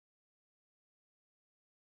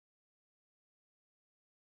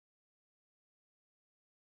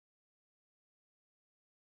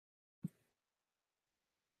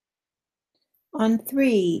On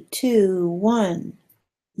three, two, one.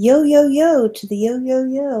 Yo, yo, yo to the yo, yo,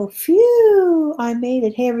 yo. Phew, I made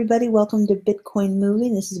it. Hey, everybody, welcome to Bitcoin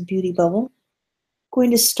Moving. This is Beauty Bubble. Going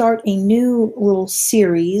to start a new little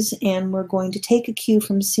series, and we're going to take a cue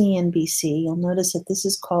from CNBC. You'll notice that this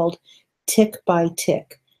is called Tick by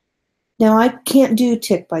Tick. Now, I can't do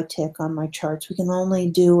tick by tick on my charts. We can only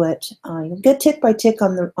do it, you'll get tick by tick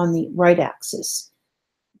on the right axis.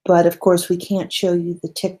 But of course, we can't show you the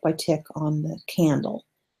tick by tick on the candle.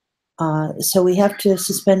 So we have to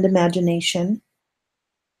suspend imagination.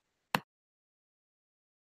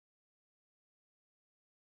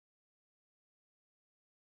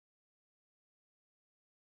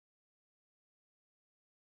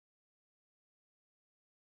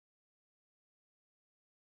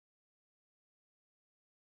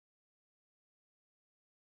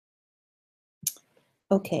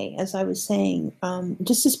 Okay, as I was saying,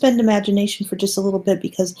 just suspend imagination for just a little bit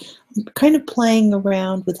because I'm kind of playing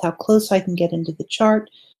around with how close I can get into the chart.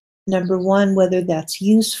 Number one, whether that's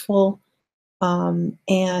useful, and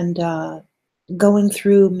going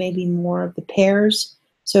through maybe more of the pairs.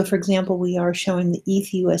 So for example, we are showing the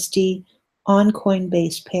ETH-USD on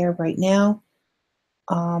Coinbase pair right now,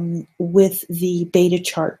 with the beta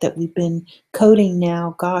chart that we've been coding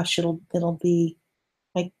now. Gosh, it'll be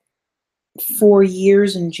like 4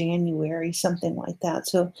 years in January, something like that.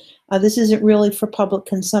 So this isn't really for public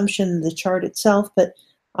consumption, the chart itself, but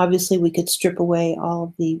obviously we could strip away all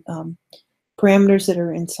of the parameters that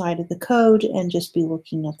are inside of the code and just be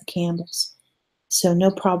looking at the candles. So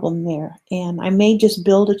no problem there. And I may just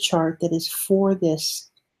build a chart that is for this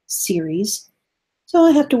series. So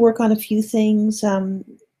I have to work on a few things. We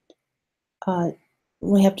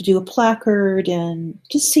have to do a placard and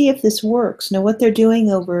just see if this works. Now what they're doing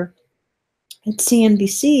over at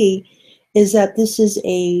CNBC is that this is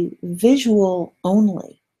a visual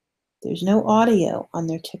only. There's no audio on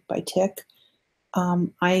their tick by tick.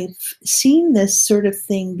 I've seen this sort of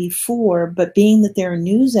thing before, but being that they're a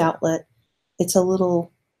news outlet, it's a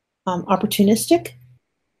little opportunistic.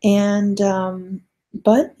 And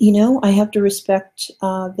but you know, I have to respect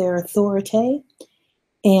their authority.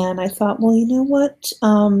 And I thought, well, you know what?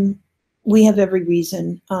 We have every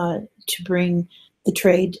reason to bring the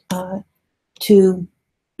trade to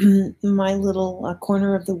my little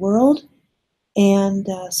corner of the world. And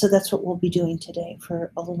so that's what we'll be doing today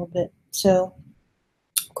for a little bit. So,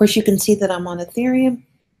 of course, you can see that I'm on Ethereum,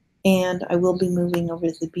 and I will be moving over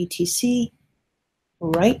to the BTC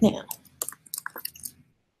right now.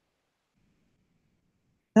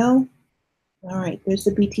 Oh, all right, there's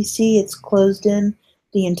the BTC. It's closed in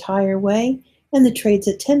the entire way, and the trade's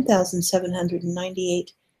at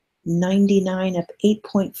 10,798.99, up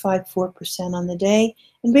 8.54% on the day.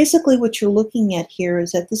 And basically what you're looking at here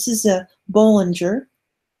is that this is a Bollinger,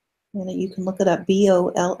 and you can look it up,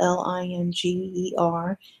 Bollinger.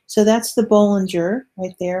 So that's the Bollinger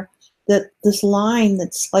right there. This line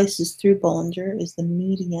that slices through Bollinger is the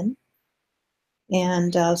median.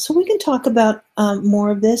 And so we can talk about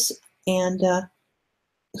more of this, and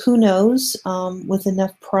who knows, with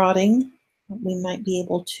enough prodding, we might be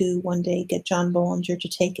able to one day get John Bollinger to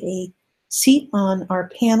take a seat on our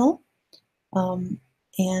panel, and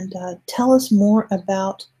tell us more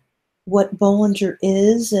about what Bollinger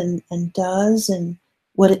is and does, and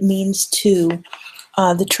what it means to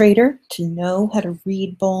the trader to know how to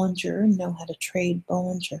read Bollinger and know how to trade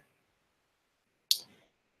Bollinger.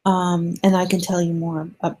 And I can tell you more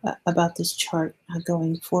about this chart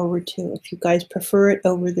going forward too, if you guys prefer it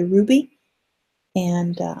over the Ruby.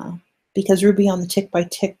 And because Ruby on the tick by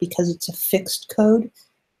tick, because it's a fixed code,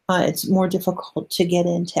 it's more difficult to get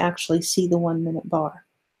in to actually see the 1 minute bar.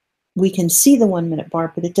 We can see the 1 minute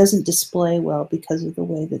bar, but it doesn't display well because of the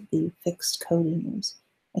way that the fixed coding is.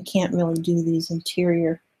 I can't really do these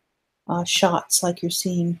interior shots like you're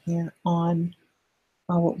seeing here on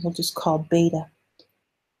what we'll just call beta.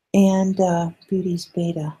 And Beauty's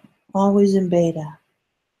beta, always in beta,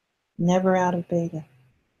 never out of beta.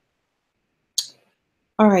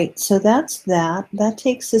 All right, so that's that. That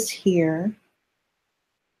takes us here.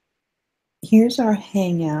 Here's our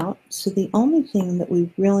hangout. So the only thing that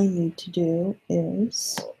we really need to do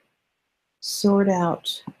is sort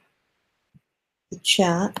out the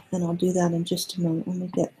chat, and I'll do that in just a moment. Let me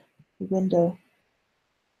get the window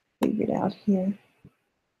figured out here.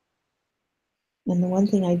 And the one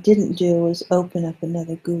thing I didn't do is open up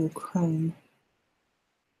another Google Chrome.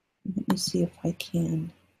 Let me see if I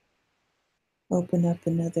can open up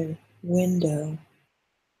another window.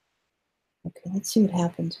 Okay, let's see what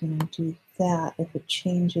happens when I do that, if it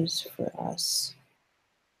changes for us.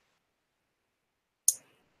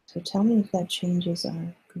 So tell me if that changes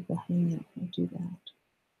our Google Hangout. I'll do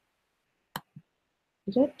that.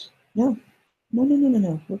 Did it? No.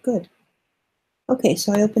 No. We're good. Okay,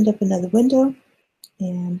 so I opened up another window,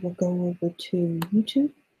 and we'll go over to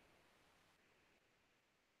YouTube.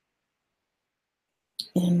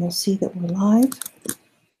 And we'll see that we're live.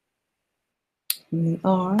 And we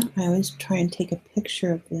are. I always try and take a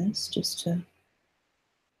picture of this just to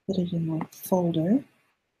put it in my folder.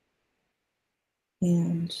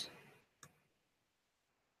 And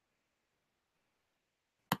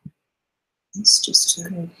let's just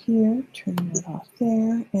go here, turn that off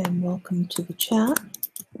there, and welcome to the chat.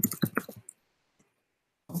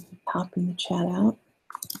 I'll be popping the chat out.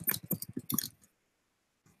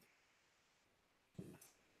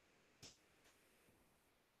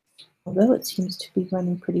 Although it seems to be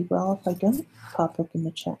running pretty well if I don't pop up in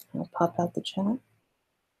the chat. I'll pop out the chat.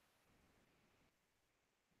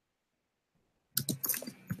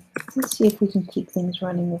 Let's see if we can keep things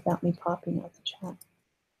running without me popping out the chat.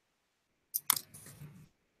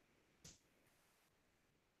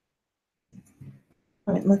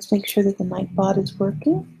 All right, let's make sure that the Nightbot is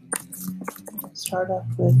working. I'll start off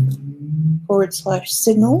with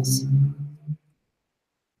 /signals.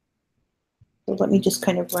 So let me just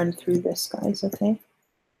kind of run through this, guys, okay?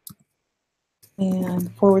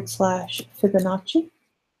 And /Fibonacci.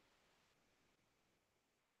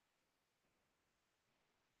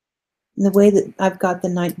 And the way that I've got the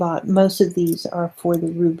Nightbot, most of these are for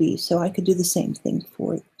the Ruby, so I could do the same thing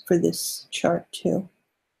for this chart too.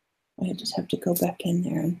 I just have to go back in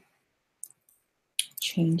there and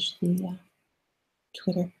change the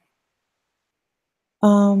Twitter.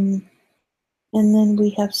 And then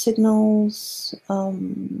we have signals,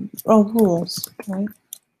 rules, right?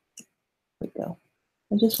 There we go.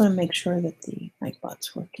 I just want to make sure that the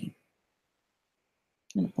Nightbot's working.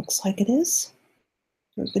 And it looks like it is.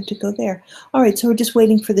 We're good to go there. All right, so we're just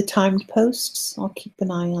waiting for the timed posts. I'll keep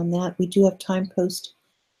an eye on that. We do have time posts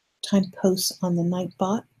on the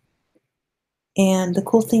Nightbot. And the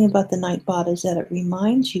cool thing about the Nightbot is that it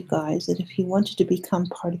reminds you guys that if you wanted to become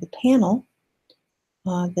part of the panel,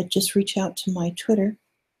 that just reach out to my Twitter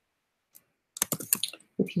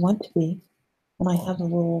if you want to be. And I have a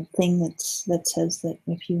little thing that says that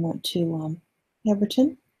if you want to,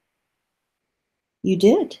 Everton, you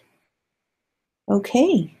did.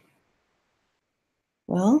 Okay.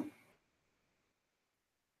 Well,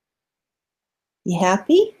 you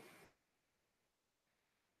happy?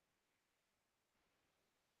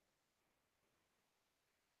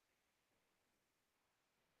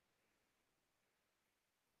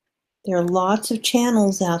 There are lots of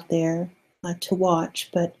channels out there to watch,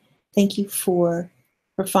 but thank you for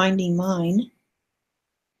finding mine.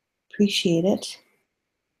 Appreciate it.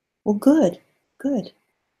 Well, good.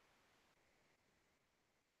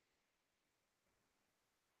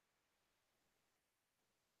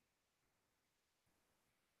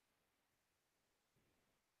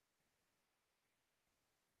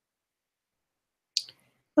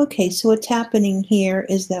 Okay, so what's happening here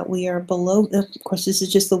is that we are below, of course, this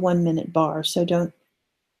is just the 1 minute bar, so don't,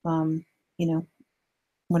 you know,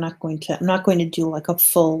 I'm not going to do like a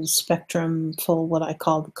full spectrum, what I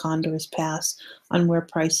call the Condor's Pass on where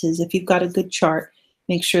price is. If you've got a good chart,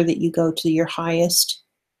 make sure that you go to your highest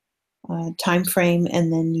time frame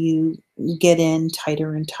and then you get in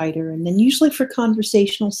tighter and tighter. And then usually for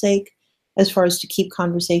conversational sake, as far as to keep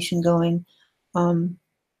conversation going,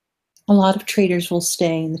 a lot of traders will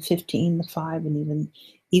stay in the 15, the 5, and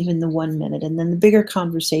even the 1 minute. And then the bigger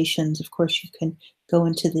conversations, of course, you can go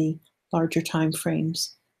into the larger time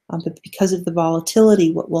frames. But because of the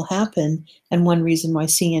volatility, what will happen, and one reason why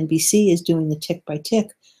CNBC is doing the tick by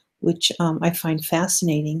tick, which I find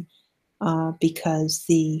fascinating, because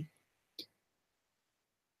the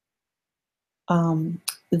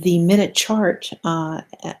minute chart,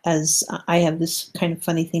 as I have this kind of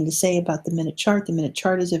funny thing to say about the minute chart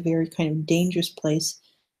is a very kind of dangerous place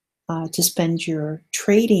to spend your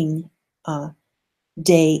trading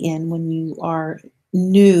day in when you are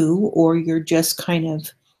new or you're just kind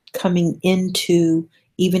of coming into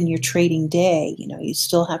even your trading day. You know, you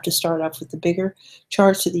still have to start off with the bigger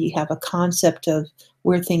chart so that you have a concept of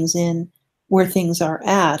where things are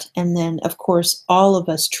at. And then, of course, all of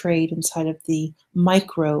us trade inside of the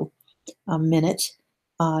micro minute.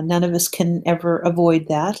 None of us can ever avoid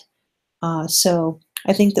that. So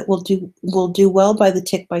I think that we'll do well by the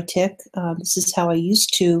tick by tick. This is how I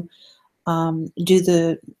used to do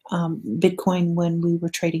the Bitcoin when we were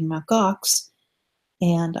trading Mt. Gox,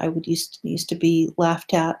 and I would used to be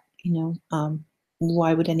laughed at. You know,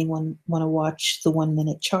 why would anyone want to watch the 1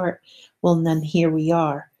 minute chart? Well, and then here we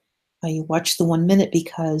are. You watch the 1 minute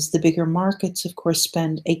because the bigger markets, of course,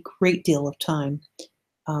 spend a great deal of time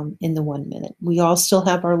in the 1 minute. We all still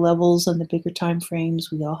have our levels on the bigger time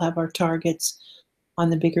frames. We all have our targets on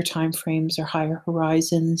the bigger time frames or higher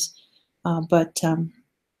horizons. But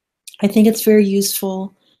I think it's very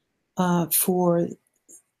useful for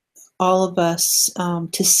all of us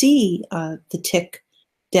to see the tick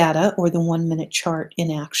data or the 1 minute chart in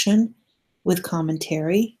action with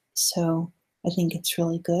commentary. So I think it's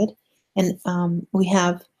really good. And we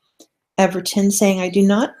have Everton saying, I do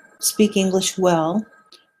not speak English well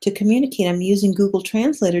to communicate. I'm using Google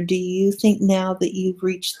Translator. Do you think now that you've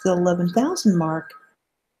reached the 11,000 mark,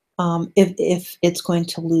 if it's going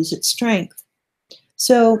to lose its strength?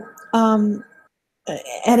 So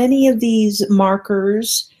at any of these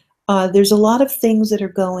markers, there's a lot of things that are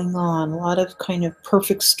going on, a lot of kind of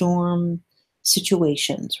perfect storm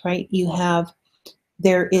situations, right?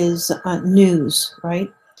 There is news, right?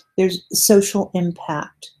 There's social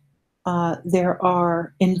impact. There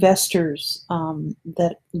are investors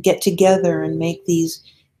that get together and make these,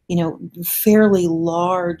 fairly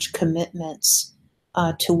large commitments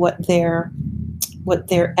to what their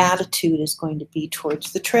attitude is going to be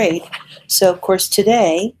towards the trade. So, of course,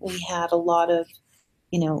 today we had a lot of,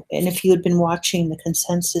 and if you had been watching the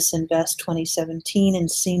Consensus Invest 2017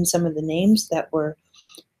 and seen some of the names that were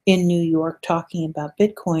in New York talking about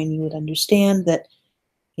Bitcoin, you would understand that,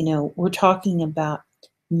 we're talking about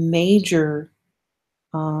major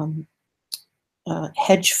um,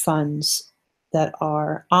 hedge funds that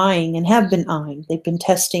are eyeing and have been eyeing. They've been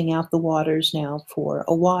testing out the waters now for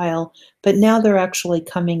a while, but now they're actually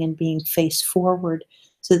coming and being face forward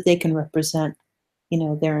so that they can represent,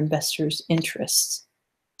 their investors' interests.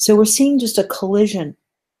 So we're seeing just a collision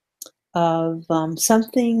of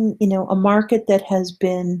something, a market that has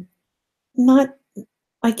been not,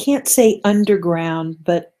 I can't say underground,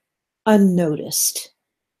 but unnoticed.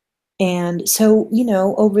 And so,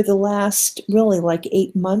 over the last really like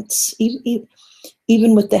 8 months,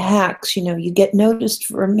 even with the hacks, you get noticed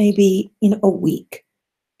for maybe, a week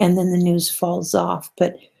and then the news falls off.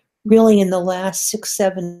 But really in the last 6,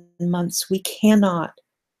 7 months, we cannot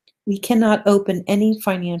open any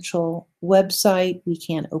financial website. We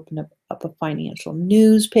can't open up a financial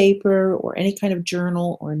newspaper or any kind of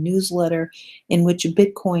journal or newsletter in which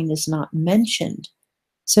Bitcoin is not mentioned.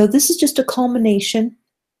 So this is just a culmination.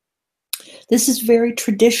 This is very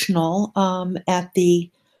traditional in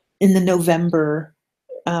the November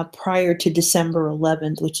prior to December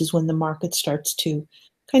 11th, which is when the market starts to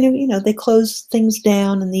kind of, they close things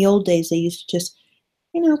down. In the old days, they used to just,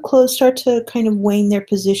 start to kind of wane their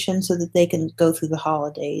position so that they can go through the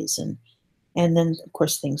holidays. And then, of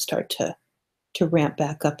course, things start to ramp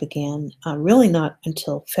back up again, really not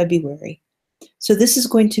until February. So this is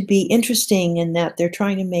going to be interesting in that they're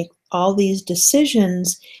trying to make all these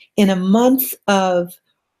decisions in a month of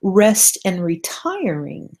rest and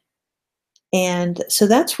retiring. And so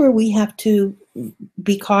that's where we have to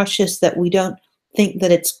be cautious that we don't think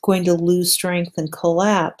that it's going to lose strength and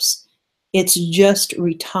collapse. It's just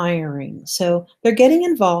retiring. So they're getting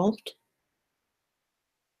involved,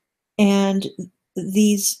 and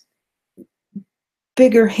these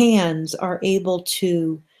bigger hands are able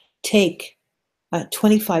to take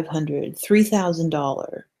 $2,500,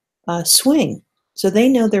 $3,000 swing. So they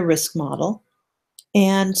know their risk model.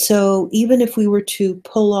 And so even if we were to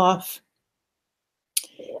pull off,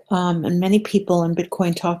 and many people in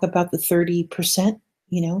Bitcoin talk about the 30%,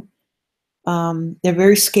 they're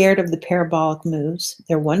very scared of the parabolic moves.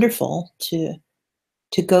 They're wonderful to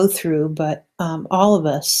go through, but all of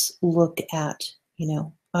us look at,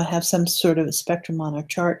 have some sort of a spectrum on our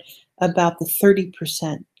chart about the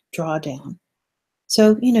 30% drawdown.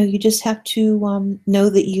 So, you just have to know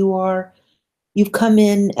that you've come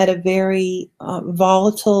in at a very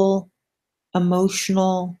volatile,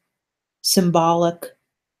 emotional, symbolic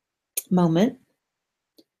moment,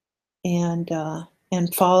 and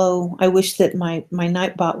follow. I wish that my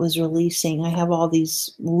Nightbot was releasing. I have all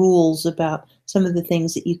these rules about some of the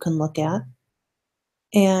things that you can look at,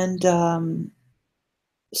 and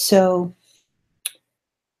so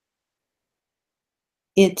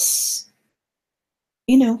it's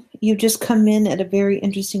you've just come in at a very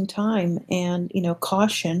interesting time, and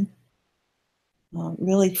caution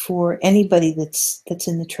really for anybody that's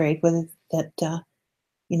in the trade, whether that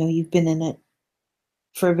you've been in it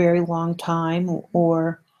for a very long time,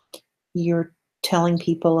 or you're telling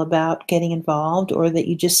people about getting involved, or that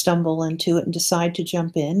you just stumble into it and decide to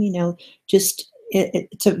jump in. Just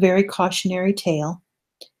it's a very cautionary tale,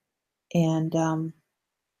 and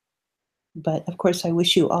but of course, I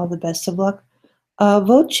wish you all the best of luck.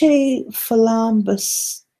 Voce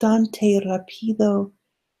Falambus bastante rápido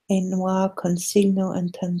y no consigno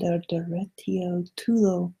entender derecho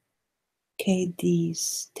todo que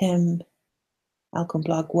tem algún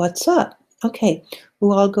blog. What's up? Okay,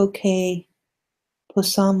 o algo que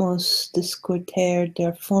possamos discutir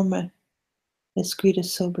de forma escrita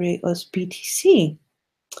sobre os BTC.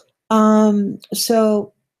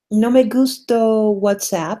 So no me gustó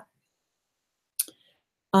WhatsApp.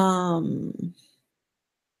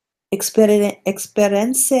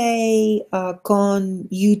 Experiencia con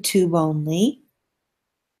YouTube only.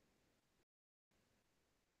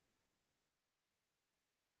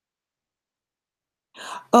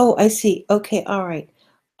 Oh, I see. Okay, all right.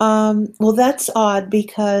 Well, that's odd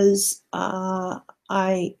because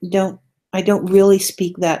I don't I don't really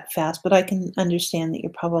speak that fast, but I can understand that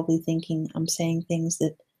you're probably thinking I'm saying things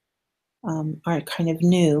that aren't kind of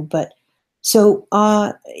new. But so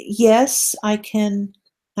yes, I can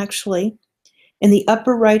actually. In the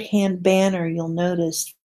upper right-hand banner, you'll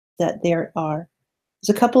notice that there's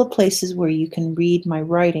a couple of places where you can read my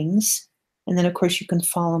writings, and then of course you can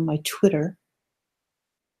follow my Twitter.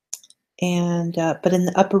 And but in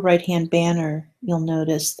the upper right-hand banner, you'll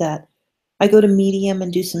notice that I go to Medium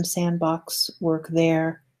and do some sandbox work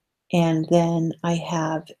there, and then I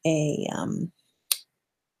have I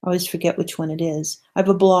always forget which one it is. I have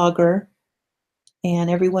a blogger, and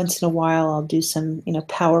every once in a while I'll do some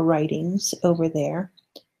power writings over there.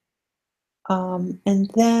 And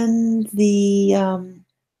then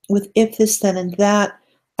with if this then and that,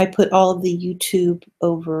 I put all of the YouTube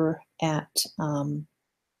over at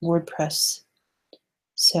WordPress.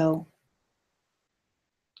 So,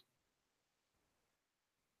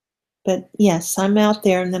 but yes, I'm out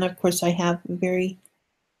there, and then of course I have a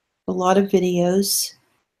lot of videos,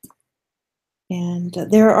 and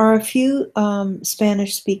there are a few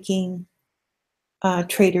Spanish-speaking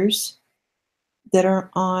traders that are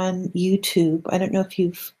on YouTube. I don't know if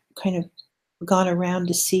you've kind of gone around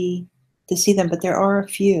to see them, but there are a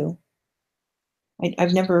few.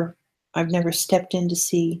 I've never stepped in to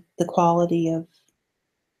see the quality of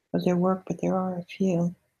their work, but there are a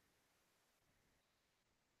few.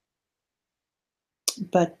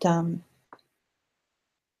 But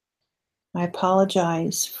I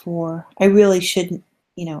apologize for. I really shouldn't.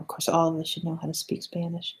 Of course, all of us should know how to speak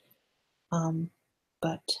Spanish.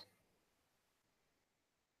 But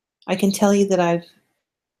I can tell you that I've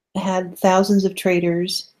had thousands of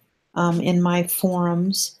traders in my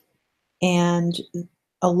forums, and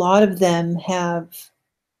a lot of them have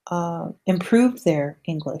improved their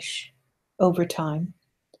English over time.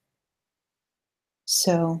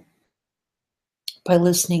 So by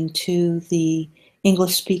listening to the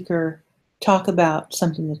English speaker talk about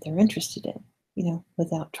something that they're interested in,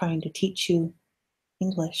 without trying to teach you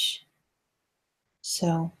English.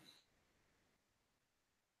 So,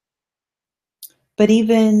 but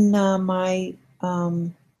even my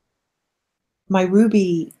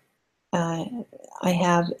Ruby, I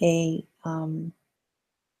have a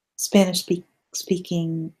Spanish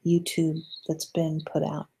speaking YouTube that's been put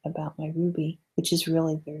out about my Ruby, which is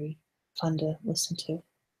really very fun to listen to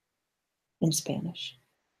in Spanish.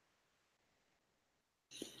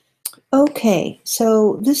 Okay,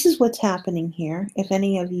 so this is what's happening here. If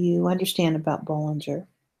any of you understand about Bollinger,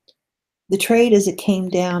 the trade as it came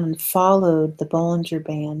down and followed the Bollinger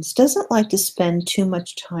Bands doesn't like to spend too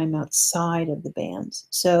much time outside of the bands.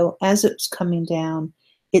 So as it's coming down,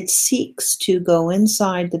 it seeks to go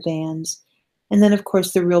inside the bands. And then, of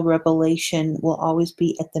course, the real revelation will always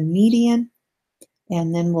be at the median.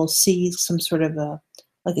 And then we'll see some sort of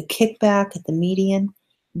like a kickback at the median.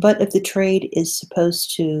 But if the trade is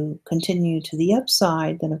supposed to continue to the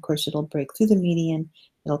upside, then of course it'll break through the median.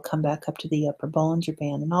 It'll come back up to the upper Bollinger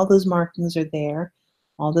Band. And all those markings are there.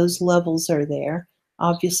 All those levels are there.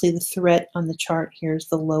 Obviously, the threat on the chart here is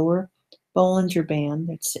the lower Bollinger Band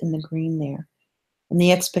that's in the green there. And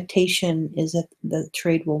the expectation is that the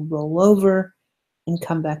trade will roll over and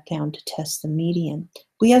come back down to test the median.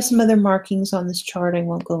 We have some other markings on this chart. I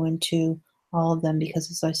won't go into all of them because,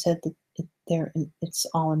 as I said, it's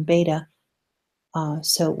all in beta,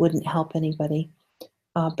 so it wouldn't help anybody.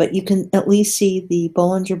 But you can at least see the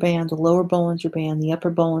Bollinger Band, the lower Bollinger Band, the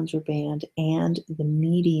upper Bollinger Band, and the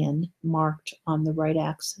median marked on the right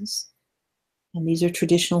axis. And these are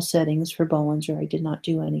traditional settings for Bollinger. I did not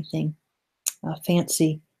do anything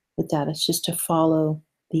fancy with that. It's just to follow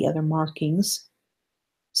the other markings.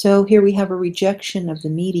 So here we have a rejection of the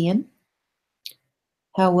median.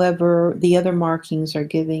 However, the other markings are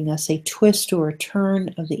giving us a twist or a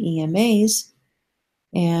turn of the EMAs.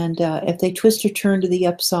 And if they twist or turn to the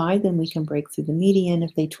upside, then we can break through the median.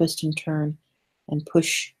 If they twist and turn and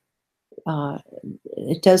push uh,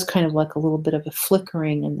 it does kind of like a little bit of a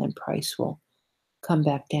flickering, and then price will come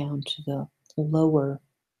back down to the lower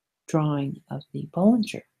drawing of the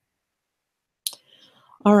Bollinger.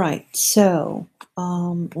 All right, so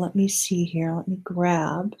let me see here. Let me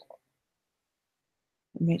grab,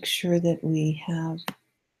 make sure that we have,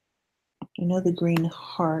 I know the green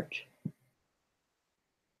heart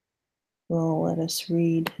will let us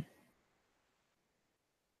read,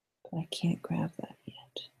 but I can't grab that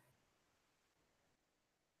yet.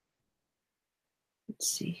 Let's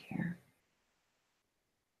see here.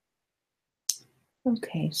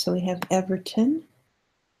 Okay, so we have Everton,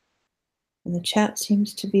 and the chat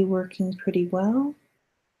seems to be working pretty well.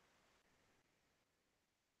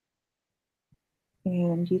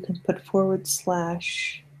 And you can put /.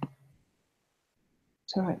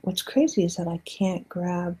 All right, what's crazy is that I can't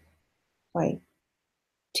grab, if I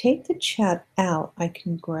take the chat out, I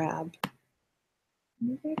can grab.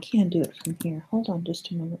 Maybe I can do it from here. Hold on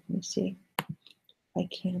just a moment, let me see if I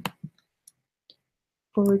can.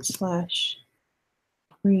 /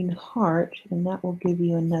 green heart, and that will give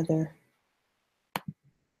you another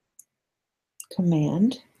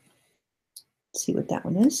command. Let's see what that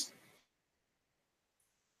one is.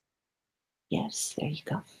 Yes, there you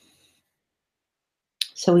go.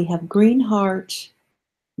 So we have green heart,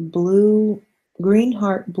 green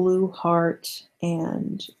heart, blue heart,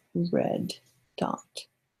 and red dot.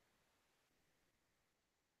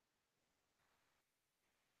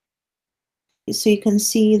 So you can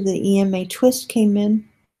see the EMA twist came in.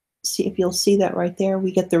 See if you'll see that right there.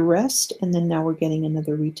 We get the rest, and then now we're getting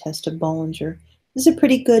another retest of Bollinger. This is a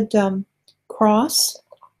pretty good cross.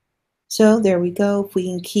 So there we go. If we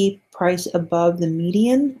can keep price above the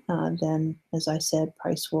median, then, as I said,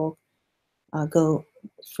 price will go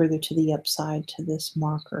further to the upside to this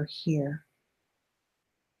marker here.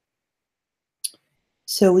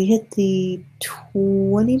 So we hit the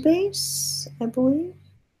 20 base, I believe.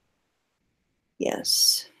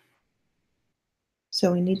 Yes.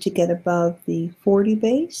 So we need to get above the 40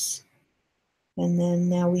 base. And then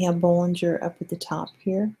now we have Bollinger up at the top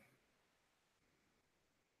here.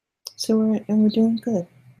 So we're doing good.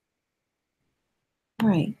 All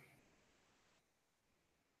right.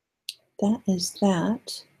 That is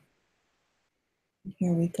that.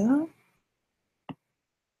 Here we go.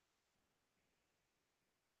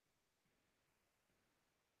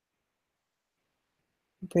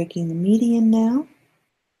 Breaking the median now.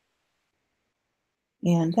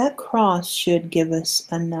 And that cross should give us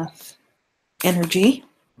enough energy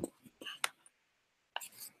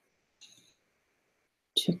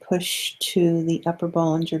to push to the upper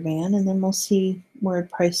Bollinger Band, and then we'll see where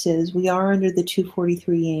price is. We are under the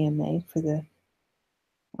 243 AMA for the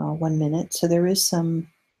 1 minute, so there is some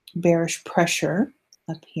bearish pressure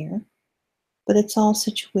up here, but it's all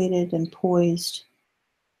situated and poised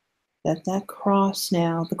that cross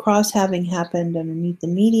now, the cross having happened underneath the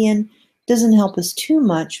median, doesn't help us too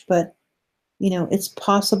much, but you know, it's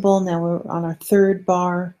possible. Now we're on our third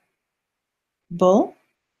bar bull.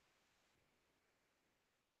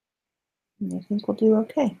 And I think we'll do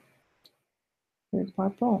okay. Third bar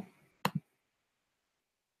bull.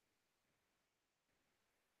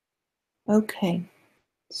 Okay,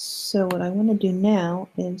 so what I want to do now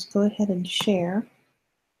is go ahead and share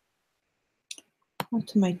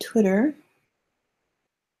onto my Twitter.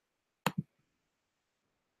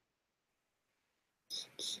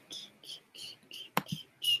 Let's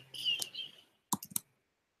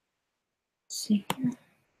see here.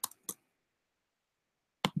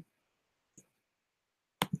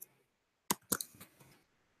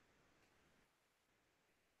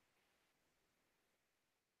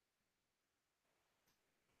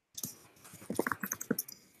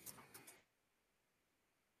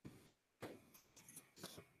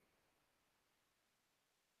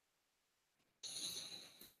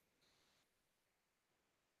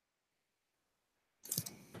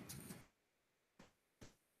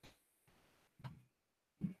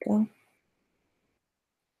 Go.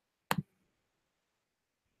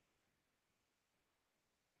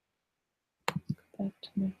 Back to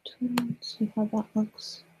my Twitter, see how that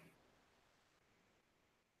looks.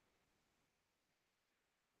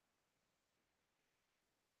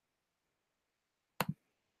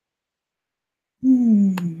 I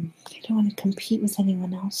don't want to compete with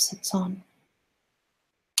anyone else that's on.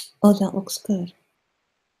 Oh, that looks good.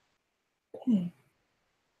 Okay.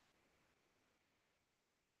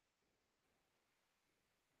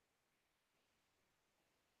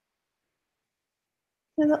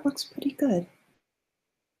 Yeah, that looks pretty good.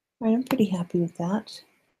 All right, I'm pretty happy with that.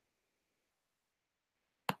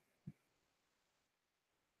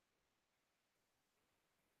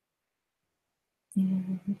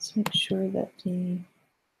 And let's make sure that the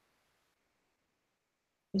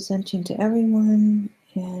presenting to everyone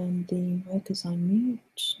and the mic is on mute.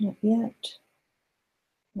 Not yet.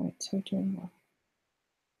 All right, so we're doing well.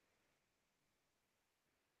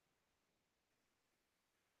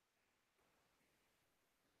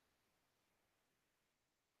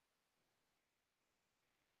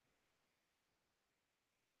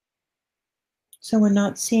 So we're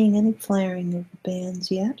not seeing any flaring of the bands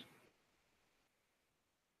yet.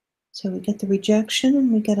 So we get the rejection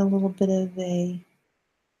and we get a little bit of a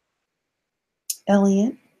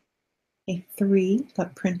Elliott, a 3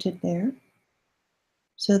 got printed there.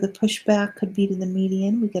 So the pushback could be to the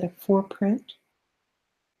median. We get a 4 print.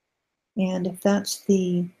 And if that's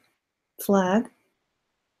the flag,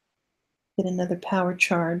 get another power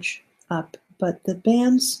charge up. But the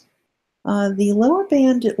bands, the lower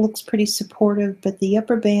band, it looks pretty supportive, but the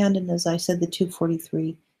upper band, and as I said, the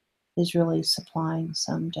 243 is really supplying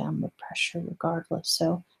some downward pressure regardless.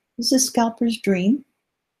 So this is scalper's dream,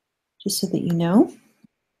 just so that you know.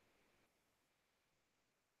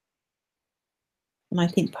 And I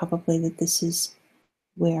think probably that this is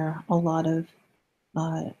where a lot of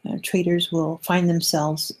traders will find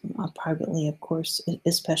themselves privately, of course,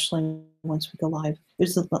 especially once we go live.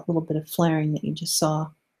 There's a little bit of flaring that you just saw.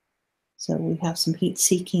 So we have some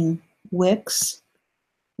heat-seeking wicks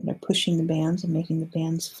that are pushing the bands and making the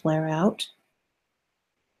bands flare out.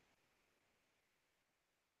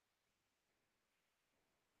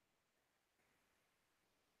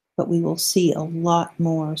 But we will see a lot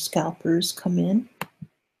more scalpers come in,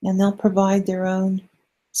 and they'll provide their own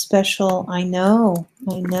special, I know,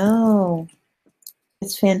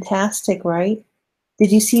 it's fantastic, right?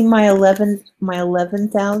 Did you see my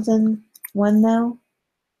 11,000 one though?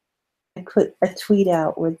 I put a tweet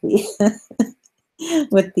out with the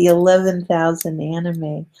with the 11,000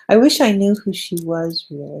 anime. I wish I knew who she was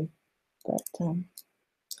really, but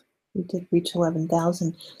we did reach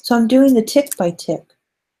 11,000. So I'm doing the tick by tick,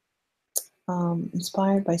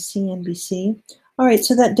 inspired by CNBC. All right,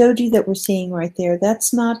 so that doji that we're seeing right there,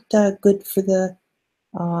 that's not good for the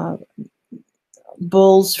uh,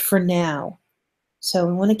 bulls for now. So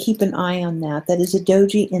we want to keep an eye on that. That is a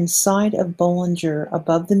doji inside of Bollinger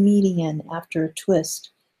above the median after a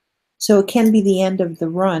twist. So it can be the end of the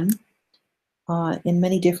run in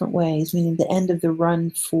many different ways, meaning the end of the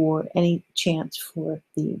run for any chance for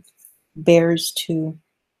the bears to,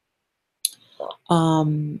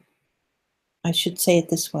 I should say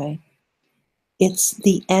it this way, it's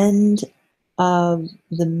the end of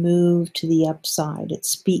the move to the upside. It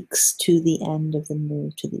speaks to the end of the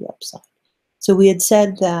move to the upside. So we had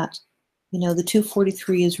said that, you know, the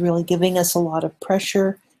 243 is really giving us a lot of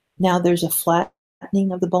pressure. Now there's a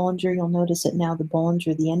flattening of the Bollinger. You'll notice that now the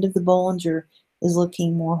Bollinger, the end of the Bollinger is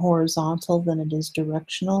looking more horizontal than it is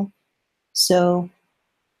directional. So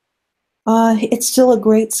it's still a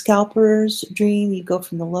great scalper's dream. You go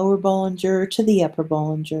from the lower Bollinger to the upper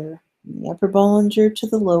Bollinger, the upper Bollinger to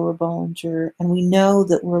the lower Bollinger, and we know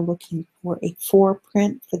that we're looking for a 4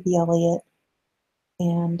 print for the Elliott.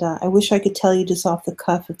 And I wish I could tell you just off the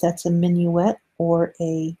cuff if that's a minuet or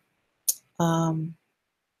a, I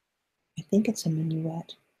think it's a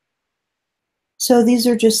minuet. So these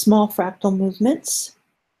are just small fractal movements.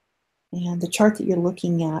 And the chart that you're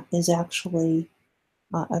looking at is actually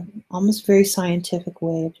an almost very scientific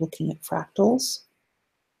way of looking at fractals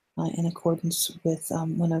in accordance with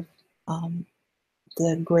one of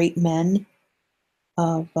the great men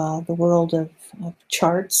of the world of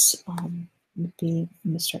charts, would be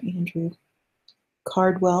Mr. Andrew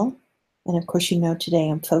Cardwell. And of course, you know, today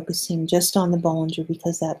I'm focusing just on the Bollinger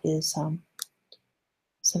because that is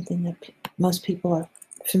something that most people are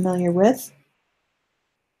familiar with.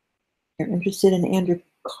 If you're interested in Andrew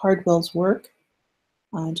Cardwell's work,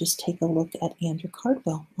 just take a look at Andrew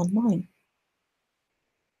Cardwell online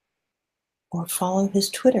or follow his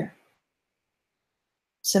Twitter,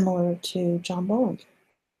 similar to John Bollinger.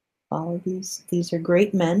 Follow these. These are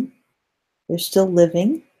great men. They're still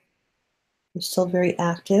living. They're still very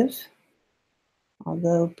active,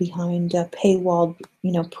 although behind paywalled,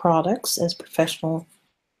 you know, products as professional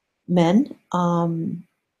men.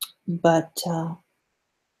 But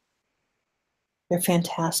they're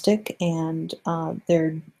fantastic and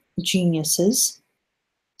they're geniuses.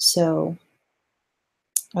 So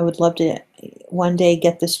I would love to one day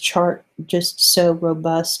get this chart just so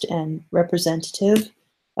robust and representative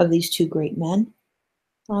of these two great men.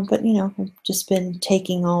 But, you know, I've just been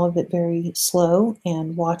taking all of it very slow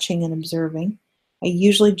and watching and observing. I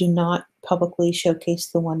usually do not publicly showcase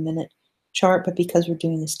the 1 minute chart, but because we're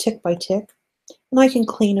doing this tick by tick, and I can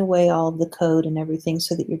clean away all of the code and everything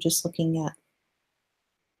so that you're just looking at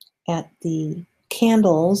at the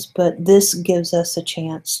candles, but this gives us a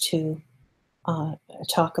chance to uh,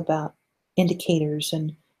 talk about indicators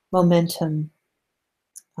and momentum.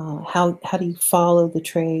 How do you follow the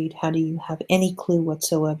trade? How do you have any clue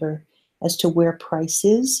whatsoever as to where price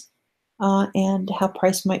is, and how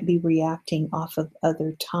price might be reacting off of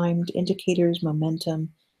other timed indicators,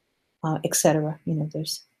 momentum, etc. You know,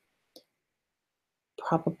 there's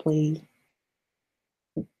probably,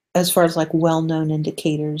 as far as like well-known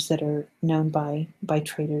indicators that are known by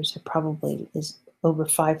traders, there probably is over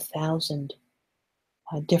 5,000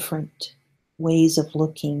 different ways of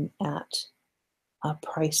looking at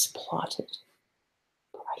price plotted.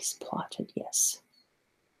 Price plotted, yes.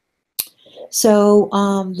 So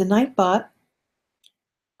the Nightbot,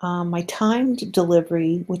 my timed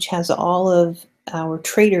delivery, which has all of our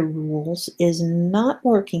trader rules, is not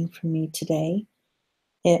working for me today.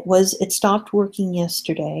 It stopped working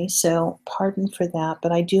yesterday, so pardon for that,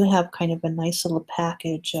 but I do have kind of a nice little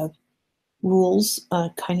package of rules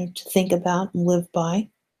kind of to think about and live by.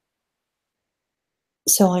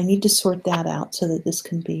 So I need to sort that out so that this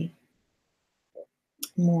can be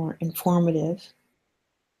more informative.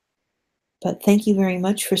 But thank you very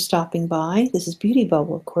much for stopping by. This is Beauty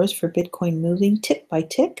Bubble, of course, for Bitcoin moving tick by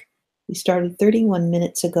tick. We started 31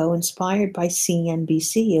 minutes ago, inspired by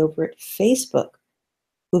CNBC over at Facebook,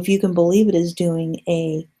 who, if you can believe it, is doing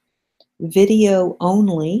a video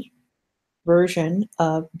only version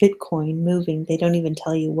of Bitcoin moving. They don't even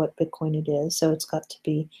tell you what Bitcoin it is, so it's got to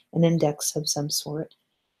be an index of some sort.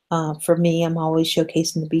 For me, I'm always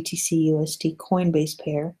showcasing the BTC USD Coinbase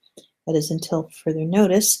pair. That is until further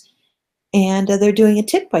notice. And they're doing a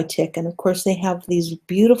tick by tick. And of course, they have these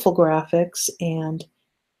beautiful graphics, and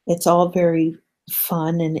it's all very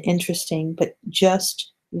fun and interesting, but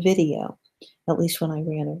just video. At least when I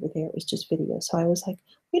ran over there, it was just video. So I was like,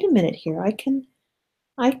 wait a minute here, I can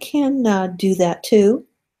do that too.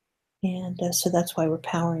 And so that's why we're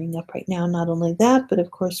powering up right now. Not only that, but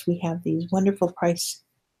of course we have these wonderful price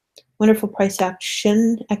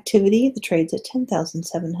action activity. The trade's at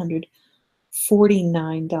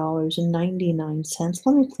 $10,749.99.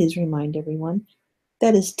 Let me please remind everyone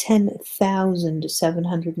that is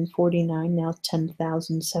 10,749. Now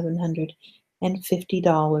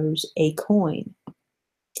 $10,750 a coin. I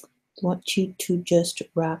want you to just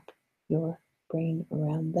wrap your brain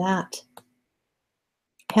around that.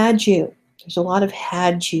 Had you? There's a lot of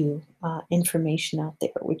had you information out there,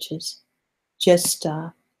 which is just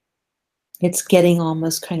it's getting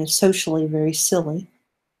almost kind of socially very silly.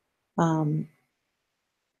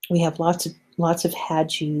 We have lots of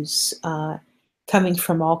had yous coming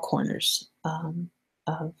from all corners of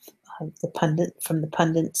the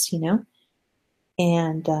pundits, you know.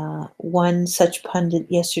 And one such pundit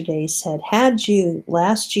yesterday said, had you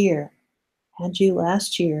last year put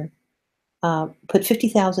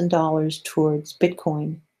 $50,000 towards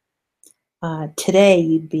Bitcoin, today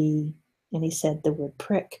you'd be, and he said the word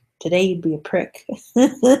prick, today you'd be a prick. He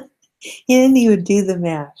didn't even do the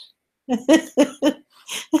math.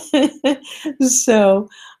 So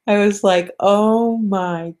I was like, oh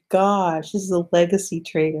my gosh, this is a legacy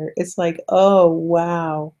trader. It's like, oh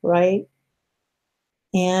wow, right?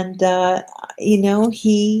 And you know,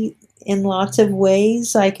 he, in lots of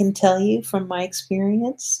ways, I can tell you from my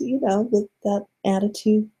experience, you know, that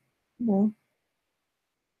attitude, you know,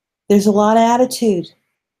 there's a lot of attitude.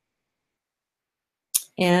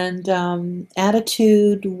 And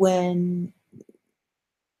attitude, when,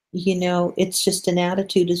 you know, it's just an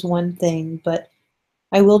attitude is one thing, but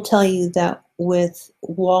I will tell you that with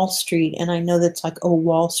Wall Street, and I know that's like, oh,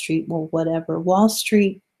 Wall Street, well, whatever. Wall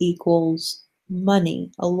Street equals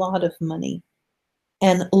money, a lot of money,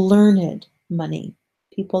 and learned money.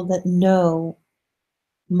 People that know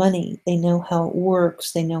money, they know how it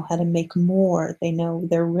works, they know how to make more, they know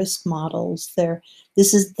their risk models.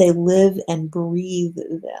 They live and breathe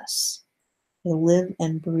this. They live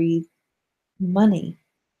and breathe money.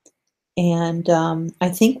 And I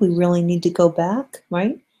think we really need to go back,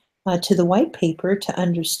 right, to the white paper to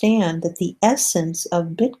understand that the essence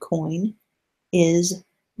of Bitcoin is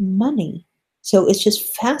money. So it's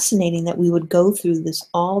just fascinating that we would go through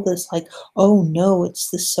all this like, oh no,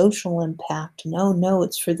 it's the social impact. No,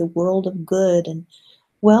 it's for the world of good. And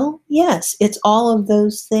well, yes, it's all of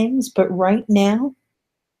those things. But right now,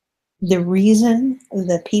 the reason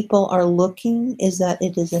that people are looking is that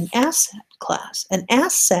it is an asset class, an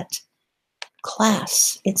asset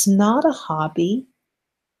class. It's not a hobby.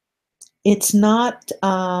 It's not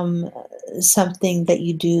something that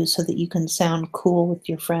you do so that you can sound cool with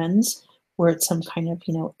your friends, where it's some kind of,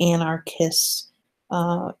 you know, anarchist,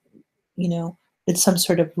 uh, you know, It's some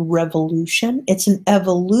sort of revolution. It's an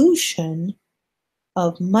evolution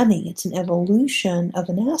of money. It's an evolution of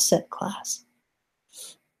an asset class.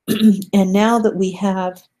 And now that we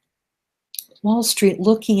have Wall Street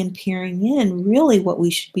looking and peering in, really what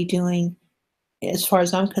we should be doing, as far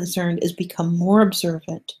as I'm concerned, is become more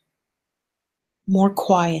observant, more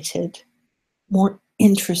quieted, more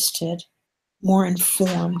interested, more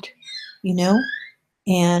informed, you know?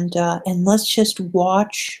 And let's just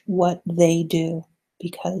watch what they do,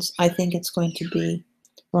 because I think it's going to be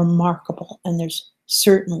remarkable, and there's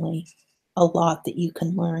certainly a lot that you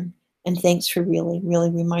can learn. And thanks for really, really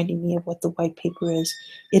reminding me of what the white paper is.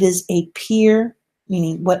 It is a peer,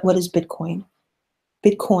 meaning what is Bitcoin?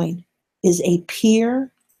 Bitcoin is a peer-to-peer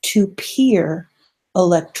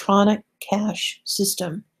electronic cash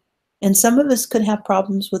system. And some of us could have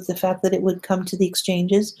problems with the fact that it would come to the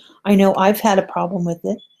exchanges. I know I've had a problem with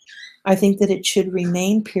it. I think that it should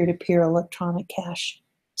remain peer-to-peer electronic cash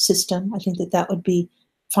system. I think that that would be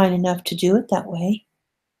fine enough to do it that way.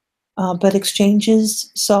 But exchanges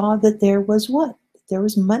saw that there was what? There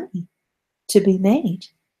was money to be made.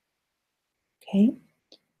 Okay,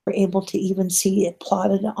 we're able to even see it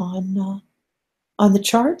plotted on the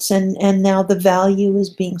charts, and now the value is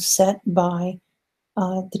being set by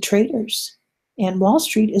the traders, and Wall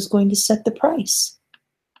Street is going to set the price.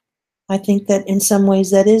 I think that in some ways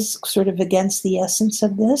that is sort of against the essence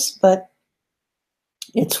of this, but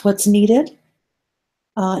it's what's needed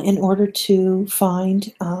in order to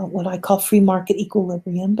find what I call free market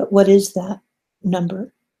equilibrium. But what is that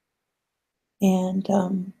number? And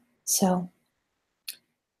so,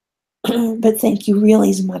 but thank you. Really,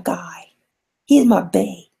 he's my guy. He's my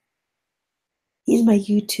bae. He's my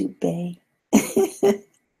YouTube bae.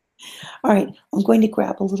 All right, I'm going to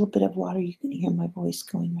grab a little bit of water. You can hear my voice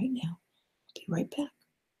going right now. I'll be right back.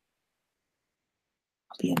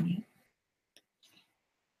 I'll be on mute.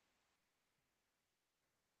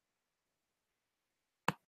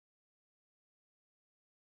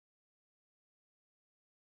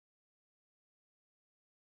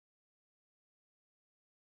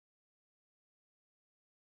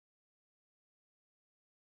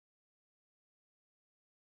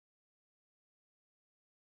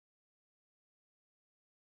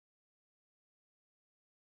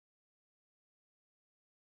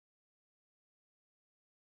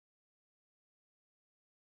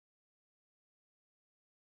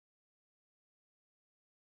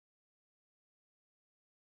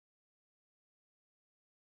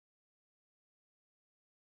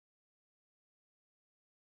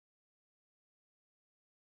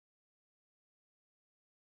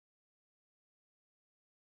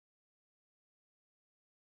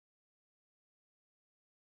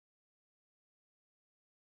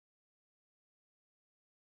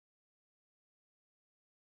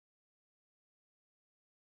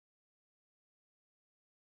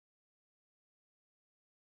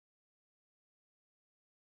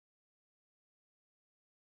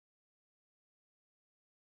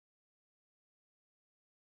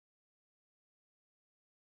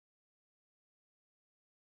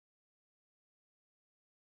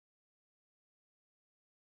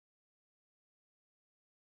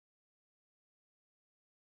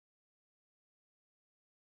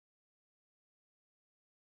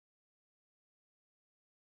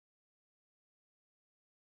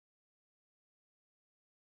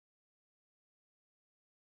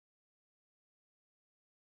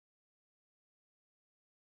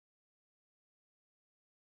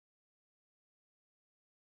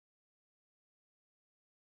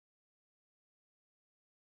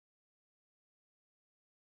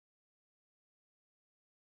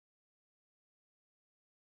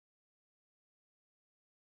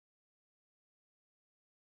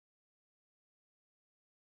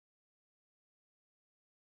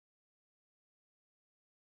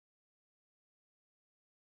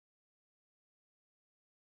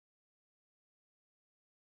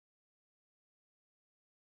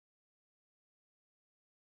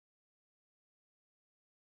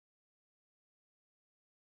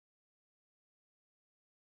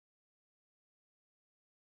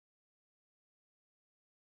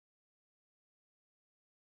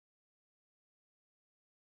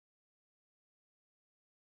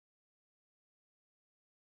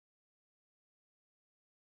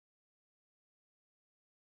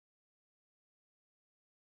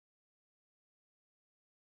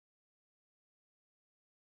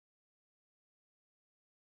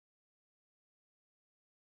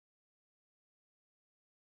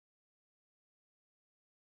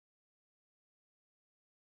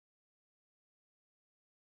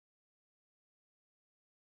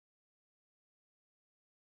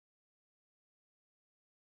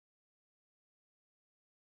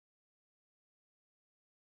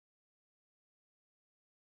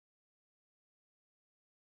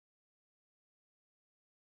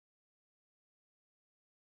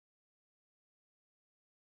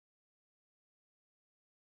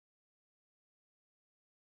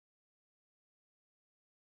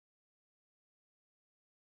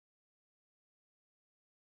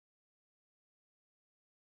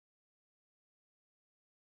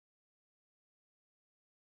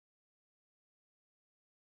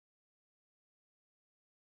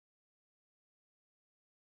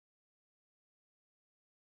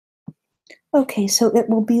 Okay, so it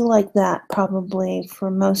will be like that probably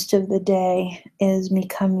for most of the day, is me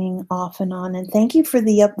coming off and on. And thank you for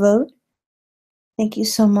the upvote. Thank you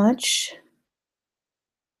so much.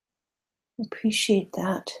 Appreciate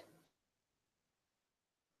that.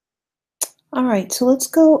 All right, so let's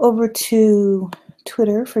go over to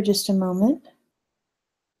Twitter for just a moment.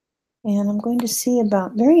 And I'm going to see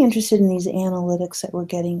about, very interested in these analytics that we're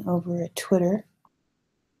getting over at Twitter,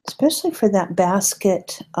 especially for that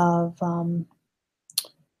basket of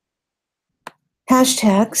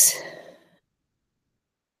hashtags.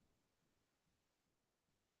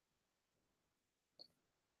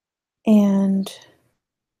 And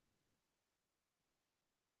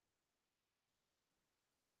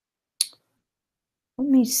let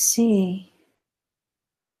me see.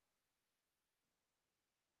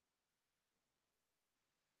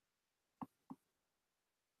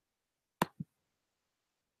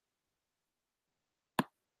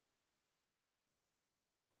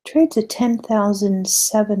 Trades at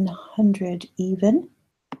 10,700 even.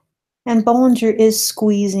 And Bollinger is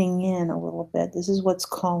squeezing in a little bit. This is what's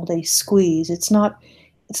called a squeeze. It's not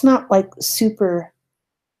like super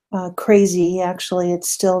crazy. Actually, it's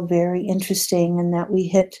still very interesting in that we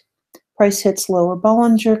hit, price hits lower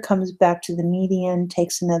Bollinger, comes back to the median,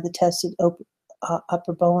 takes another test at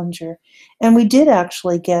upper Bollinger. And we did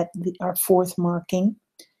actually get our fourth marking.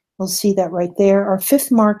 We'll see that right there. Our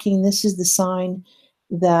fifth marking, this is the sign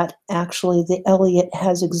that actually the Elliott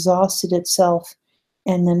has exhausted itself,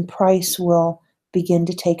 and then price will begin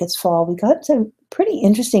to take its fall. We got a pretty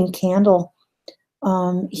interesting candle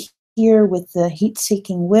here with the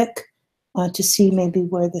heat-seeking wick to see maybe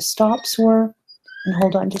where the stops were. And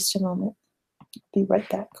hold on just a moment. Be right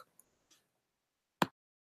back.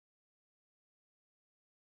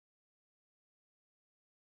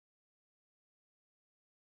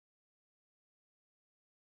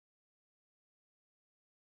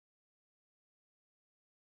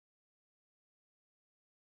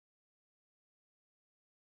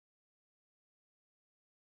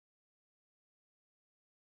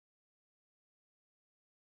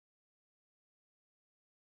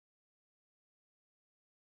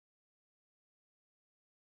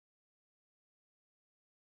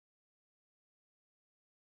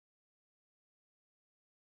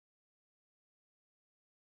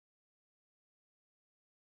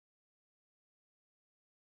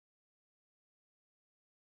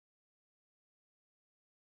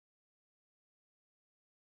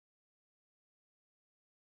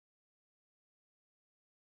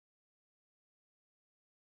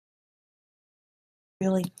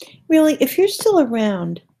 Really, if you're still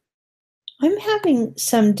around, I'm having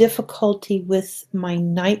some difficulty with my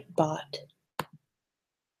Nightbot.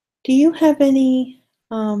 Do you have any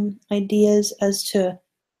ideas as to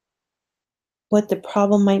what the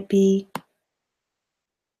problem might be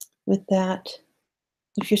with that,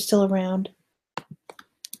 if you're still around?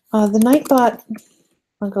 The Nightbot,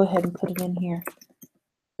 I'll go ahead and put it in here.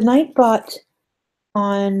 The Nightbot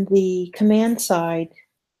on the command side,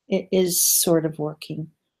 it is sort of working,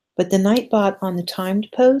 but the Nightbot on the timed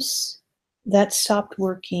posts, that stopped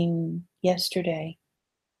working yesterday.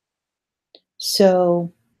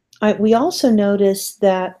 So we also noticed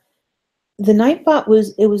that the Nightbot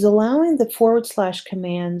was allowing the /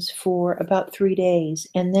 commands for about 3 days,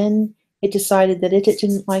 and then it decided that it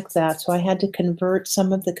didn't like that, so I had to convert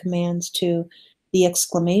some of the commands to the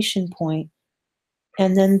exclamation point.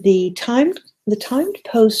 And then the timed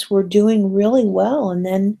posts were doing really well, and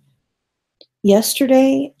then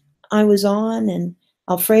yesterday I was on, and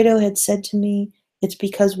Alfredo had said to me, it's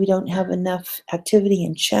because we don't have enough activity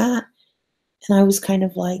in chat. And I was kind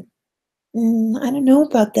of like, I don't know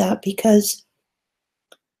about that, because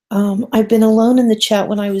I've been alone in the chat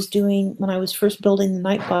when I was first building the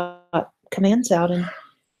Nightbot commands out,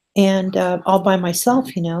 and all by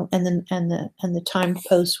myself, you know, and the timed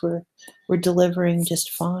posts were delivering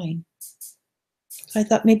just fine. I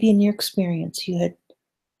thought maybe in your experience you had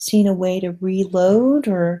seen a way to reload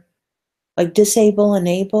or like disable,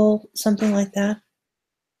 enable, something like that.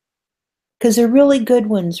 Because they're really good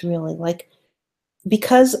ones, really. Like,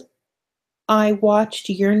 because I watched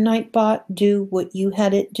your Nightbot do what you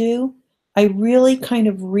had it do, I really kind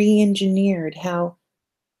of re-engineered how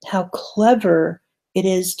clever it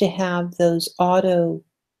is to have those auto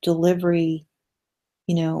delivery,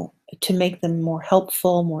 you know, to make them more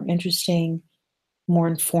helpful, more interesting, more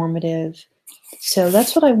informative. So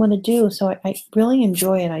that's what I want to do. So I really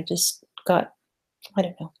enjoy it. I just got, I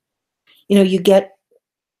don't know, you know, you get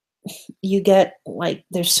like,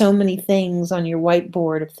 there's so many things on your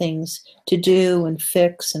whiteboard of things to do and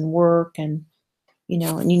fix and work, and you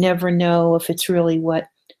know, and you never know if it's really what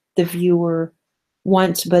the viewer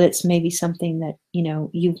wants, but it's maybe something that,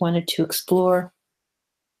 you wanted to explore.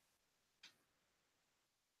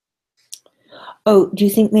 Oh, do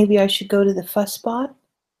you think maybe I should go to the fuss spot?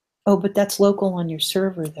 Oh, but that's local on your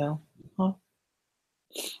server, though. Huh?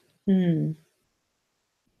 Hmm.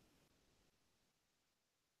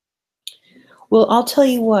 Well, I'll tell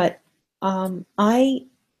you what. I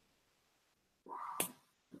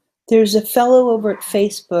There's a fellow over at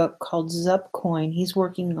Facebook called Zupcoin. He's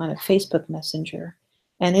working on a Facebook Messenger,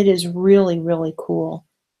 and it is really, really cool.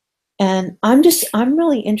 And I'm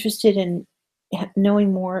really interested in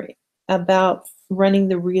knowing more about running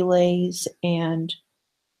the relays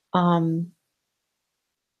um,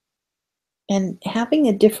 and having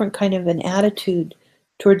a different kind of an attitude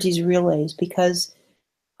towards these relays because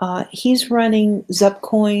he's running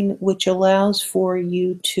Zupcoin, which allows for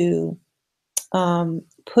you to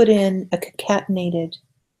put in a concatenated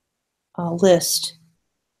list.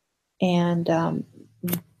 And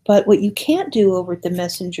but what you can't do over at the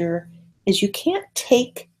Messenger is you can't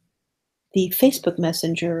take the Facebook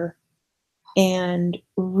Messenger and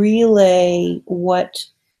relay what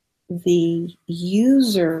the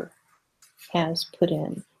user has put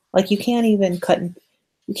in. Like you can't even cut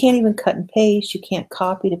and paste, you can't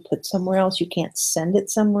copy to put somewhere else, you can't send it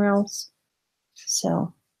somewhere else.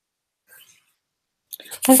 So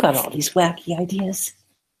I've got all these wacky ideas.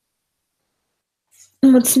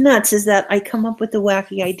 And what's nuts is that I come up with the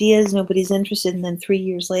wacky ideas, nobody's interested, and then 3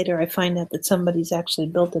 years later I find out that somebody's actually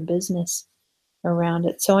built a business around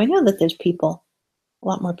it. So I know that there's people, a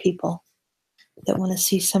lot more people, that want to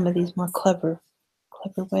see some of these more clever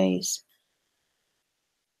ways.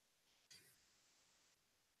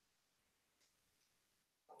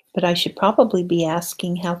 But I should probably be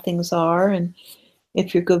asking how things are and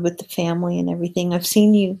if you're good with the family and everything. I've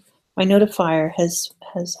seen you. My notifier has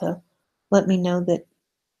let me know that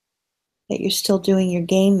you're still doing your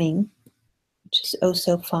gaming, which is oh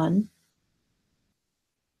so fun.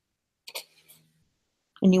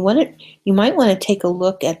 And you might want to take a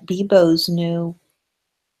look at Bebo's new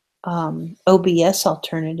OBS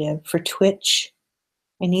alternative for Twitch.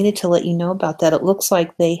 I needed to let you know about that. It looks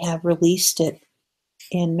like they have released it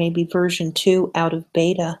in maybe version 2 out of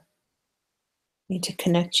beta. Need to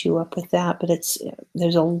connect you up with that, but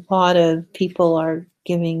there's a lot of people are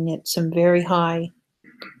giving it some very high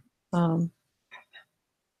what's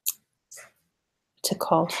it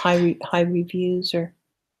called, high reviews or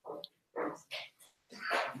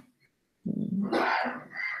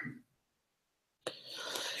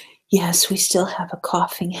yes, we still have a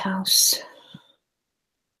coughing house.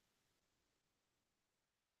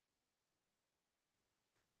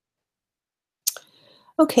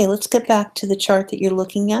 Okay, let's get back to the chart that you're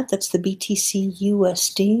looking at. That's the BTC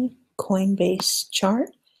USD Coinbase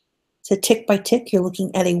chart. It's a tick by tick. You're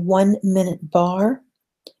looking at a 1-minute bar.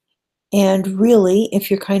 And really,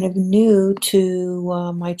 if you're kind of new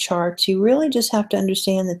to my charts, you really just have to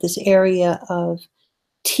understand that this area of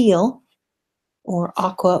teal or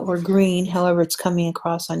aqua or green, however it's coming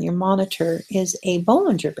across on your monitor, is a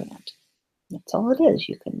Bollinger Band. That's all it is.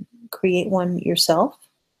 You can create one yourself,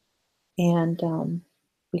 and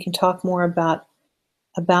we can talk more about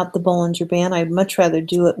the Bollinger Band. I'd much rather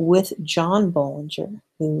do it with John Bollinger,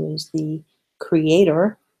 who is the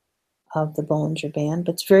creator of the Bollinger Band,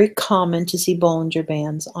 but it's very common to see Bollinger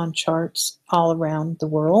Bands on charts all around the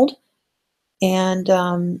world.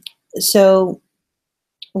 And so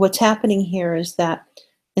what's happening here is that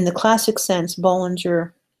in the classic sense,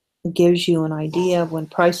 Bollinger gives you an idea of when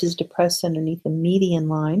price is depressed underneath the median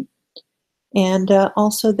line, and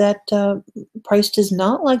also that price does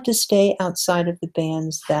not like to stay outside of the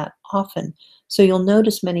bands that often. So you'll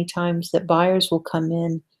notice many times that buyers will come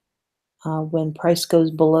in when price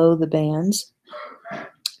goes below the bands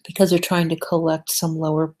because they're trying to collect some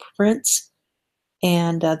lower prints,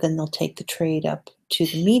 and then they'll take the trade up to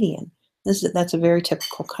the median. That's a very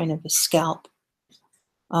typical kind of a scalp.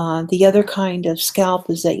 The other kind of scalp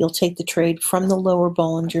is that you'll take the trade from the lower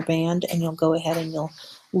Bollinger Band and you'll go ahead and you'll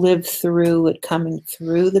live through it coming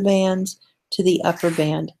through the bands to the upper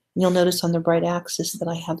band. And you'll notice on the right axis that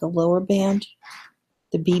I have the lower band,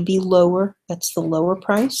 the BB lower, that's the lower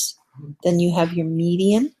price. Then you have your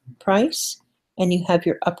median price and you have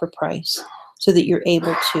your upper price so that you're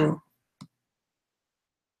able to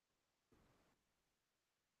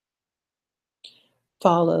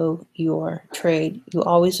follow your trade. You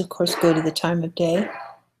always, of course, go to the time of day.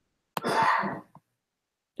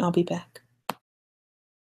 I'll be back.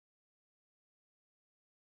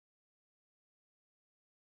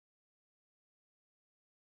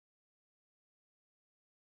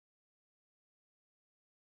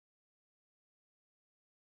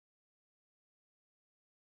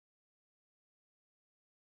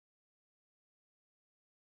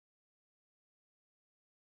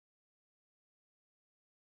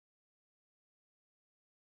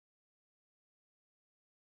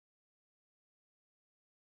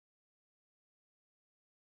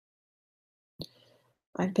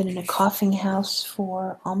 I've been in a coughing house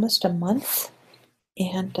for almost a month,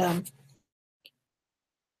 and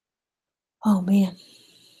oh man.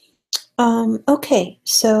 Okay,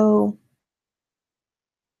 so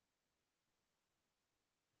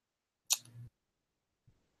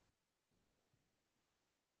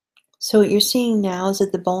what you're seeing now is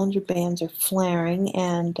that the Bollinger Bands are flaring,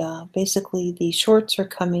 and basically the shorts are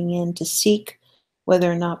coming in to seek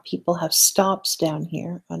whether or not people have stops down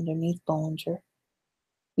here underneath Bollinger.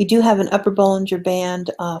 We do have an upper Bollinger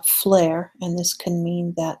Band flare, and this can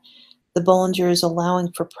mean that the Bollinger is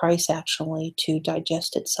allowing for price actually to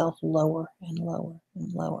digest itself lower and lower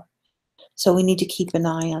and lower. So we need to keep an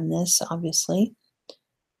eye on this, obviously.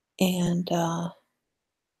 And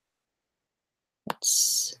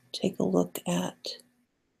let's take a look at,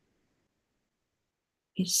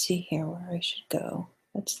 you see here where I should go.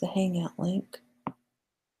 That's the Hangout link.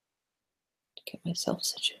 To get myself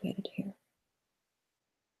situated here.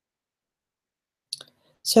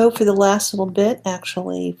 So for the last little bit,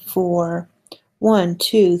 actually, for 1,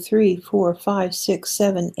 2, 3, 4, 5, 6,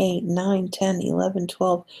 7, 8, 9, 10, 11,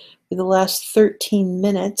 12, for the last 13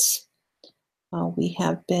 minutes, we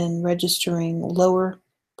have been registering lower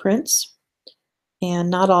prints,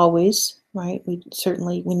 and not always, right? We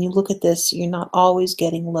certainly, when you look at this, you're not always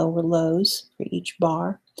getting lower lows for each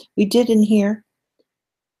bar. We did in here.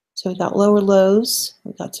 So we got lower lows,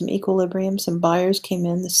 we got some equilibrium, some buyers came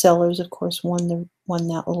in. The sellers, of course, won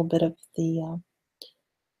that little bit of the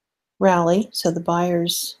rally. So the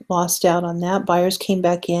buyers lost out on that. Buyers came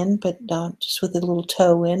back in, but just with a little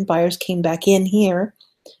toe in. Buyers came back in here,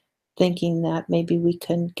 thinking that maybe we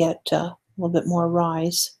can get a little bit more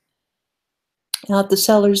rise. Now the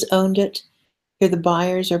sellers owned it. Here the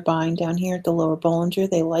buyers are buying down here at the lower Bollinger.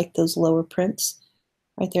 They like those lower prints.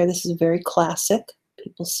 Right there, this is very classic.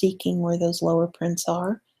 People seeking where those lower prints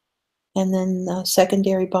are. And then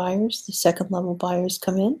secondary buyers, the second level buyers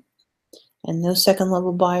come in. And those second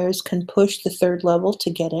level buyers can push the third level to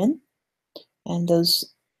get in. And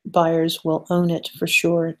those buyers will own it for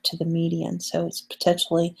sure to the median. So it's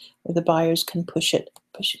potentially where the buyers can push it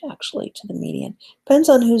actually to the median. Depends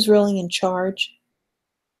on who's really in charge,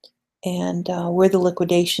 and where the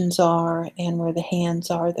liquidations are, and where the hands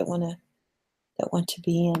are that want to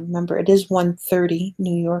be in. Remember, it is 1:30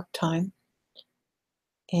 New York time,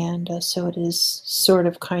 and so it is sort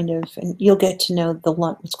of kind of, and you'll get to know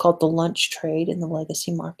what's called the lunch trade in the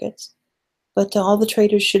legacy markets. But all the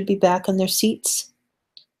traders should be back on their seats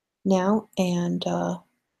now, and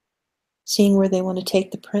seeing where they want to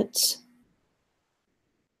take the prints.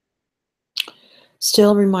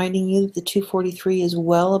 Still reminding you that the 243 is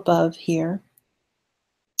well above here.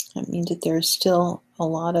 That means that there's still a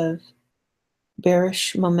lot of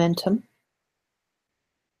bearish momentum.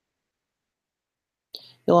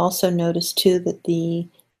 You'll also notice too that the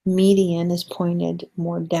median is pointed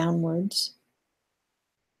more downwards.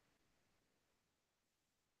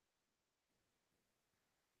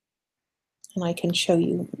 And I can show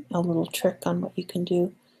you a little trick on what you can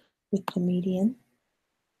do with the median.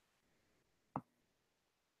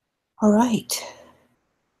 All right.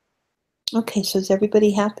 Okay, so is everybody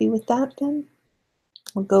happy with that then?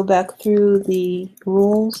 We'll go back through the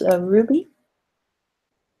rules of Ruby.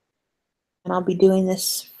 And I'll be doing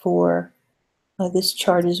this for this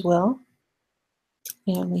chart as well.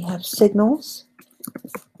 And we have signals.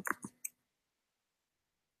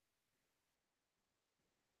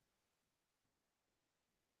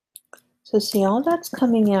 So see, all that's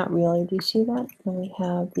coming out really. Do you see that? And we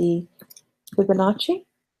have the Fibonacci.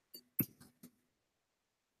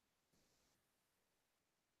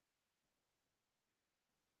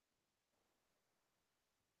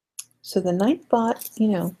 So the Nightbot,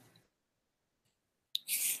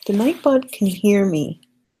 the Nightbot can hear me.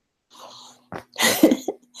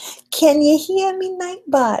 Can you hear me,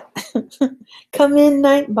 Nightbot? Come in,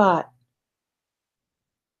 Nightbot.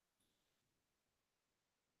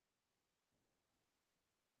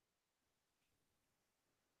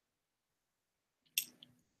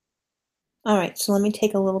 All right, so let me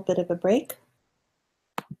take a little bit of a break.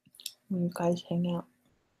 You guys hang out.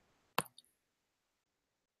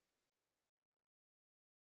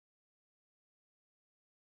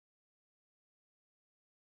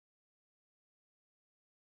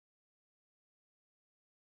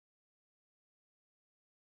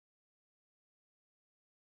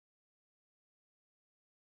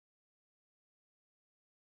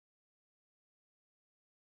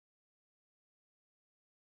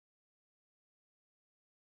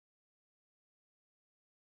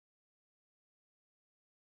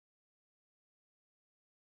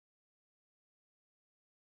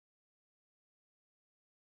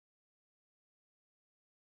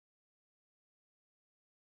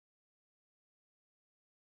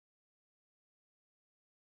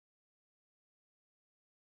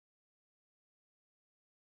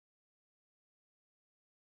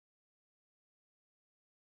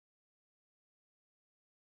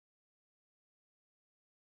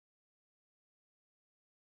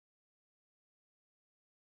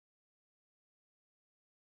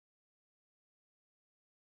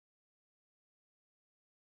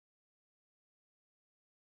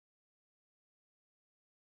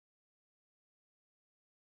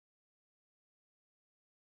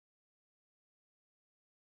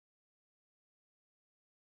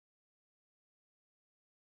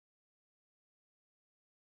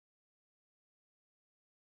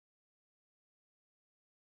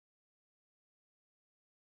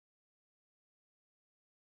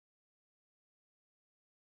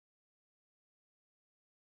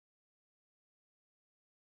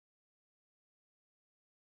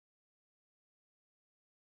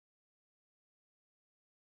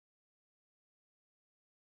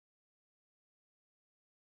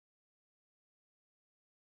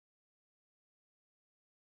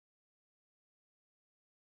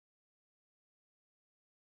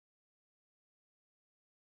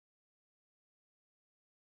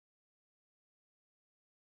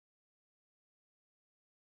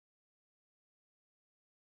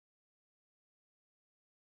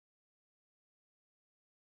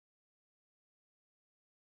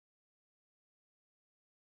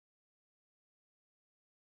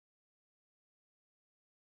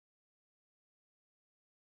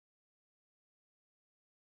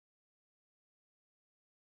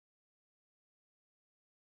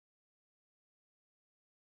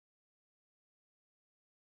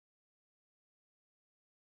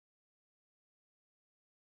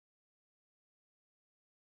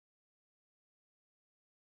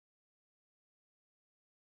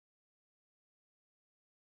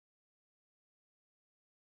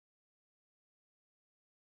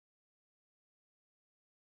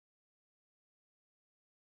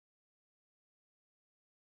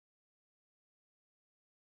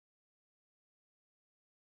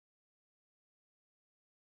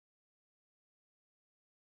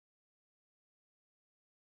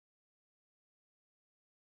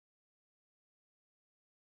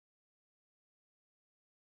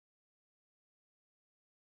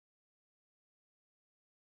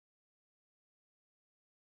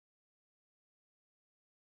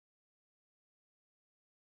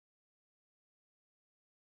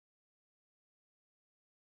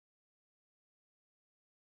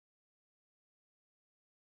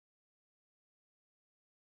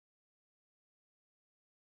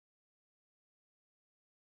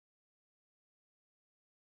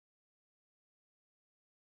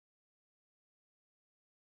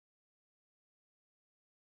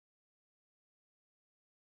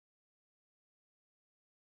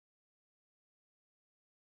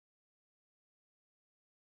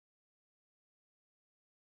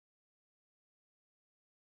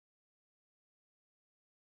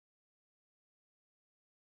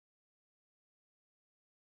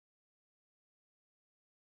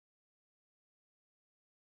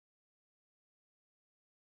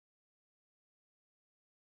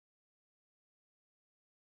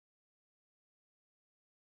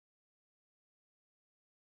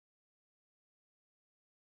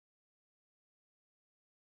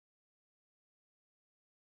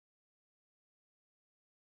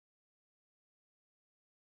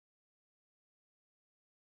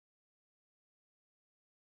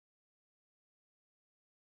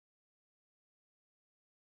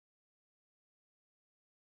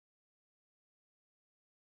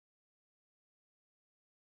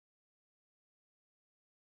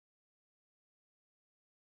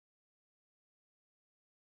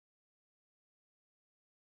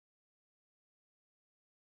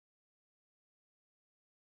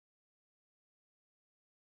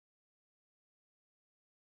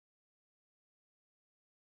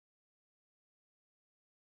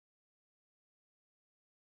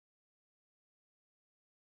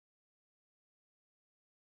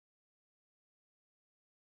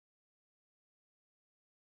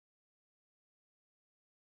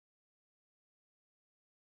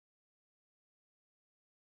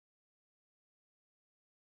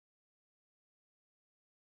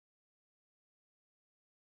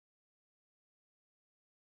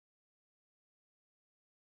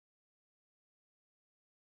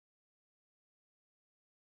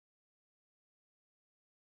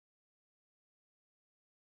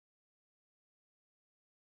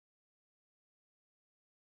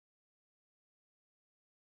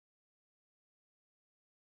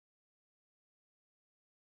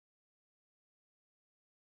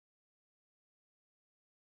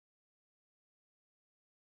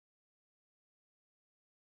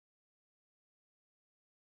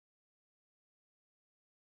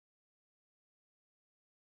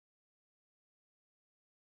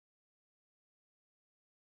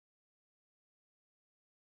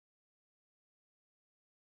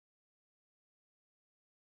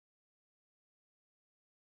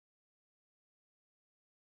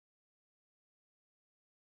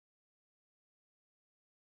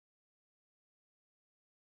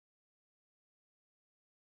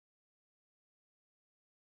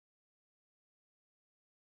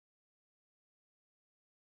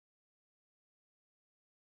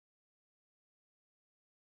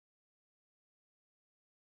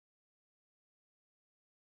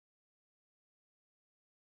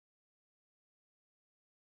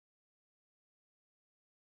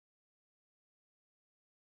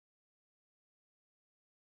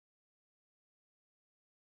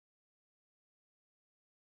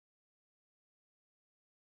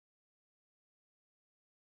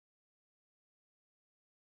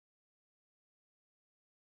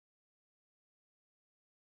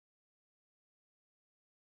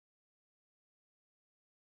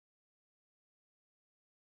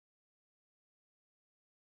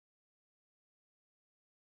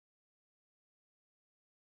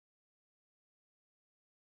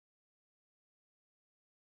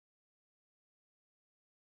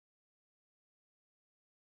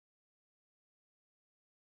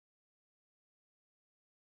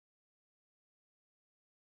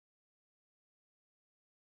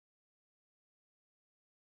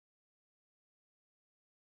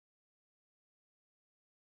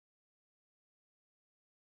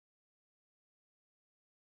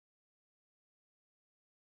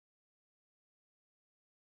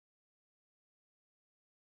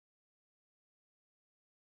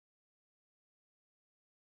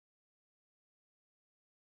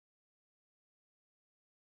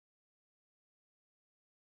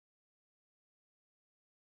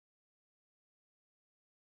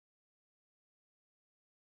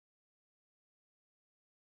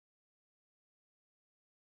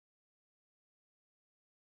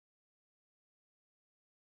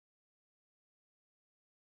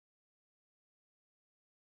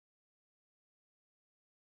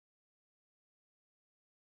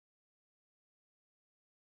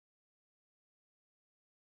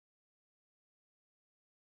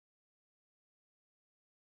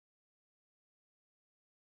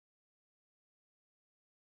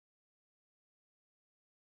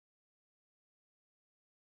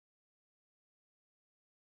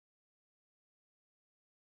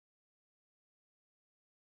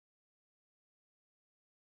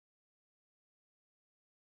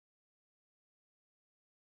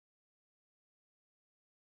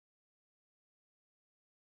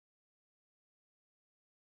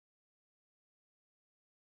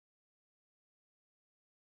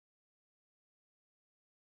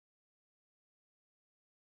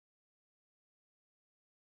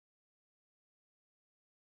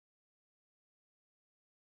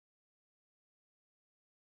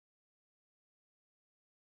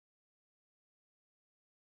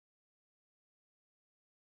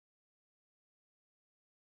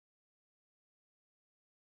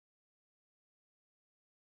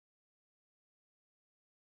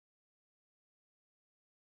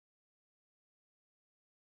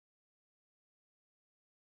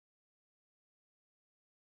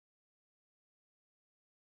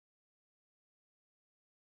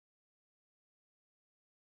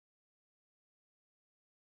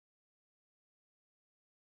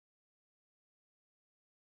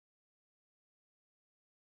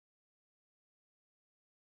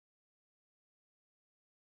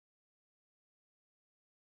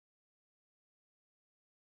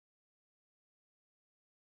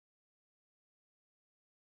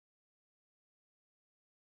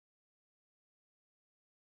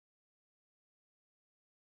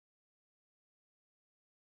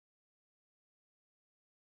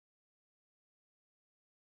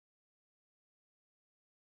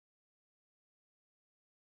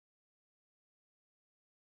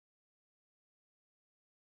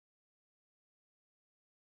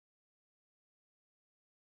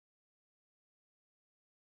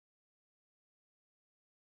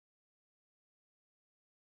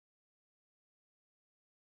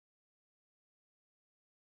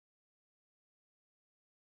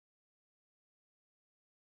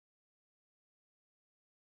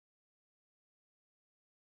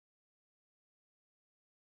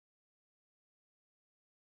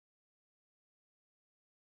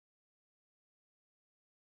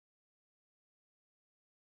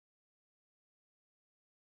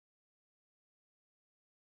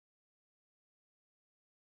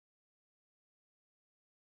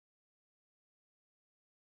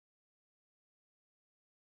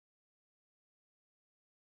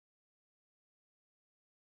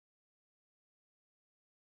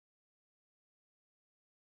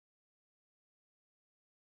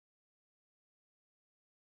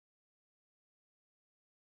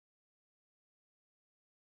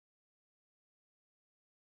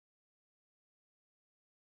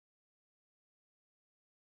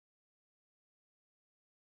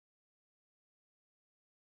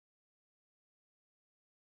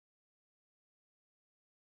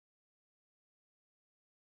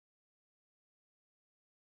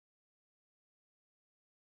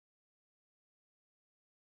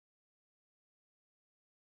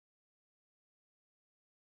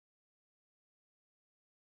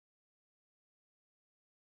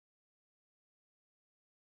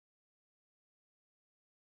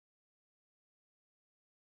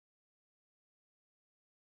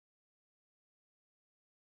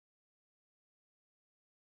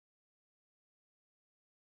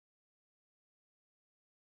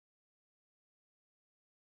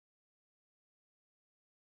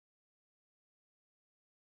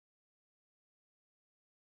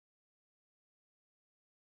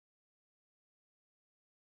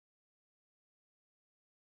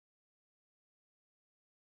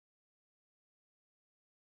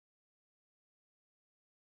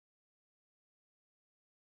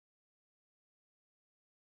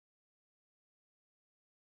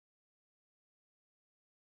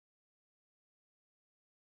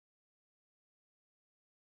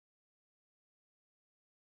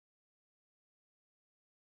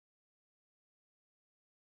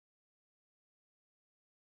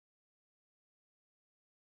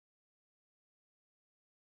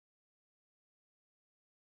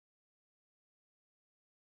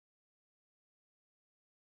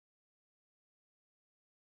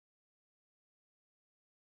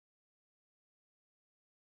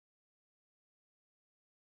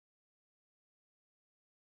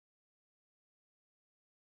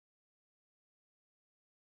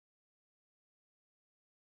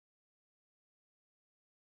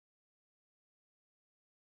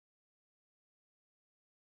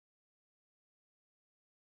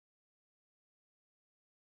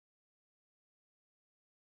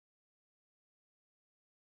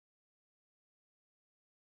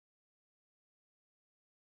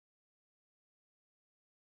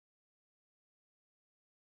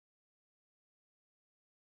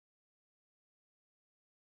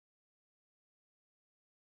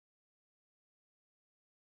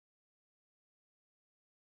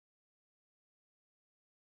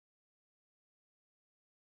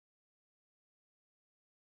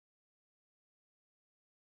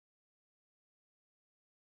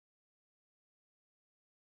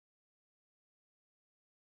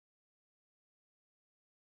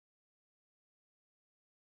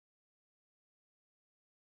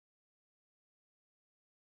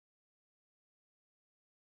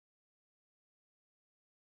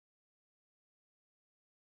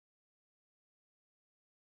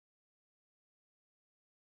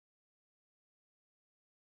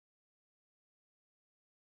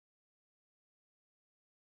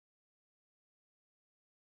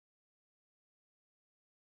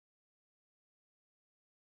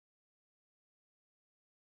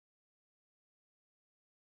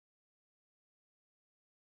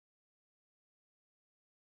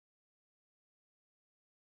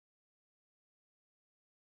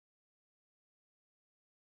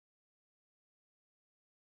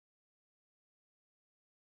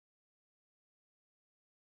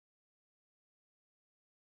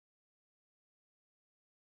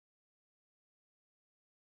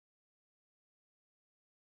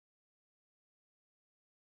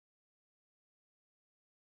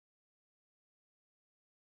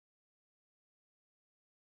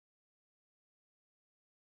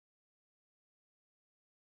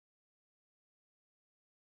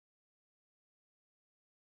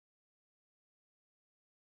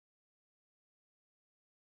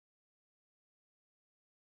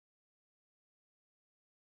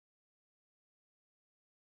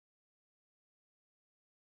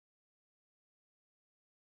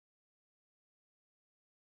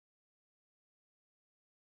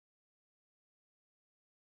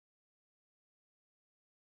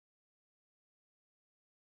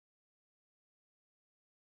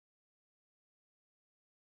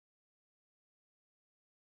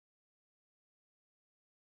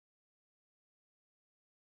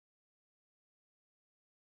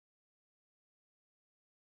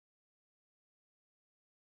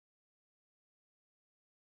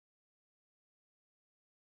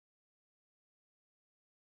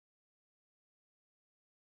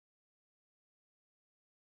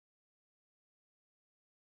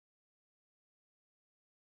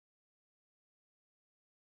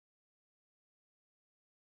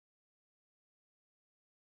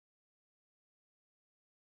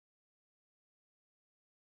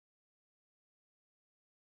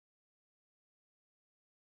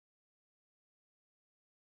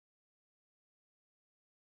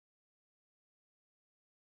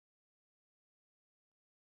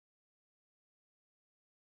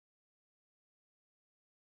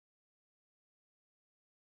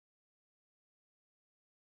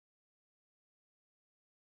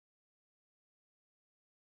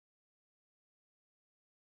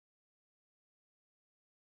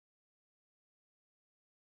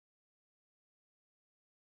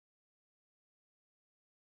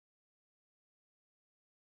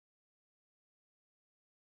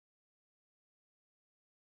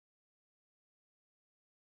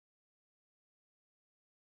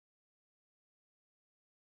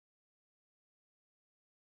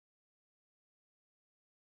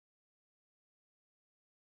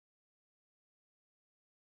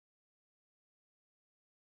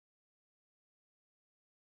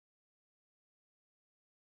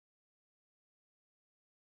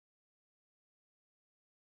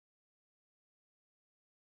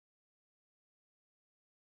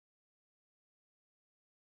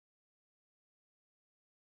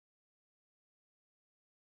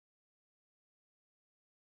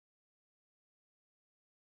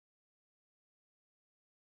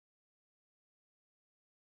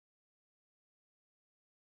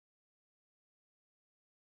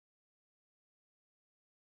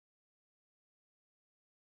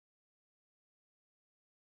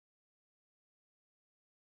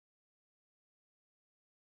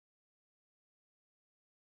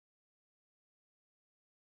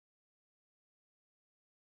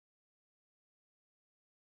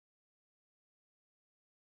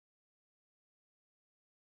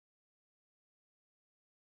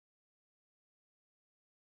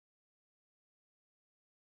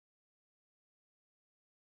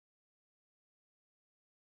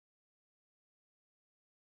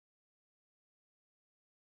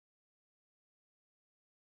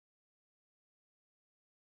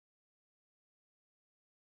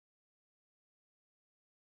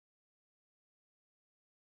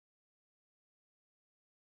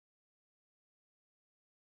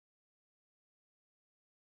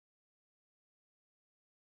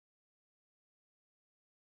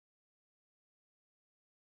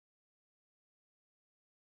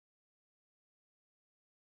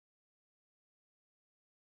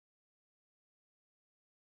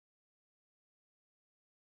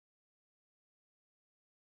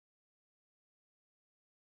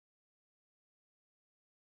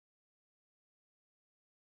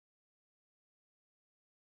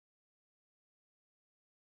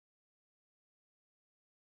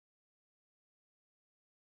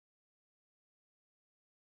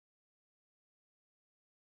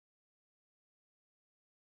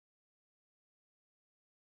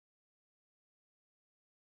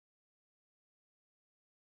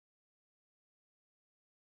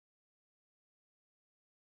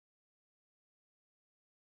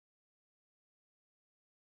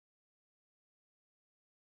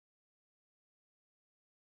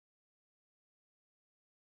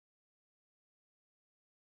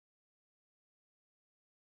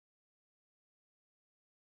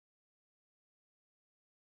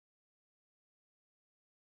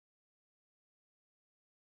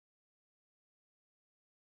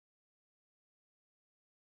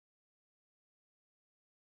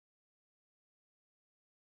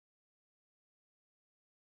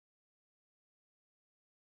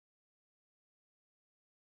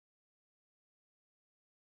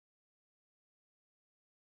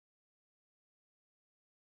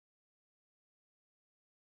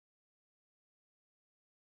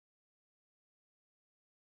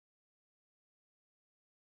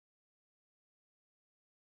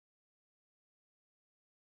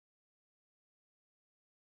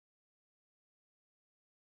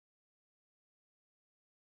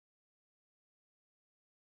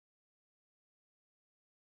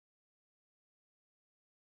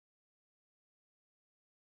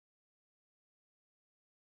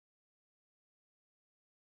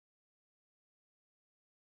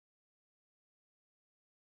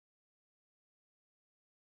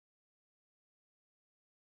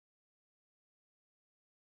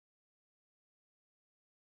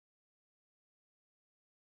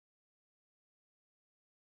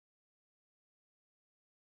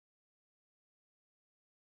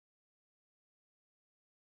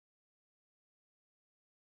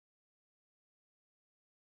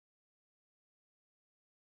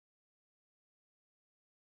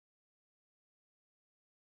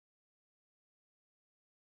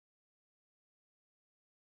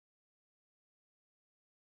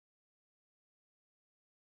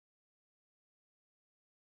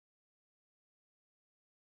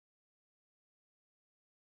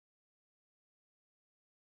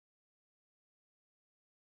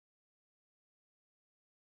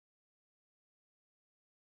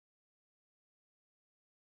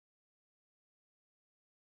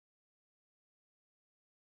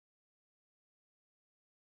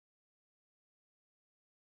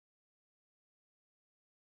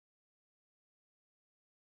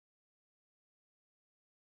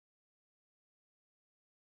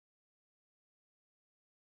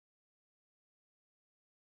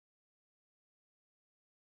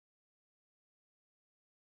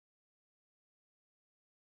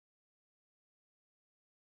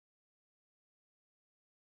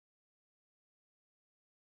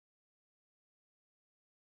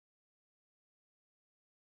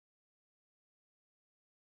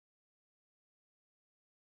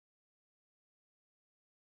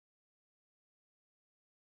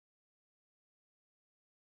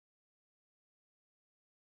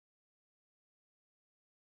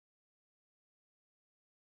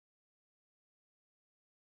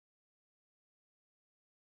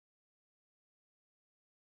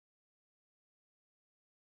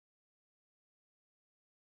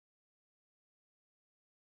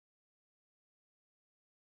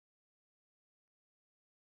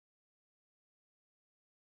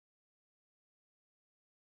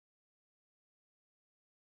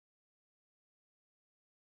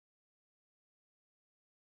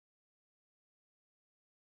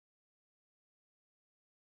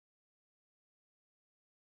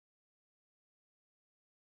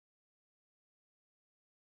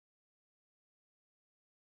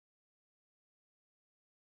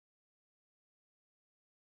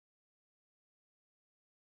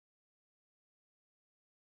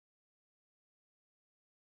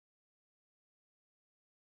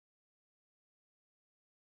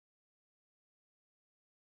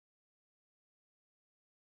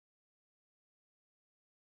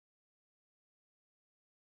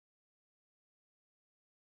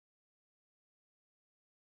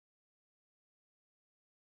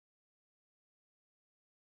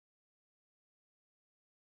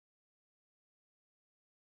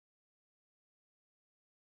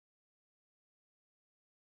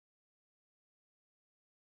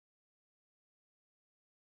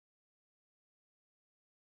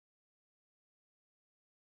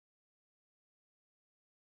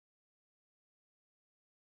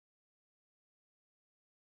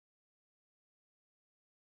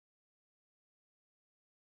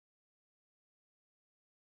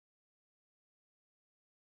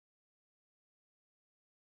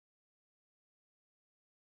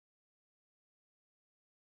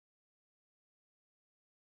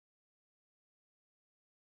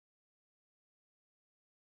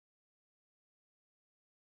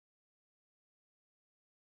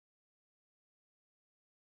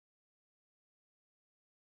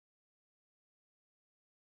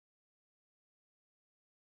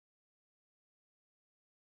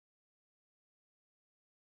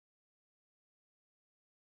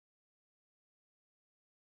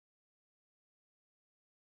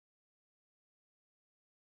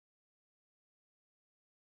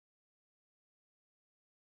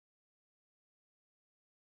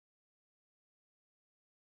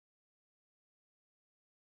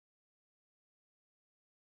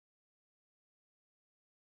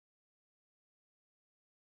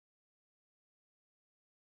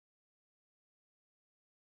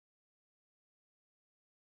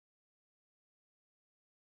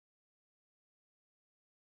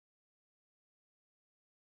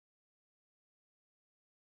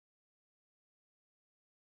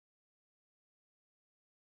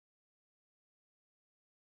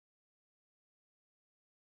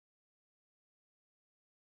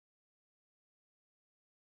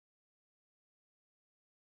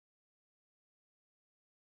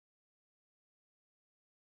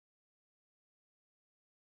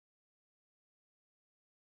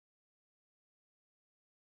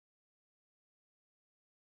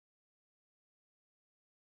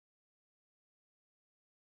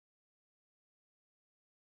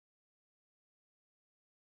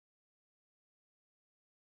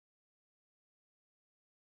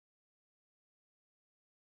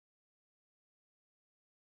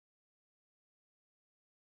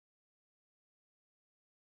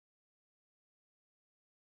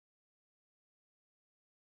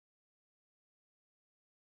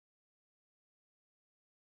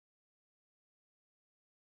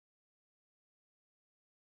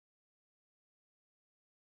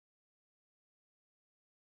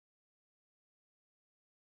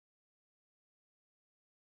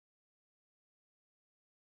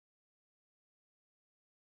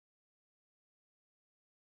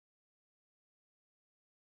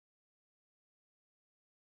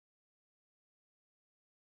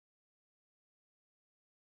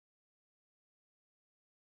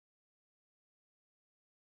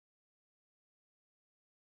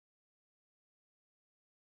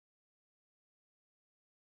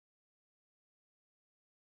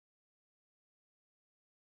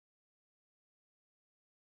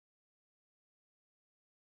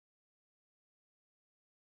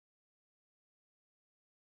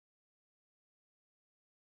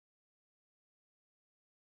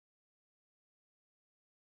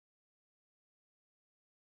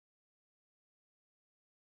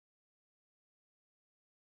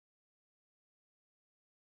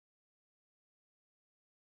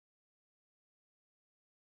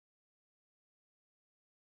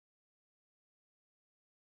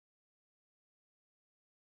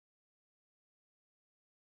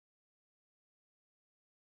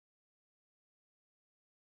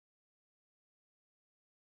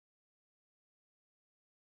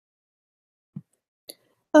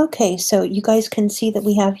 Okay, so you guys can see that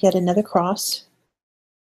we have yet another cross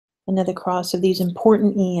of these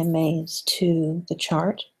important EMAs to the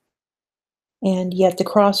chart. And yet the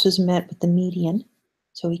cross was met with the median.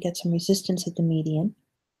 So we get some resistance at the median.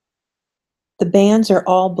 The bands are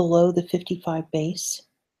all below the 55 base,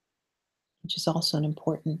 which is also an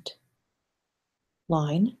important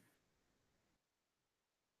line.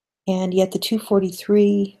 And yet the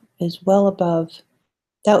 243 is well above.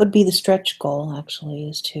 That would be the stretch goal, actually,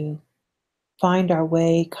 is to find our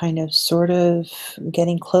way kind of sort of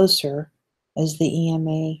getting closer as the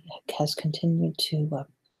EMA has continued to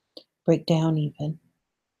break down even.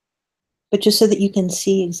 But just so that you can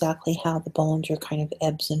see exactly how the Bollinger kind of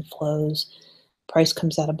ebbs and flows. Price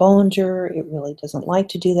comes out of Bollinger. It really doesn't like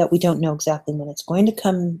to do that. We don't know exactly when it's going to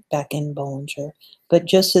come back in Bollinger. But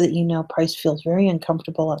just so that you know, price feels very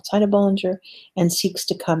uncomfortable outside of Bollinger and seeks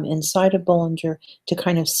to come inside of Bollinger to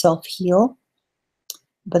kind of self-heal.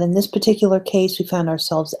 But in this particular case, we found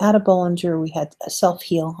ourselves at a Bollinger. We had a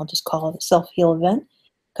self-heal, I'll just call it a self-heal event,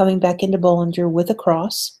 coming back into Bollinger with a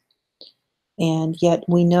cross. And yet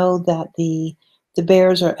we know that the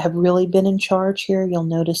bears have really been in charge here. You'll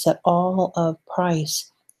notice that all of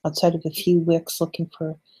price, outside of a few wicks looking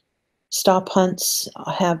for stop hunts,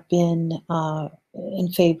 have been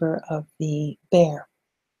in favor of the bear.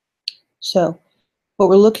 So what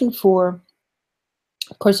we're looking for,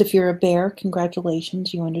 of course, if you're a bear,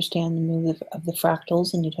 congratulations, you understand the move of the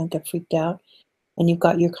fractals and you don't get freaked out. And you've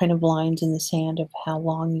got your kind of lines in the sand of how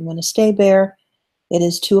long you want to stay bear. It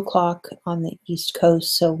is 2 o'clock on the East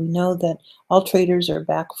Coast, so we know that all traders are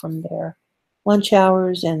back from their lunch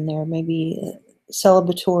hours and their maybe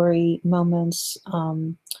celebratory moments,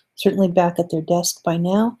 certainly back at their desk by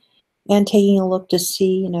now, and taking a look to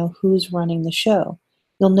see, who's running the show.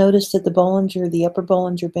 You'll notice that the upper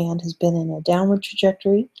Bollinger Band has been in a downward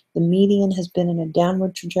trajectory. The median has been in a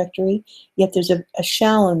downward trajectory, yet there's a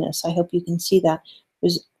shallowness. I hope you can see that.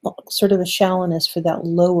 There's sort of a shallowness for that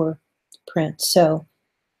lower print. So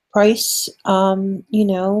price, probably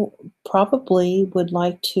would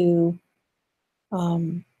like to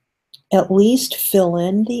at least fill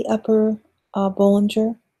in the upper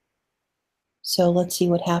Bollinger. So let's see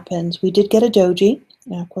what happens. We did get a doji.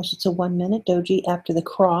 Now, of course, it's a 1-minute doji after the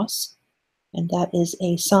cross. And that is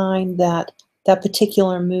a sign that that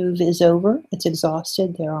particular move is over. It's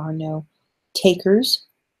exhausted. There are no takers.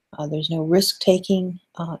 There's no risk taking.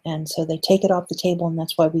 And so they take it off the table. And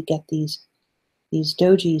that's why we get these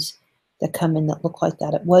dojis that come in that look like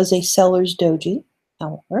that. It was a seller's doji,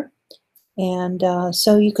 however. And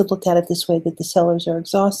so you could look at it this way, that the sellers are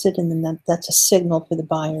exhausted, and then that's a signal for the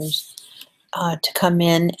buyers to come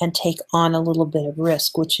in and take on a little bit of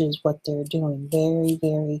risk, which is what they're doing. Very,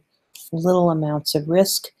 very little amounts of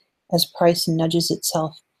risk as price nudges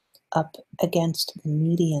itself up against the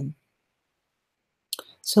median.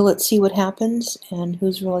 So let's see what happens and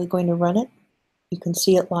who's really going to run it. You can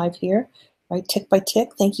see it live here, right, tick by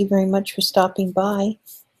tick. Thank you very much for stopping by.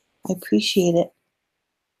 I appreciate it.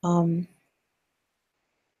 And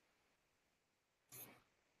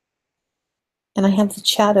I have the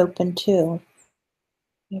chat open too. What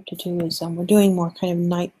we have to do is we're doing more kind of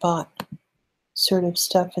Nightbot sort of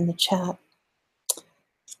stuff in the chat.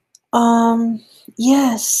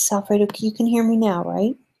 Yes, Alfredo, you can hear me now,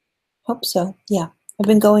 right? Hope so. Yeah, I've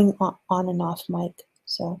been going on and off mic,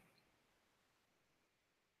 so.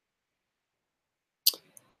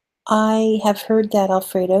 I have heard that,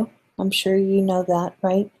 Alfredo. I'm sure you know that,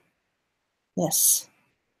 right? Yes,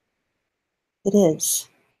 it is.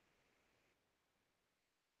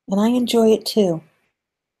 And I enjoy it too.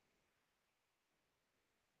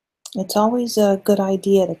 It's always a good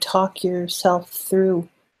idea to talk yourself through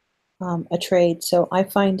a trade. So I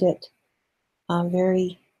find it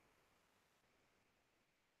very,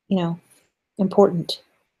 important.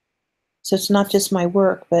 So it's not just my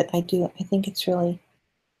work, but I think it's really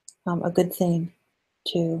a good thing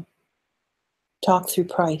to talk through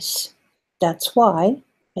price. That's why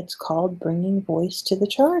it's called bringing voice to the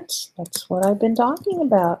charts. That's what I've been talking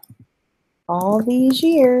about all these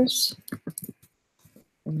years.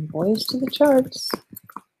 Bringing voice to the charts.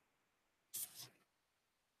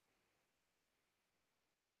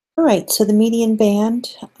 All right, so the median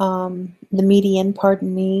band, pardon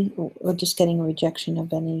me, we're just getting a rejection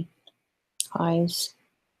of any highs.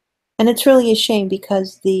 And it's really a shame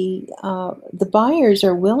because the buyers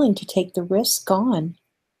are willing to take the risk on,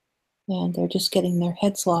 and they're just getting their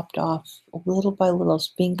heads lopped off little by little. It's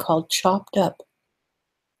being called chopped up.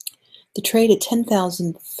 The trade at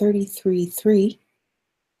 10,033.3,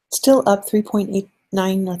 still up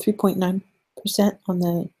 3.9% on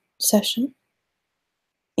the session.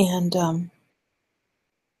 And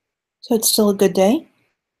So it's still a good day.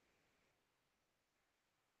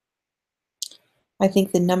 I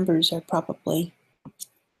think the numbers are probably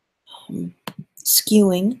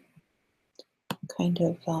skewing, kind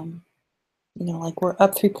of, like we're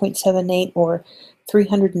up 3.78 or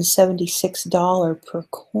 $376 per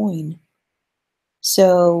coin.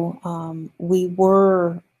 So we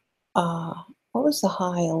were, what was the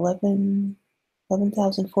high?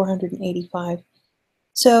 11,485.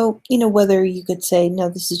 So, whether you could say, no,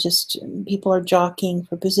 this is just people are jockeying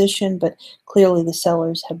for position, but clearly the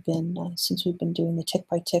sellers have been, since we've been doing the tick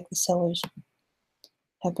by tick, the sellers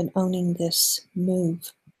have been owning this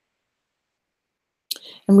move.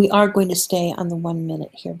 And we are going to stay on the 1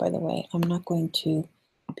 minute here, by the way. I'm not going to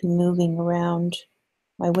be moving around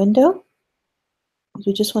my window.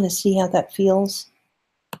 We just want to see how that feels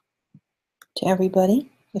to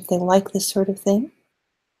everybody, if they like this sort of thing.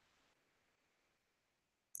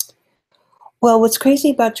 Well, what's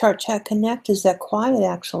crazy about Chart Chat Connect is that Quiet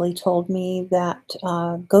actually told me that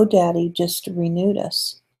GoDaddy just renewed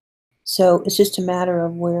us. So it's just a matter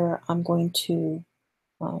of where I'm going to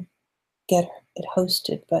get it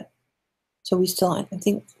hosted. But so we still, I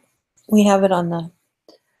think we have it on the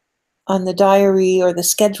diary or the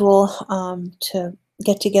schedule to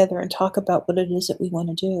get together and talk about what it is that we want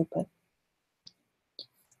to do. But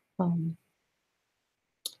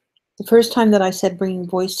the first time that I said bringing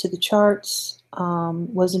voice to the charts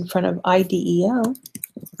was in front of IDEO.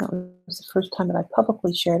 That was the first time that I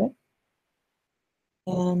publicly shared it.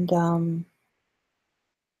 And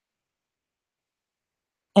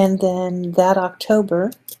then that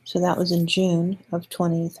October, so that was in June of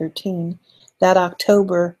 2013, that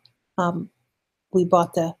October, we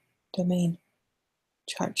bought the domain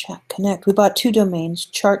Chart Chat Connect. We bought 2 domains,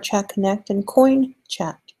 Chart Chat Connect and Coin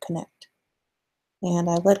Chat Connect. And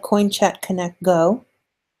I let Coin Chat Connect go.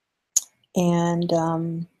 And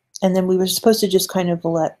then we were supposed to just kind of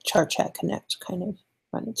let Chart Chat Connect kind of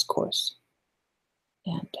run its course.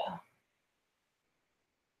 And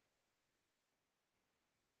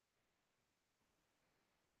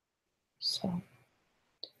so,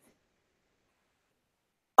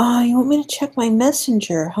 you want me to check my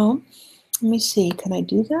messenger, huh? Let me see, can I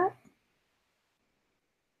do that?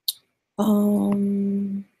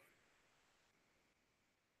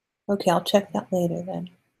 Okay, I'll check that later then.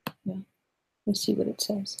 Yeah, let me see what it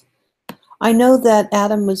says. I know that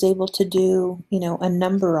Adam was able to do, a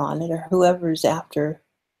number on it, or whoever's after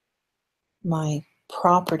my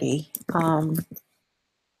property.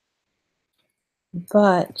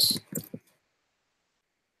 But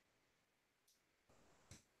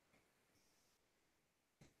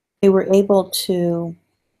they were able to,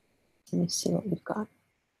 let me see what we've got.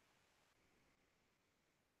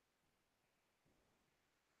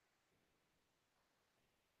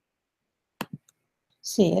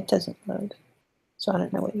 See, it doesn't load. So I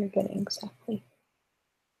don't know what you're getting exactly.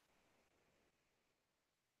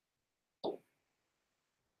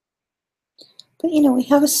 But we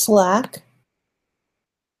have a Slack,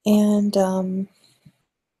 and I've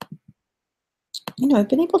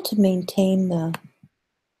been able to maintain the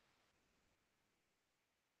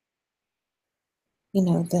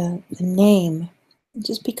the name. It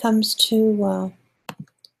just becomes too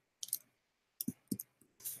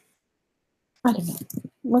I don't know.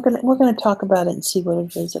 We're gonna talk about it and see what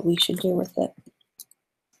it is that we should do with it.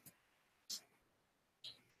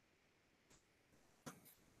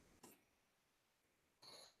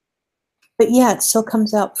 But yeah, it still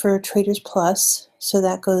comes out for Traders Plus, so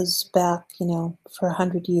that goes back, for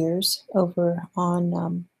 100 years over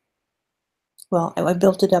on. Well, I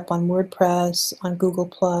built it up on WordPress, on Google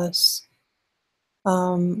Plus.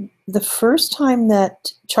 The first time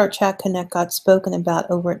that Chart Chat Connect got spoken about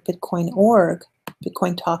over at Bitcoin.org,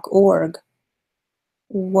 BitcoinTalk.org,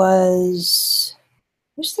 was, I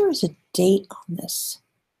wish there was a date on this.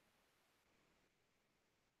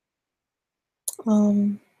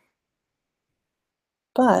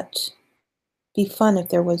 But be fun if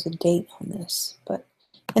there was a date on this. But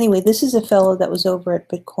anyway, this is a fellow that was over at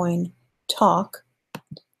Bitcoin Talk.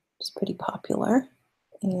 It's pretty popular.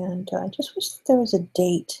 And I just wish that there was a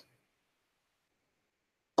date.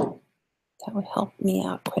 That would help me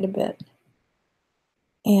out quite a bit.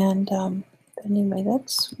 And anyway,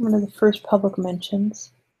 that's one of the first public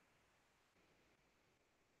mentions.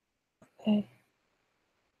 Okay.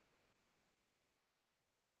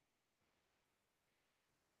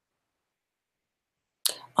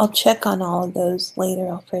 I'll check on all of those later,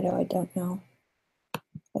 Alfredo. I don't know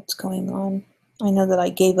what's going on. I know that I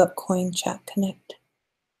gave up Coin Chat Connect.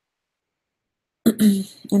 And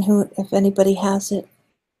if anybody has it,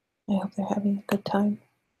 I hope they're having a good time.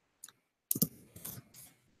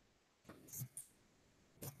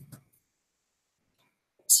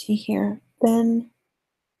 see here. Then,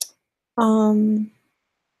 of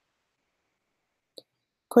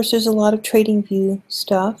course, there's a lot of TradingView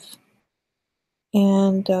stuff,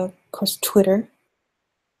 and of course, Twitter.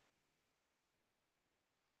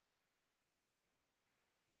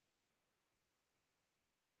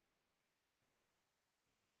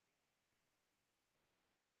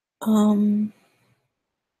 Um,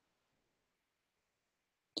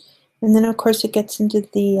 and then, of course, it gets into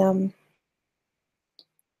the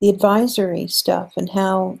advisory stuff and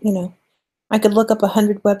how, I could look up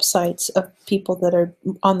 100 websites of people that are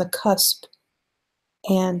on the cusp,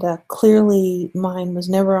 and clearly mine was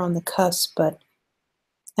never on the cusp, but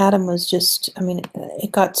Adam was just, I mean,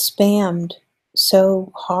 it got spammed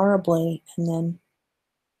so horribly, and then,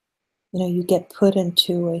 you get put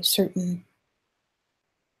into a certain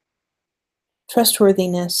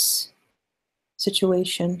trustworthiness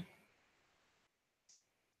situation.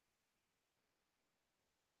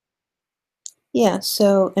 Yeah,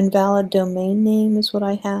 so invalid domain name is what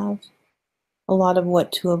I have, a lot of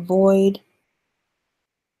what to avoid,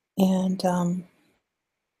 and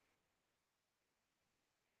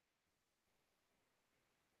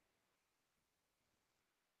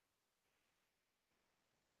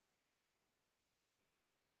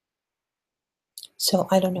so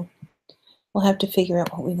I don't know. We'll have to figure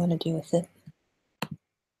out what we want to do with it.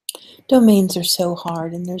 Domains are so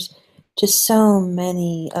hard, and there's just so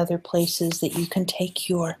many other places that you can take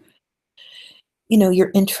your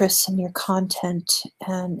interests and your content,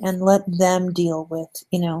 and let them deal with,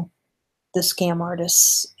 the scam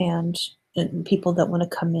artists and people that want to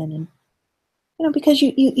come in, and because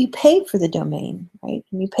you pay for the domain, right?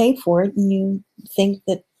 And you pay for it, and you think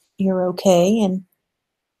that you're okay,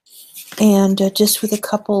 and just with a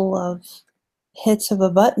couple of hits of a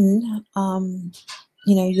button,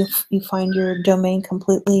 you find your domain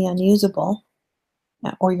completely unusable,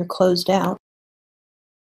 or you're closed out.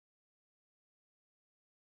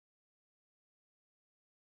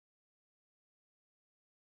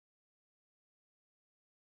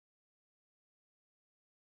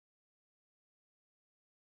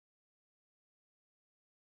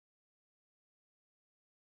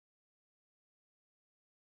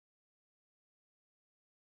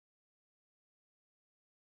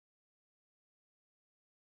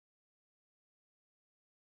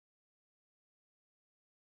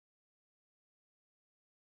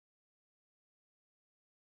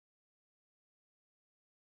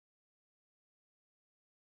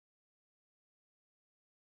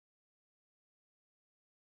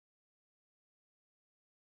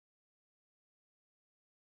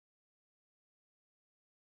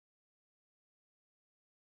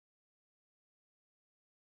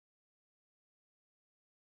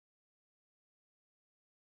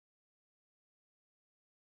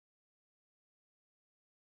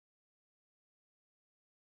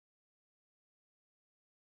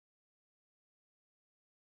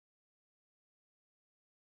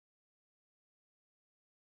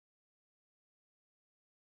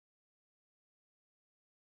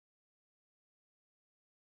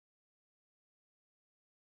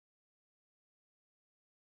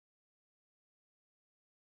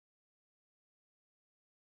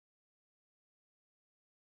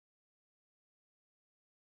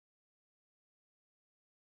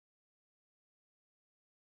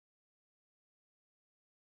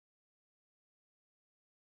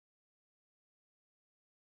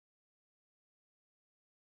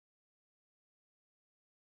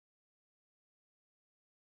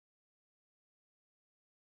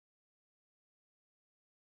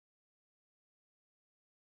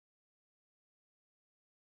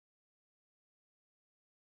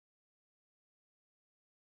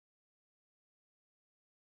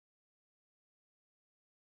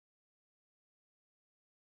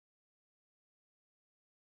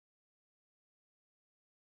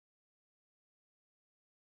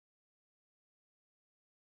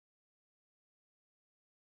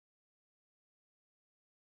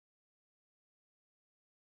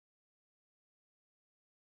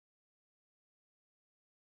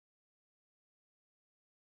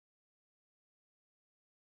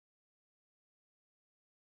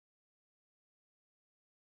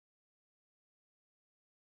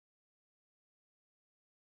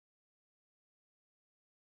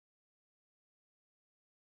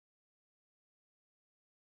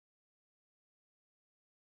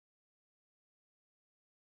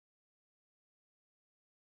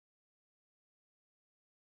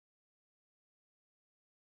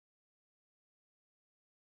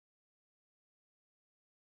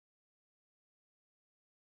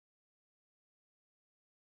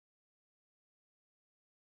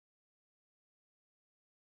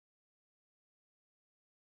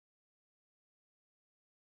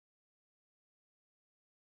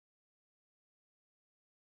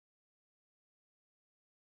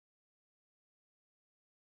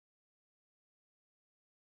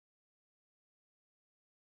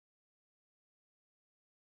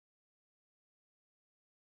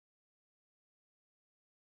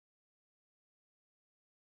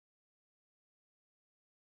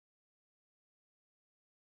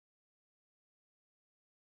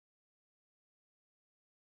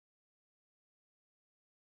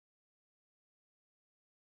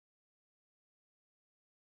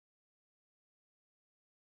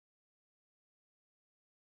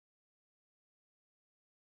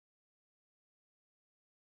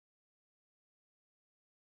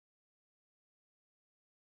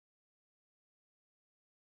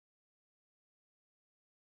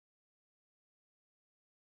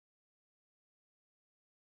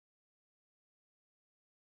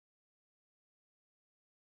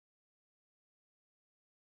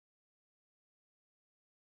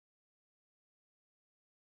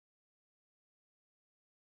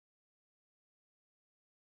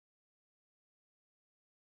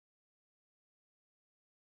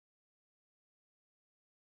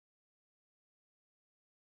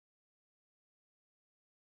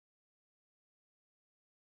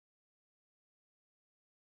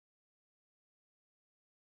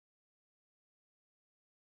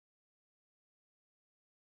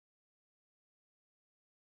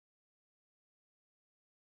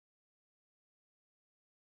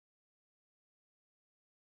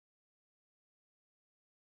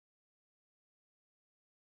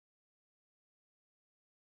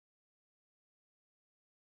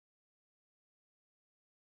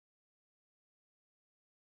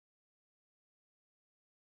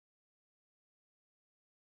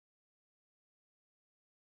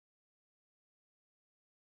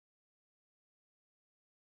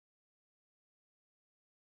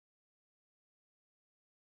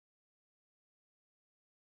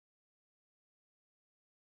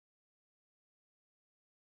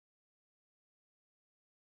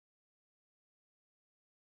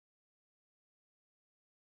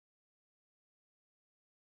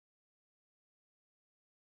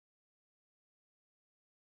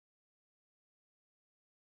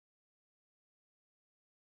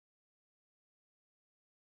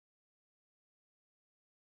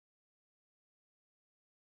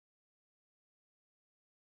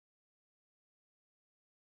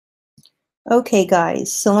 Okay,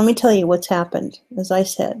 guys, so let me tell you what's happened. As I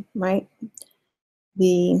said, right?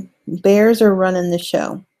 The bears are running the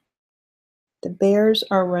show. The bears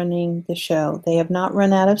are running the show. They have not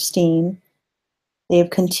run out of steam. They have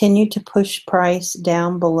continued to push price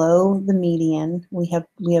down below the median. We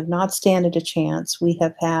have not standed a chance. We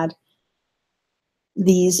have had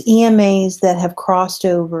these EMAs that have crossed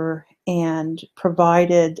over and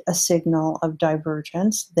provided a signal of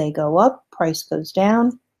divergence. They go up, price goes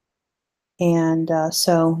down, and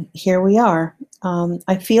so here we are.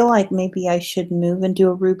 I feel like maybe I should move and do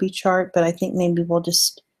a Ruby chart, but I think maybe we'll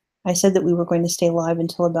just, I said that we were going to stay live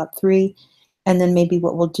until about 3, and then maybe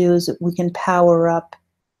what we'll do is that we can power up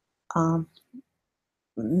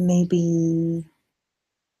maybe,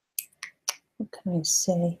 what can I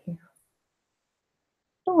say here?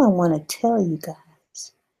 What do I want to tell you guys?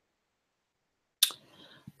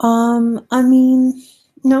 I mean,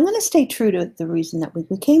 no, I'm going to stay true to the reason that we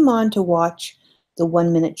came on to watch the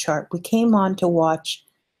 1 minute chart. We came on to watch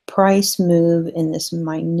price move in this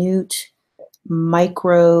minute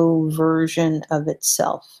micro version of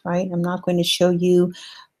itself, right? I'm not going to show you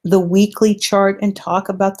the weekly chart and talk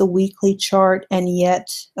about the weekly chart and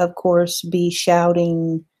yet, of course, be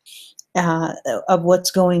shouting of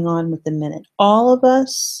what's going on with the minute. All of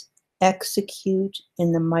us execute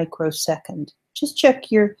in the microsecond. Just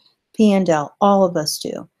check your P&L. All of us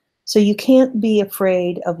do. So you can't be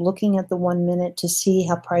afraid of looking at the 1 minute to see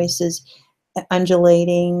how price is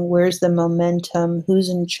undulating, where's the momentum, who's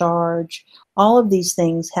in charge. All of these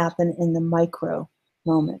things happen in the micro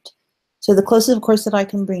moment. So the closest, of course, that I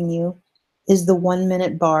can bring you is the 1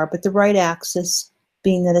 minute bar, but the right axis,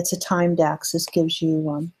 being that it's a timed axis, gives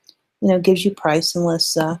you gives you price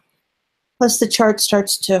unless the chart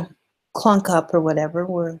starts to clunk up or whatever.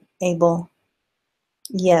 We're able,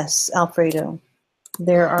 yes, Alfredo,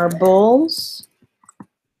 there are bulls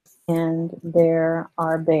and there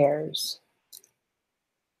are bears.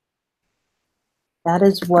 That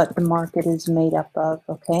is what the market is made up of,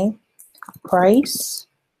 okay? Price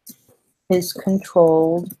is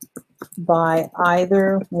controlled by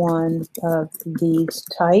either one of these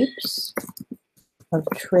types of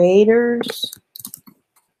traders,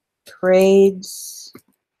 trades,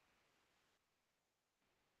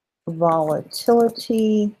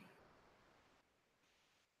 volatility,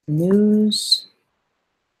 news,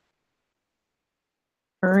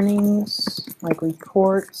 earnings, like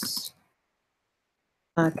reports,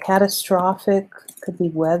 catastrophic, could be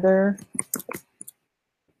weather,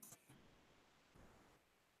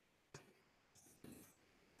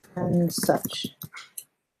 and such.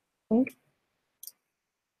 Okay.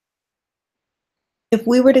 If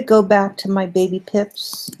we were to go back to my baby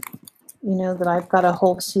pips, that I've got a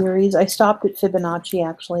whole series. I stopped at Fibonacci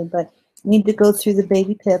actually, but you need to go through the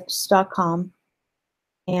babypips.com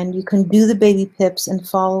and you can do the baby pips and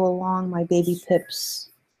follow along my baby pips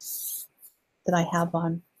that I have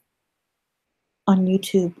on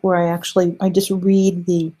YouTube, where I just read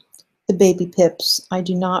the baby pips. I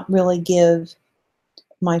do not really give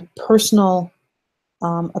my personal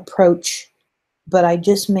approach, but I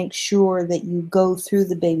just make sure that you go through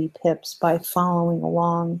the baby pips by following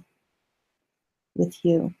along with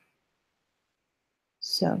you.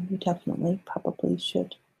 So you definitely probably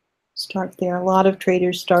should start there. A lot of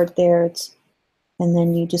traders start there, and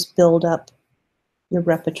then you just build up your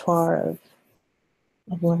repertoire of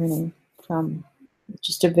learning from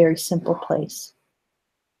just a very simple place.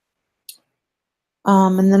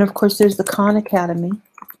 And then, of course, there's the Khan Academy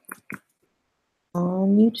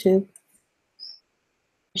on YouTube.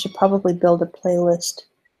 I should probably build a playlist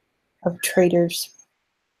of traders,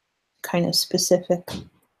 kind of specific.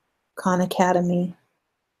 Khan Academy.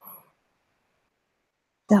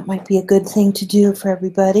 That might be a good thing to do for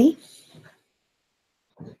everybody.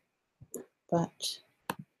 But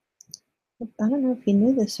I don't know if you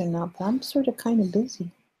knew this or not, but I'm sort of kind of busy.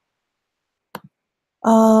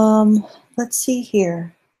 Let's see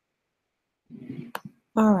here.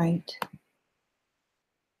 All right.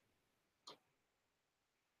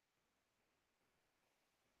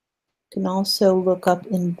 You can also look up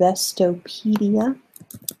Investopedia,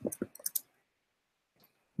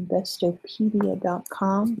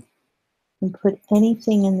 investopedia.com, and put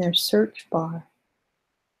anything in their search bar,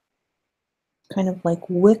 kind of like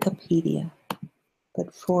Wikipedia,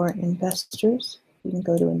 but for investors. You can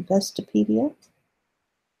go to Investopedia.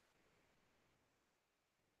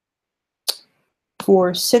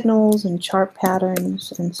 For signals and chart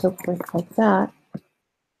patterns and so forth like that,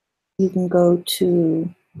 you can go to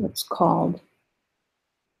what's called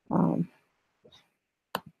the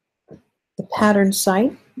pattern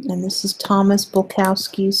site, and this is Thomas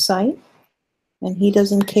Bulkowski's site. And he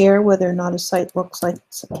doesn't care whether or not a site looks like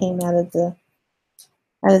it came out of the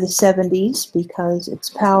 70s, because it's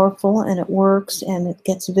powerful and it works and it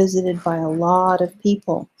gets visited by a lot of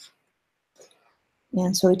people.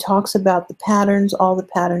 And so he talks about the patterns. All the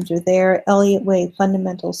patterns are there. Elliott Wave,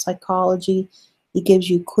 Fundamental Psychology. He gives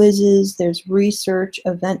you quizzes. There's research,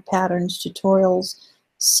 event patterns, tutorials,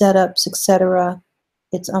 setups, etc.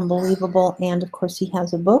 It's unbelievable. And of course, he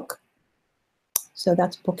has a book. So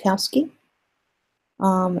that's Bukowski.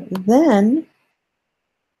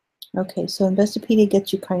 Okay, so Investopedia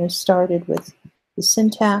gets you kind of started with the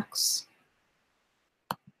syntax.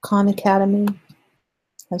 Khan Academy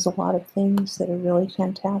has a lot of things that are really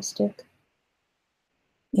fantastic.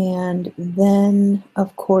 And then,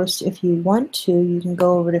 of course, if you want to, you can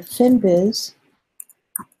go over to FinBiz.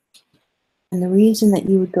 And the reason that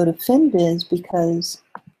you would go to FinBiz, because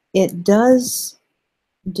it does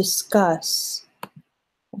discuss,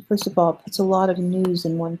 well, first of all, it puts a lot of news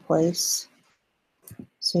in one place.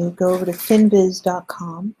 So you go over to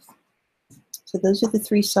finbiz.com. So those are the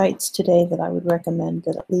 3 sites today that I would recommend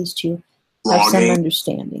that at least you have some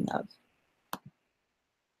understanding of.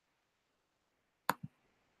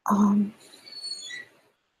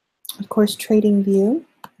 Of course, TradingView,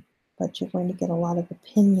 but you're going to get a lot of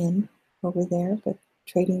opinion over there, but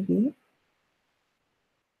TradingView.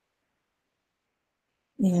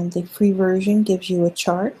 And the free version gives you a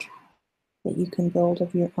chart that you can build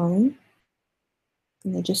of your own.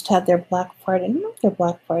 And they just had their Black Friday. I don't know if their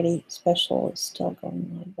Black Friday special is still going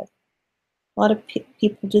on, but a lot of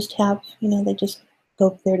people just have, they just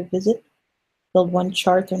go there to visit, build one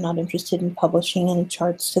chart. They're not interested in publishing any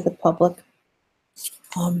charts to the public.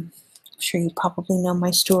 I'm sure you probably know my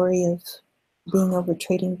story of being over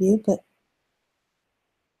TradingView, but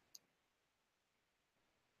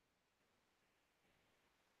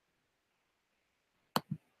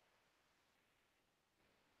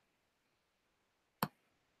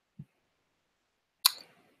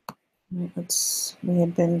we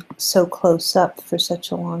have been so close up for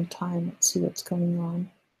such a long time. Let's see what's going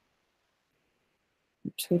on.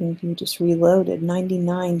 TradingView just reloaded,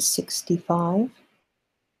 99.65.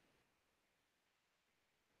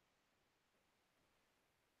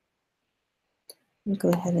 I'll go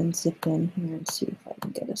ahead and zip in here and see if I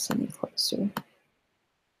can get us any closer.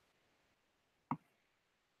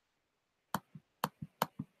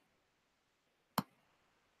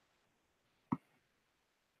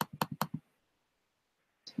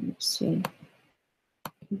 Let's see.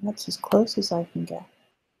 That's as close as I can get.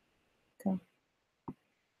 Okay.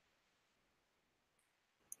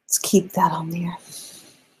 Let's keep that on there.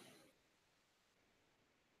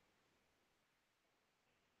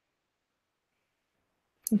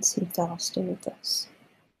 Let's see if that'll stay with us.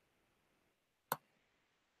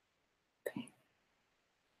 Okay.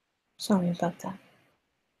 Sorry about that.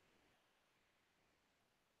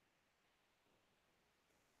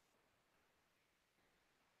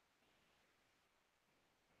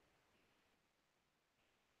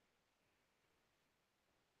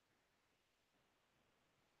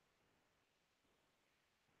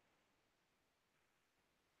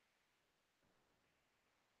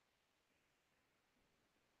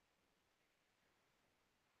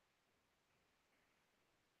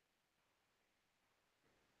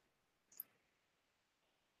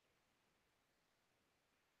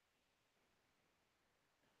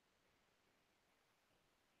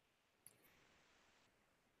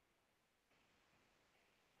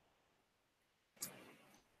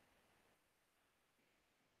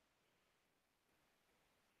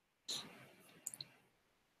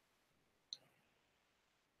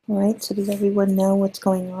 All right, so does everyone know what's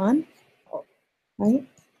going on? Right?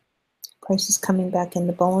 Price is coming back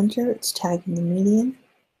into Bollinger. It's tagging the median.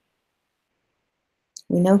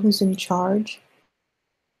 We know who's in charge.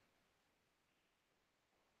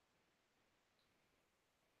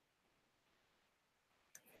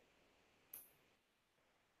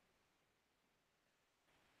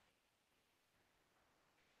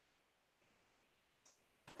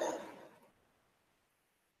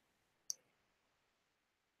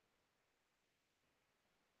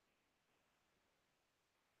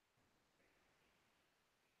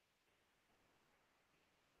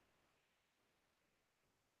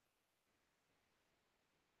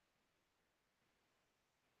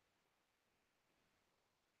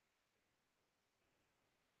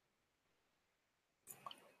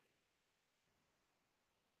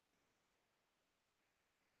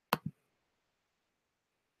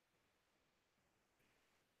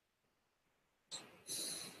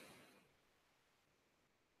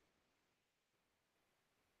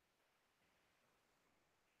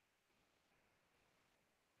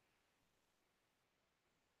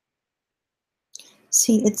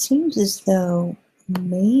 See, it seems as though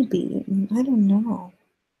maybe, I don't know.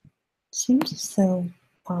 It seems as though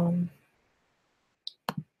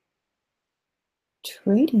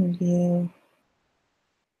TradingView,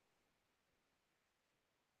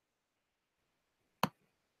 are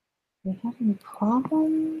we having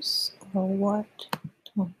problems or what?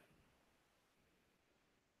 Oh.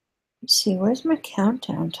 Let's see, where's my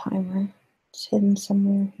countdown timer? It's hidden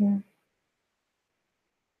somewhere here.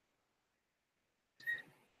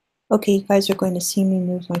 Okay, you guys are going to see me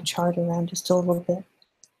move my chart around just a little bit. I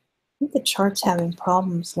think the chart's having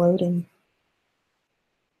problems loading.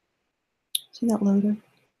 See that loader?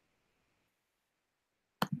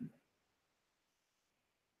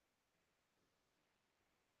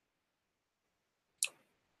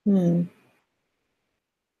 Let's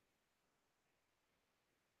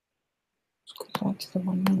go back to the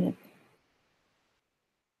 1 minute.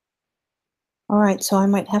 All right, so I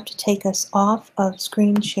might have to take us off of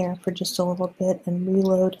screen share for just a little bit and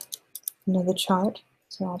reload another chart.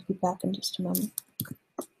 So I'll be back in just a moment.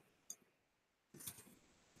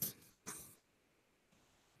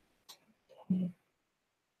 Okay.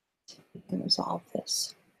 See if we can resolve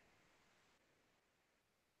this.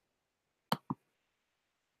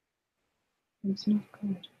 It's not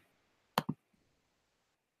good.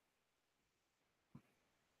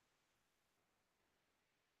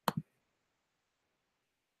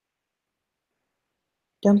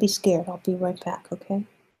 Don't be scared. I'll be right back, okay?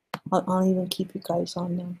 I'll even keep you guys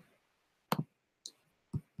on now.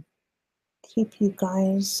 Keep you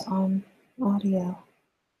guys on audio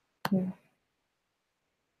here.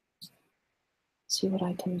 See what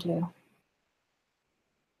I can do.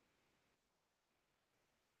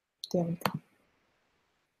 There we go.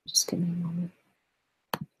 Just give me a moment.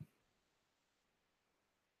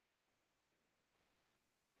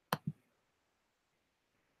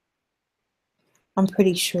 I'm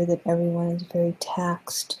pretty sure that everyone is very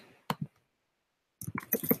taxed.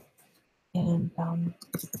 And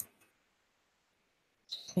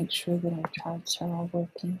make sure that our charts are all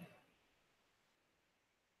working.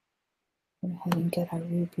 Go ahead and get our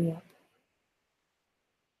Ruby up.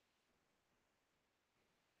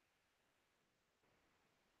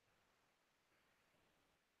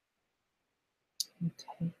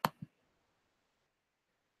 Okay.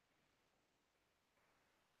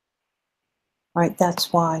 All right,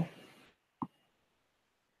 that's why.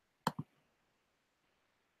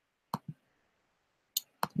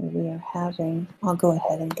 We are having, I'll go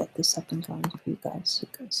ahead and get this up and going for you guys so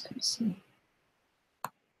you guys can see.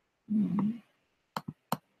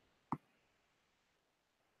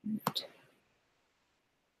 Right.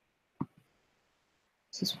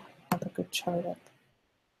 This is why I have a good chart up.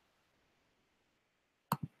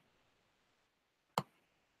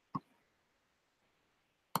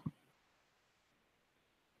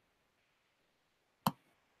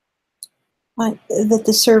 That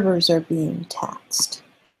the servers are being taxed.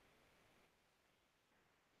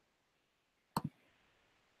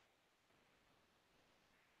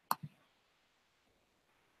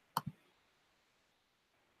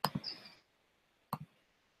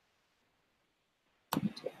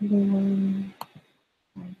 Everyone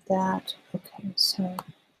like that. Okay, so,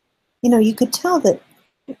 you could tell that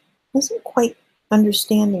I wasn't quite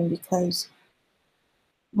understanding because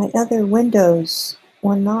my other windows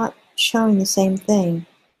were not showing the same thing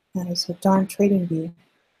as a darn TradingView.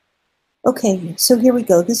 Okay, so here we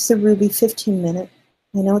go. This is the Ruby 15 minute.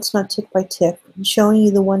 I know it's not tick by tick. Showing you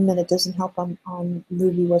the 1 minute doesn't help on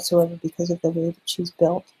Ruby whatsoever because of the way that she's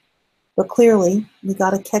built. But clearly, we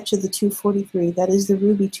got a catch of the 243. That is the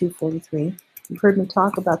Ruby 243. You've heard me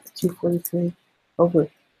talk about the 243 over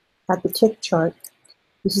at the tick chart.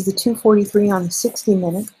 This is the 243 on the 60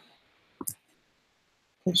 minute.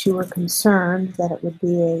 Because you were concerned that it would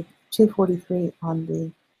be a 243 on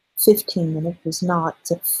the 15 minute. It is not.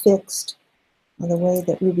 It's a fixed. The way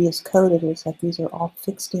that Ruby is coded is that these are all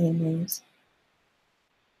fixed EMAs.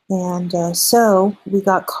 And so we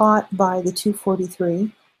got caught by the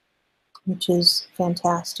 243, which is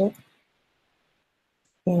fantastic.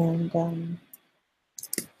 And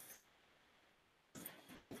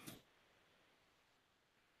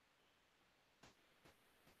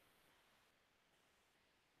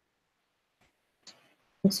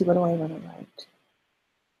let's see, what do I want to write?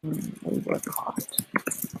 We were caught.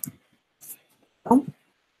 Oh.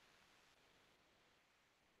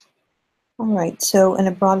 All right, so, and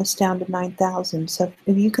it brought us down to 9,000. So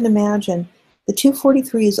if you can imagine, the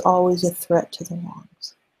 243 is always a threat to the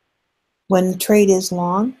longs. When the trade is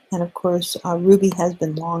long, and of course, Ruby has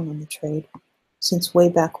been long on the trade since way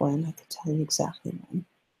back when. I could tell you exactly when.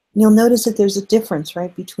 You'll notice that there's a difference,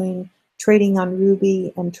 right, between trading on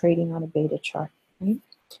Ruby and trading on a beta chart, right?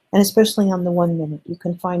 And especially on the 1 minute, you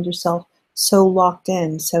can find yourself so locked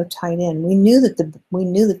in, so tied in. We knew that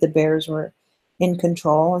the bears were in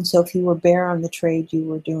control, and so if you were bear on the trade, you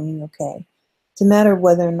were doing okay. It's a matter of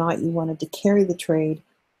whether or not you wanted to carry the trade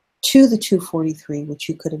to the 243, which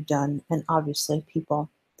you could have done, and obviously people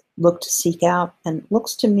look to seek out, and it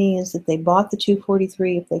looks to me as that they bought the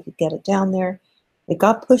 243 if they could get it down there. It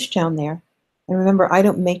got pushed down there. And remember, I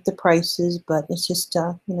don't make the prices, but it's just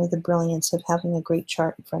the brilliance of having a great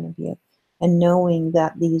chart in front of you and knowing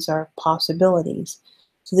that these are possibilities.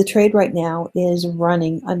 So the trade right now is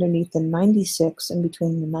running underneath the 96 and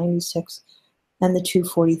between the 96 and the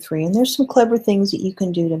 243. And there's some clever things that you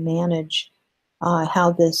can do to manage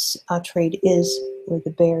how this trade is, where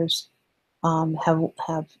the bears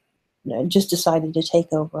have just decided to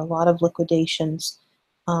take over. A lot of liquidations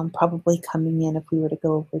probably coming in if we were to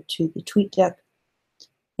go over to the TweetDeck.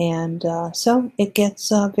 And so it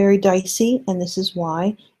gets very dicey, and this is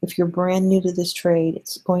why, if you're brand new to this trade,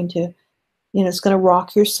 it's going to, it's going to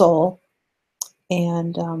rock your soul,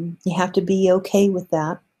 and you have to be okay with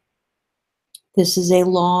that. This is a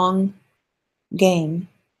long game,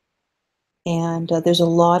 and there's a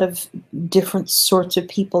lot of different sorts of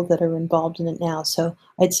people that are involved in it now. So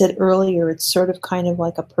I'd said earlier, it's sort of kind of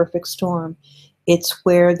like a perfect storm. It's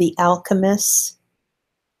where the alchemists,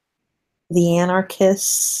 the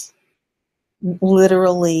anarchists,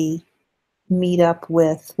 literally meet up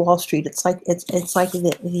with Wall Street. It's like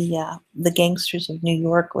the gangsters of New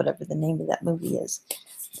York, whatever the name of that movie is,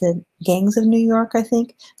 the Gangs of New York, I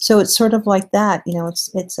think. So it's sort of like that.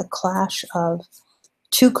 It's a clash of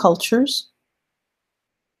two cultures,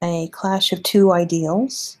 a clash of two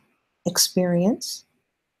ideals, experience,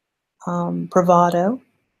 bravado,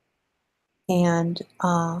 and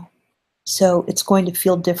so it's going to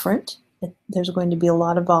feel different. There's going to be a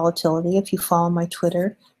lot of volatility. If you follow my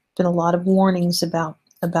Twitter, been a lot of warnings about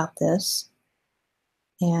this,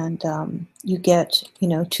 and you get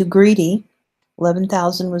too greedy.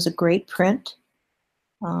 11,000 was a great print,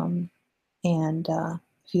 and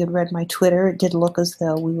if you had read my Twitter, it did look as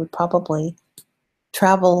though we would probably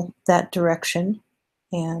travel that direction.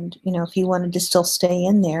 And if you wanted to still stay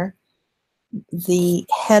in there, the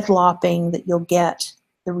head lopping that you'll get,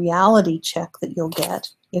 the reality check that you'll get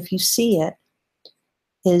if you see it,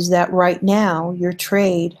 is that right now your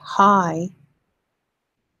trade high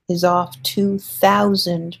is off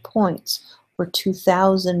 2,000 points, or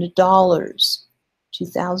 $2,000,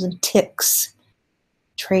 2,000 ticks.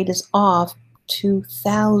 Trade is off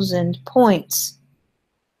 2,000 points.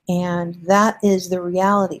 And that is the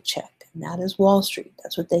reality check. And that is Wall Street.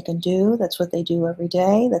 That's what they can do. That's what they do every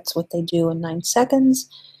day. That's what they do in 9 seconds.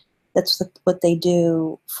 That's what they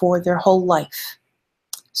do for their whole life.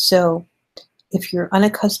 So if you're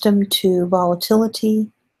unaccustomed to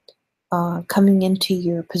volatility coming into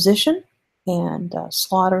your position and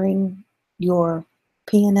slaughtering your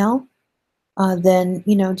P&L, then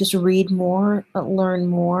just read more, learn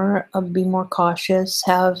more, be more cautious,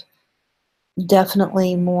 have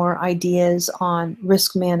definitely more ideas on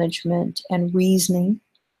risk management and reasoning.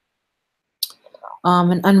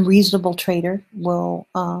 An unreasonable trader will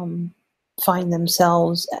find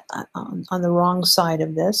themselves on the wrong side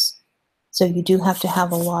of this. So you do have to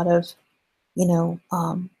have a lot of,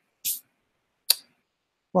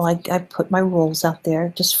 well, I put my rules out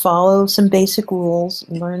there. Just follow some basic rules,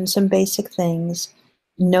 learn some basic things,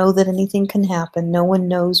 know that anything can happen. No one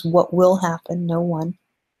knows what will happen, no one.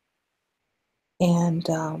 And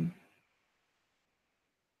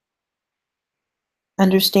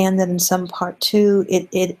understand that in some part too,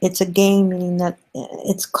 it's a game, meaning that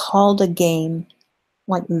it's called a game,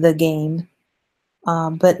 like the game,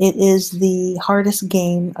 but it is the hardest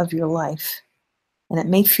game of your life. And it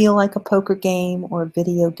may feel like a poker game or a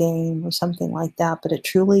video game or something like that, but it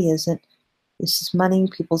truly isn't. This is money,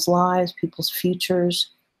 people's lives, people's futures,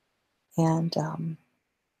 and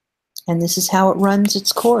this is how it runs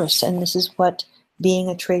its course. And this is what being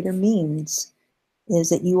a trader means, is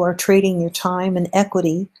that you are trading your time and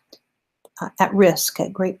equity at risk,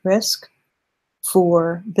 at great risk,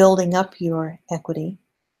 for building up your equity.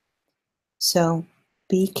 So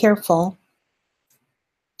be careful.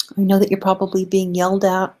 I know that you're probably being yelled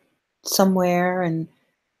at somewhere, and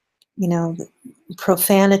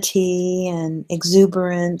profanity and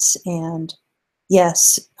exuberance, and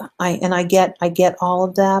yes, I get all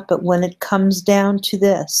of that, but when it comes down to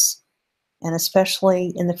this, and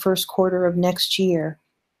especially in the first quarter of next year,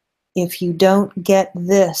 if you don't get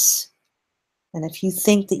this, and if you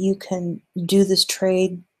think that you can do this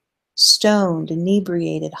trade stoned,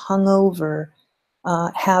 inebriated, hungover,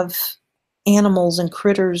 have animals and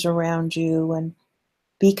critters around you and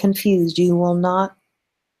be confused. You will not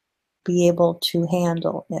be able to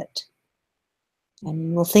handle it. And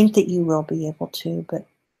you will think that you will be able to, but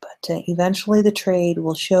eventually the trade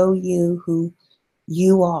will show you who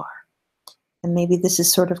you are. And maybe this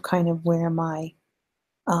is sort of kind of where my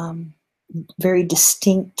very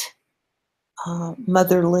distinct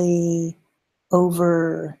motherly,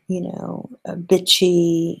 over,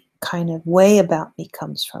 bitchy kind of way about me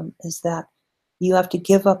comes from, is that you have to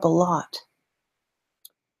give up a lot.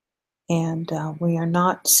 And we are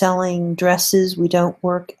not selling dresses. We don't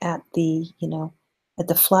work at the, at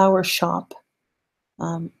the flower shop.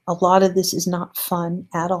 A lot of this is not fun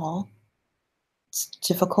at all. It's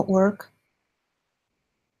difficult work.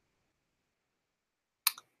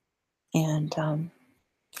 And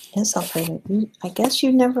yes, I'll play it. I guess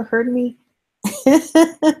you never heard me.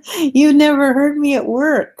 You never heard me at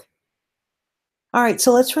work. All right,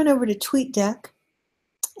 so let's run over to TweetDeck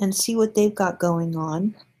and see what they've got going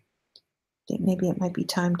on. I think maybe it might be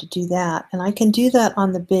time to do that. And I can do that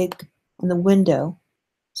on the window.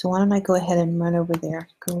 So why don't I go ahead and run over there,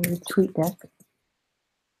 go over to TweetDeck.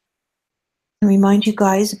 And remind you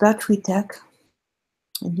guys about TweetDeck.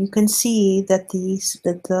 And you can see that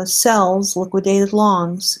the cells, liquidated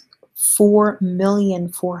longs,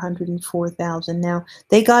 4,404,000. Now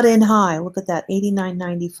they got in high. Look at that.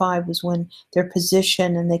 89.95 was when their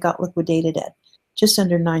position, and they got liquidated at just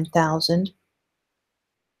under 9,000.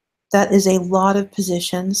 That is a lot of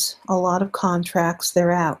positions, a lot of contracts.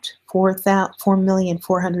 They're out.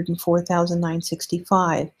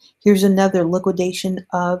 4,404,965. Here's another liquidation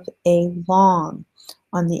of a long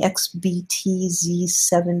on the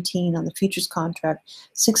XBTZ17 on the futures contract.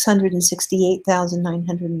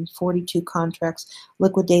 668,942 contracts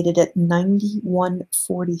liquidated at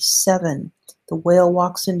 91.47. The whale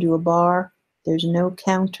walks into a bar. There's no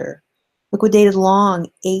counter. Liquidated long,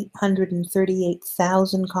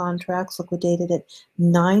 838,000 contracts liquidated at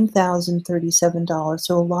 $9,037.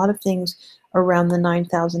 So a lot of things around the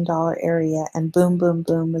 $9,000 area, and boom, boom,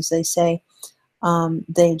 boom, as they say,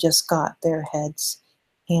 they just got their heads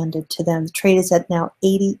handed to them. The trade is at now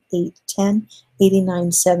 88.10,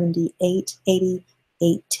 89.78,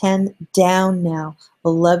 88.10, down now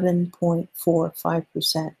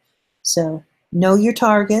 11.45%. So know your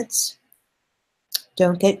targets.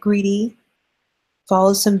 Don't get greedy.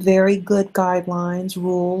 Follow some very good guidelines,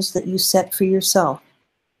 rules that you set for yourself.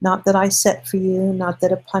 Not that I set for you, not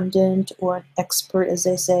that a pundit or an expert, as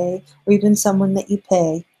they say, or even someone that you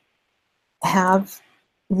pay. Have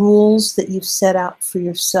rules that you've set out for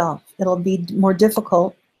yourself. It'll be more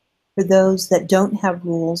difficult for those that don't have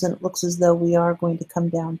rules, and it looks as though we are going to come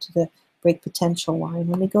down to the break potential line.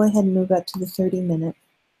 Let me go ahead and move out to the 30-minute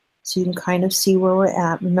so you can kind of see where we're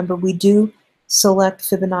at. Remember, we do select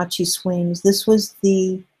Fibonacci swings. This is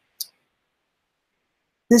the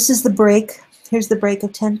break. Here's the break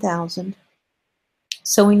of 10,000.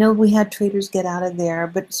 So we know we had traders get out of there,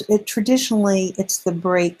 but traditionally it's the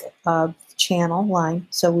break of channel line.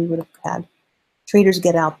 So we would have had traders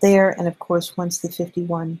get out there, and of course, once the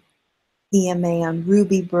 51 EMA on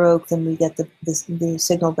Ruby broke, then we get the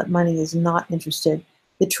signal that money is not interested.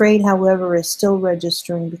 The trade, however, is still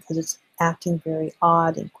registering because it's acting very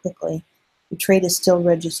odd and quickly. The trade is still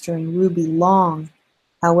registering Ruby long.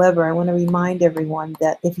 However, I want to remind everyone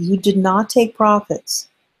that if you did not take profits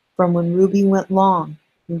from when Ruby went long,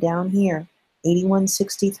 from down here,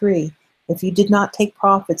 81.63, if you did not take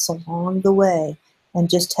profits along the way and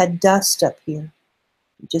just had dust up here,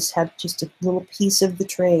 you just had just a little piece of the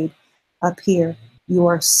trade up here, you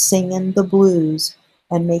are singing the blues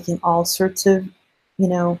and making all sorts of,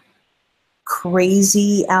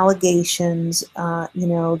 crazy allegations,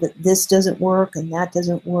 that this doesn't work and that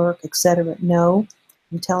doesn't work, etc. No,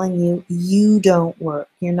 I'm telling you, you don't work.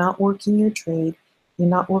 You're not working your trade. You're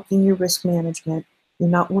not working your risk management. You're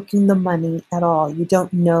not working the money at all. You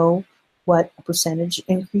don't know what a percentage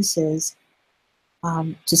increase is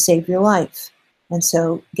to save your life. And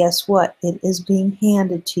so guess what? It is being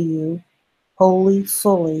handed to you wholly,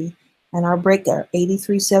 fully, and our break there,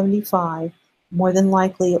 83.75, more than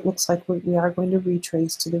likely it looks like we are going to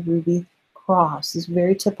retrace to the Ruby cross. This is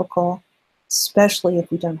very typical, especially if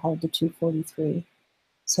we don't hold the 243.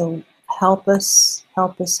 So help us,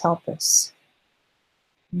 help us, help us.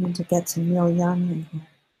 We need to get some Neil Young in here.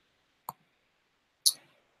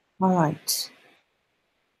 All right.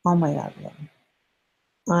 Oh my God, Lynn.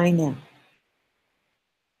 I know.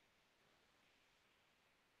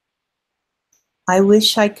 I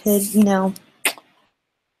wish I could,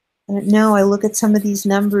 I don't know. I look at some of these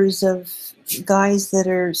numbers of guys that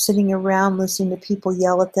are sitting around listening to people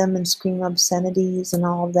yell at them and scream obscenities and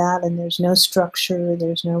all of that, and there's no structure,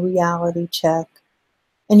 there's no reality check.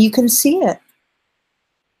 And you can see it.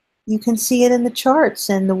 You can see it in the charts,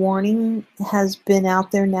 and the warning has been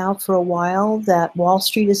out there now for a while that Wall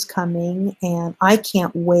Street is coming, and I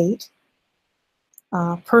can't wait.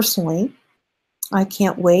 Personally, I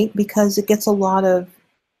can't wait because it gets a lot of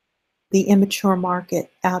the immature market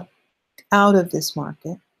out of this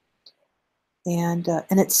market, and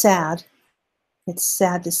it's sad. It's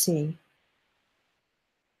sad to see.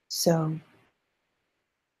 So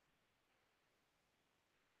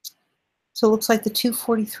it looks like the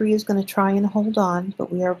 243 is going to try and hold on,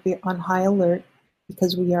 but we are on high alert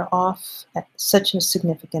because we are off at such a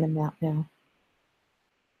significant amount now.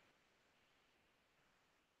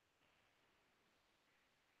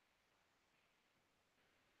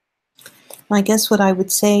 I guess what I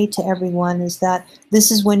would say to everyone is that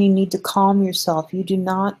this is when you need to calm yourself. You do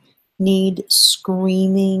not need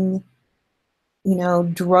screaming,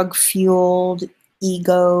 drug-fueled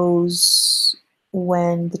egos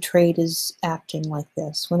when the trade is acting like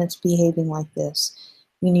this, when it's behaving like this.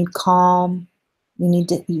 You need calm. You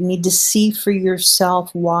need to see for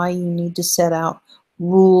yourself why you need to set out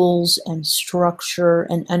rules and structure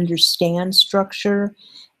and understand structure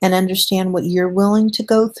and understand what you're willing to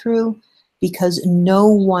go through, because no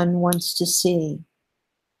one wants to see.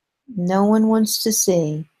 No one wants to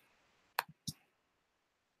see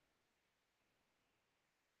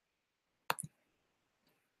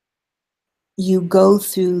you go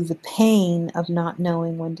through the pain of not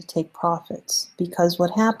knowing when to take profits, because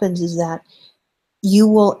what happens is that you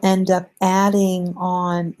will end up adding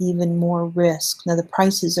on even more risk. Now the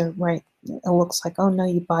prices are right. It looks like, oh no,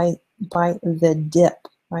 you buy the dip,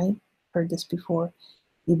 right? Heard this before.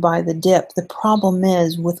 You buy the dip. The problem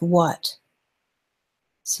is with what?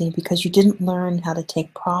 See, because you didn't learn how to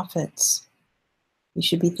take profits. You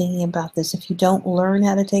should be thinking about this. If you don't learn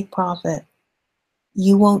how to take profit,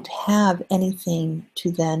 you won't have anything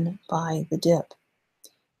to then buy the dip.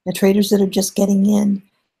 The traders that are just getting in,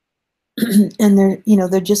 and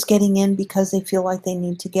they're just getting in because they feel like they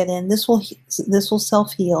need to get in. This will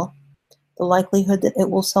self-heal. The likelihood that it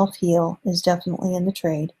will self-heal is definitely in the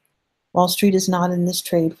trade. Wall Street is not in this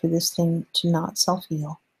trade for this thing to not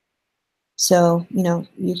self-heal. So,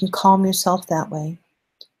 you can calm yourself that way.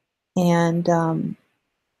 And,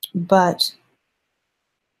 but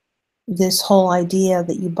this whole idea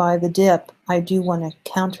that you buy the dip, I do want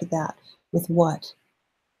to counter that with what?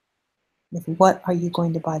 With what are you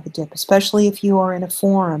going to buy the dip? Especially if you are in a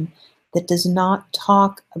forum that does not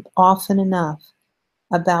talk often enough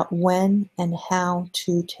about when and how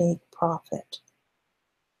to take profit.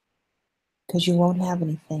 Because you won't have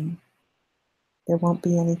anything. There won't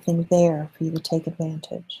be anything there for you to take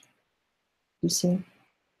advantage. You see?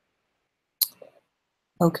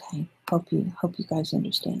 Okay, hope you guys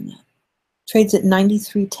understand that. Trades at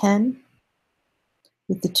 93.10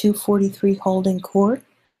 with the 243 holding court.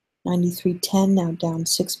 93.10 now down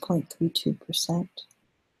 6.32%.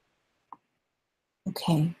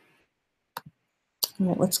 Okay. All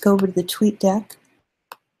right, let's go over to the tweet deck.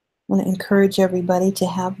 I want to encourage everybody to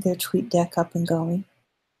have their tweet deck up and going.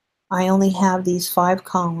 I only have these 5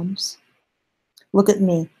 columns. Look at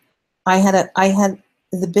me. I had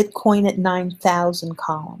the Bitcoin at 9,000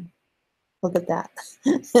 column. Look at that.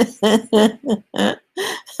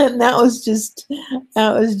 And that was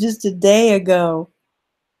just a day ago.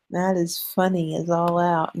 That is funny as all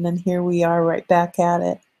out. And then here we are right back at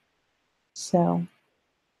it. So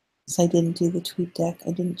I didn't do the tweet deck.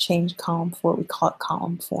 I didn't change column 4. We call it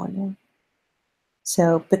column 4 now.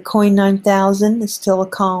 So Bitcoin 9,000 is still a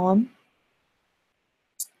column.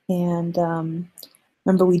 And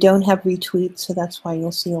remember, we don't have retweets, so that's why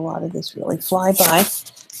you'll see a lot of this really fly by.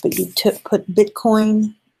 But you put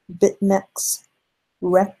Bitcoin, BitMEX,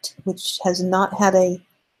 Rect, which has not had a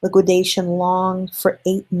liquidation long for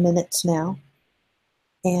 8 minutes now,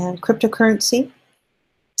 and cryptocurrency,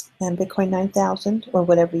 and Bitcoin 9,000, or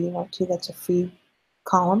whatever you want to. That's a free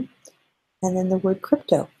column. And then the word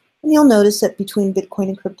crypto. And you'll notice that between Bitcoin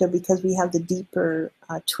and crypto, because we have the deeper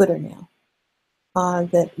Twitter now,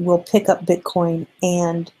 that will pick up Bitcoin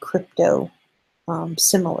and crypto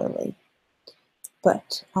similarly.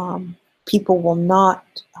 But people will not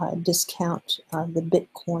discount the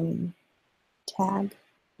Bitcoin tag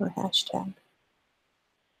or hashtag.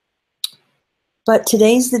 But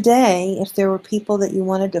today's the day. If there were people that you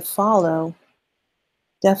wanted to follow,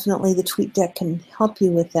 definitely the tweet deck can help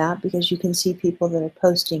you with that, because you can see people that are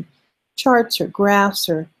posting charts or graphs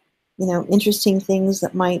or interesting things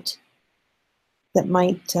that might that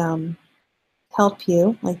might help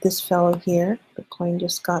you, like this fellow here. Bitcoin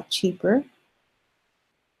just got cheaper.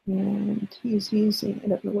 And he's using, I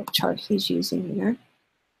don't know what chart he's using there.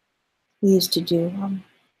 We used to do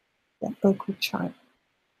that Ochre chart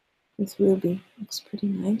with Ruby. Looks pretty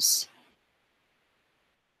nice.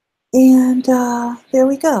 And there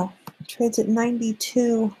we go. Trades at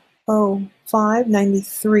 92.05,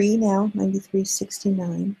 93 now,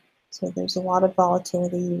 93.69. So there's a lot of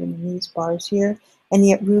volatility even in these bars here. And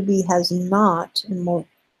yet Ruby has not, and we'll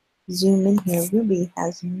zoom in here, Ruby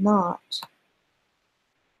has not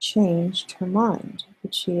changed her mind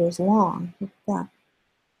that she is long. Look at that.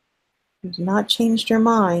 Has not changed her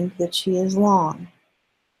mind that she is long.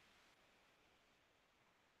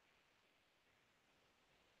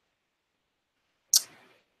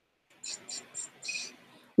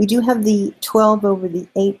 We do have the 12 over the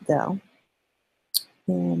 8 though.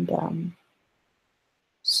 And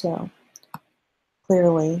so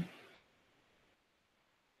clearly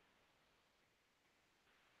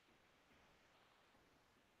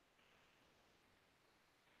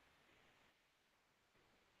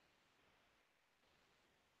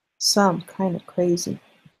some kind of crazy.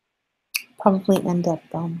 Probably end up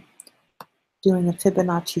doing a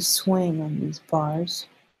Fibonacci swing on these bars,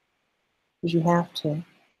 because you have to,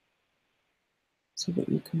 so that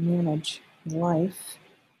you can manage life.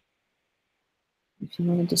 If you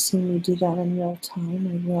wanted to see me do that in real time,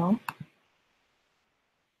 I will.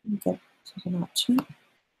 Get Fibonacci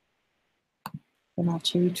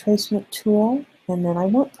retracement tool, and then I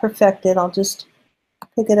won't perfect it. I'll just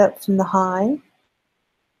pick it up from the high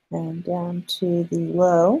and down to the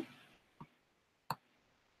low.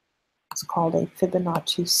 It's called a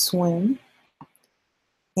Fibonacci swing.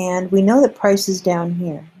 And we know that price is down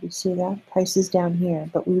here. You see that? Price is down here,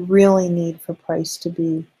 but we really need for price to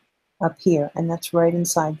be up here, and that's right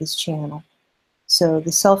inside this channel. So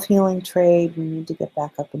the self-healing trade, we need to get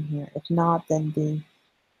back up in here. If not, then the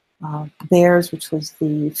bears, which was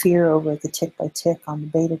the fear over the tick by tick on the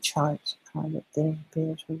beta chart, that the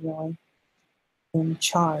bears were really in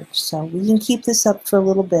charge. So we can keep this up for a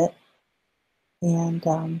little bit.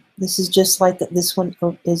 And this is just like this one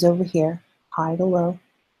is over here, high to low,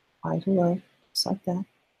 just like that.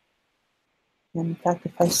 And in fact,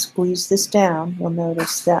 if I squeeze this down, you'll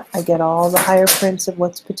notice that I get all the higher prints of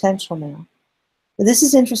what's potential now. But this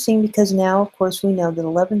is interesting because now, of course, we know that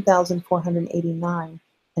 11,489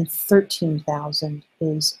 and 13,000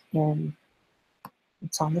 is in,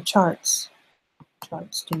 it's on the charts.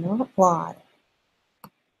 Charts do not lie.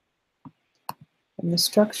 And the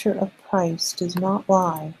structure of price does not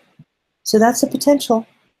lie. So that's the potential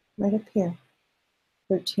right up here,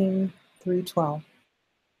 13,312.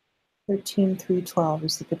 13,312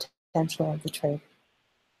 is the potential of the trade.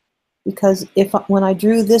 Because when I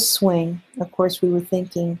drew this swing, of course, we were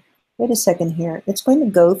thinking, wait a second here, it's going to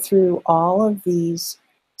go through all of these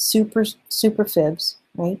super fibs,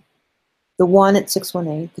 right? The 1 at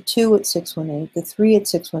 618, the 2 at 618, the 3 at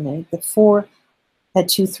 618, the 4 at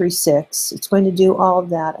 236. It's going to do all of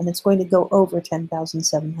that, and it's going to go over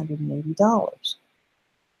 $10,780.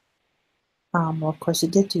 Well, of course,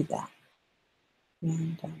 it did do that.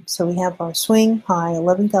 And so we have our swing high,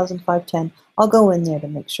 11,510. I'll go in there to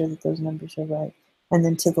make sure that those numbers are right. And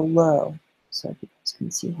then to the low, so you guys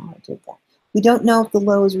can see how I did that. We don't know if the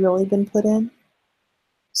low has really been put in.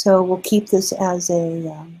 So we'll keep this as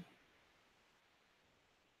a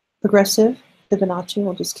progressive Fibonacci.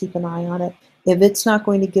 We'll just keep an eye on it. If it's not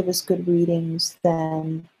going to give us good readings,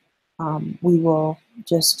 then we will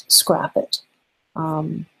just scrap it.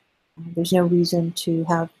 There's no reason to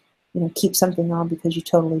have, keep something on because you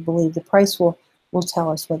totally believe. The price will tell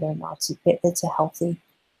us whether or not it's a healthy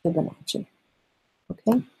Fibonacci.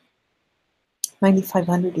 Okay,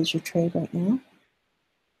 9,500 is your trade right now.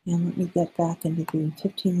 And let me get back into the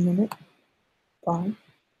 15-minute bar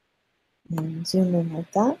and zoom in like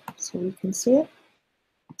that so we can see it.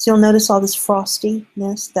 So you'll notice all this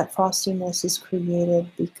frostiness. That frostiness is created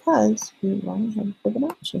because we want to have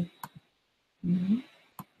Fibonacci.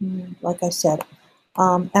 Like I said,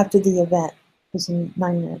 after the event, because in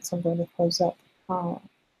 9 minutes I'm going to close up,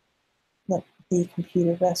 let the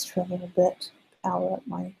computer rest for a little bit, power up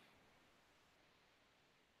my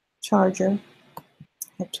charger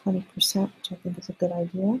at 20%, which I think is a good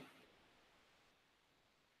idea.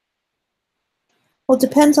 Well, it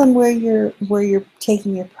depends on where you're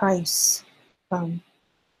taking your price from.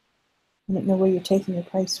 I don't know where you're taking your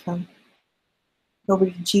price from. Over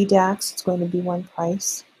to GDAX, it's going to be one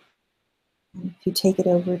price. If you take it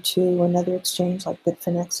over to another exchange like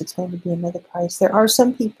Bitfinex, it's going to be another price. There are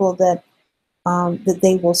some people that that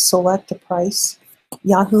they will select a price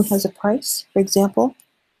Yahoo has a price, for example.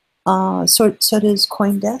 So does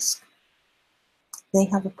CoinDesk. They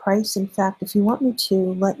have a price. In fact, if you want me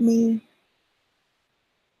to, let me,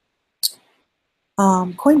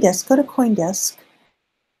 CoinDesk, go to CoinDesk,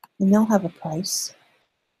 and they'll have a price.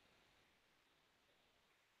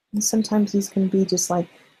 And sometimes these can be just like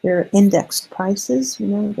they're indexed prices, you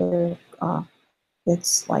know, they're,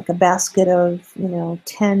 it's like a basket of,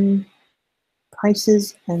 10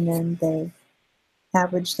 prices, and then they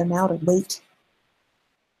average them out or weight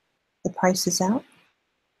the prices out.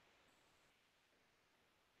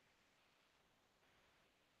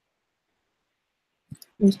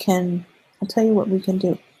 We can, I'll tell you what we can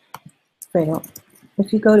do, Fredo.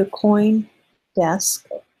 If you go to CoinDesk,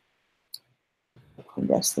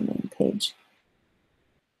 the main page.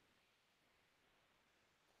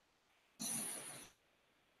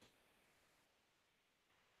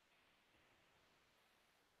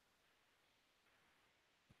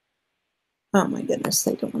 Oh my goodness,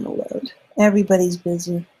 they don't want to load. Everybody's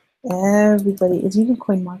busy. Everybody, is even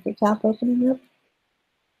CoinMarketCap opening up?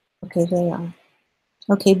 Okay, they are.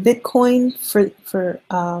 Okay, Bitcoin for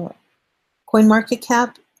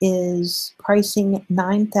CoinMarketCap is pricing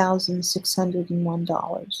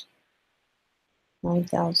 $9,601.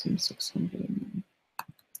 $9,601.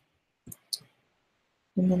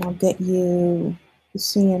 And then I'll get you the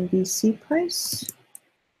CNBC price.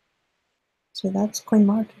 So that's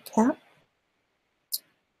CoinMarketCap.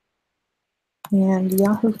 And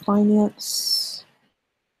Yahoo Finance.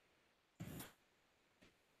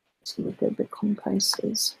 Let's see what their Bitcoin price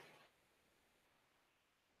is.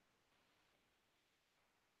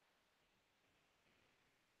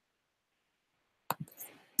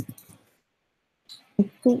 I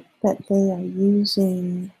think that they are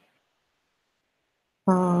using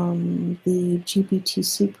the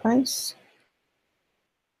GBTC price,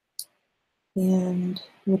 and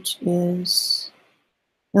which is,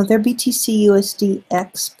 now their BTC USD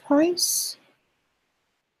X price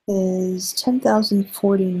is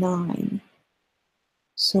 10,049.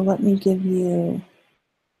 So let me give you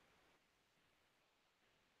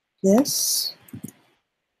this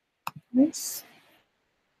price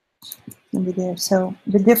over there. So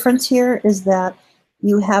the difference here is that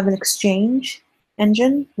you have an exchange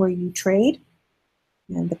engine where you trade,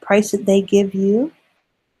 and the price that they give you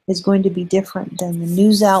is going to be different than the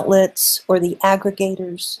news outlets or the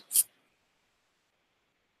aggregators.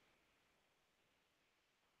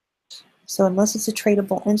 So unless it's a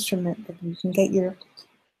tradable instrument, then you can get your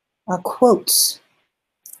quotes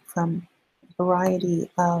from a variety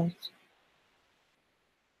of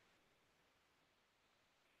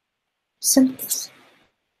symbols.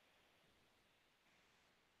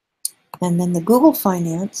 And then the Google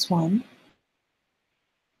Finance one,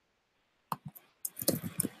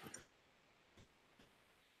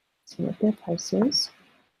 see what their price is.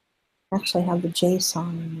 Actually, I have the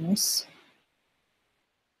JSON in this.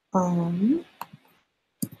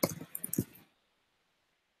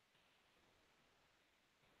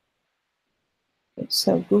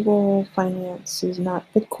 So Google Finance is not,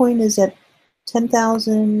 Bitcoin is at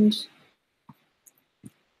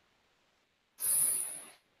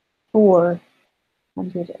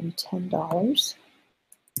 $10,410.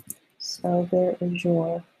 So there is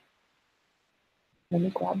your, let me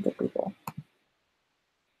grab the Google.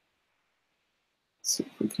 Let's see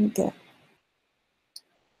if we can get,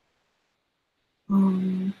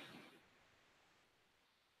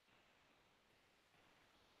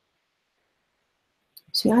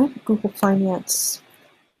 see, I have Google Finance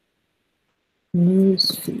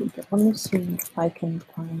news feed, but let me see if I can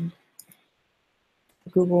find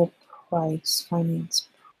Google price, finance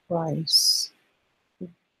price,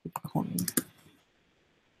 Bitcoin.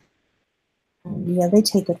 Yeah, they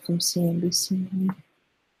take it from CNBC.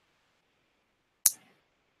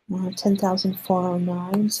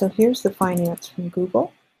 10,409. So here's the finance from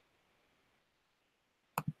Google.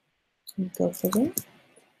 Go figure.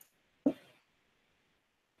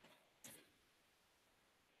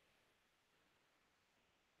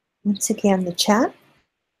 Once again, the chat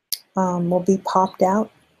will be popped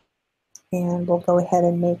out, and we'll go ahead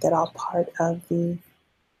and make it all part of the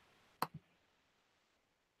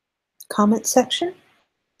comment section,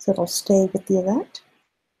 so it'll stay with the event.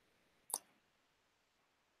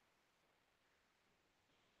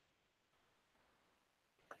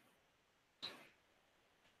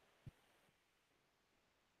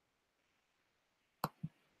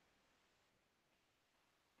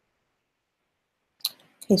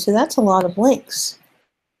 Okay, so that's a lot of links.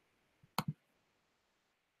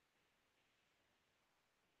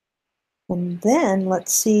 And then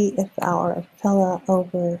let's see if our fella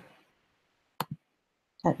over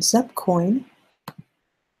at Zupcoin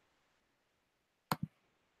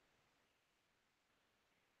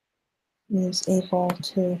is able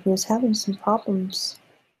to, who is having some problems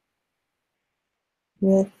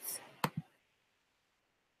with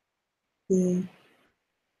the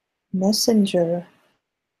messenger,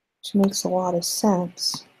 which makes a lot of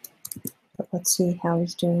sense. But let's see how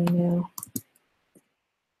he's doing now.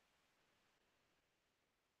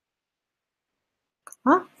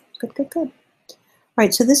 Ah, good, good, good. All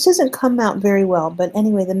right, so this doesn't come out very well, but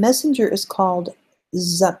anyway, the messenger is called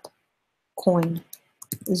Zupcoin.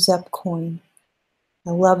 Zupcoin.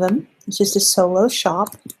 I love him. It's just a solo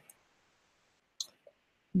shop.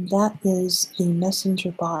 That is the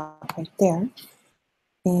messenger bot right there.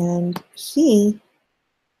 And he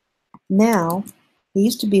now, it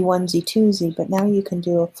used to be onesie twosie, but now you can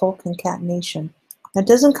do a full concatenation. That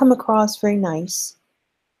doesn't come across very nice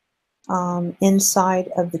inside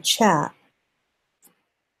of the chat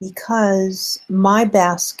because my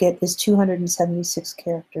basket is 276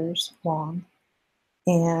 characters long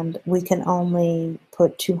and we can only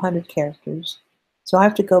put 200 characters. So I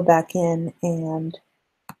have to go back in and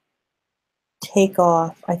take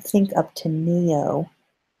off, I think, up to Neo.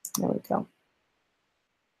 There we go.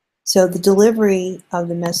 So the delivery of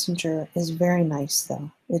the messenger is very nice,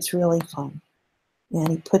 though. It's really fun. And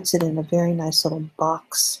he puts it in a very nice little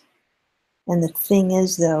box. And the thing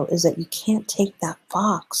is, though, is that you can't take that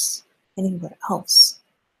box anywhere else.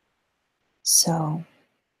 So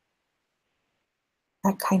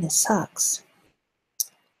that kind of sucks.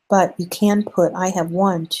 But you can put, I have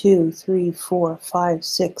 1, 2, 3, 4, 5,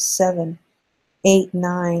 6, 7, 8,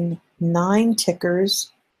 9, 9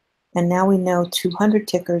 tickers. And now we know 200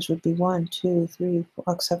 tickers would be 1, 2, 3,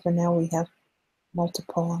 4, except for now we have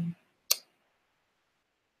multiple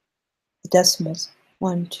decimals.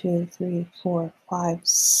 1, 2, 3, 4, 5,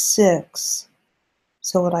 6.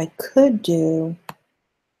 So what I could do,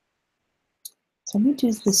 so let me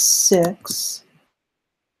do the 6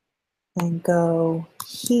 and go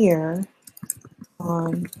here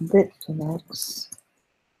on Bitfinex.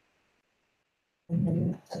 And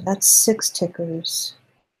then so that's 6 tickers.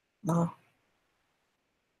 Oh.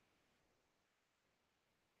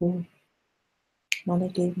 Ooh. Money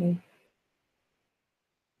gave me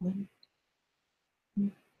 1.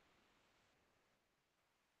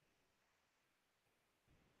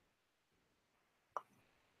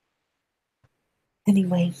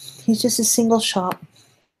 Anyway, he's just a single shop,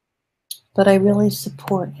 but I really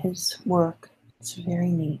support his work. It's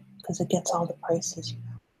very neat because it gets all the prices,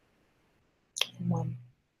 in one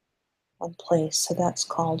place. So that's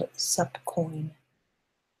called Zupcoin.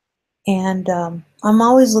 And I'm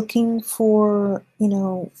always looking for,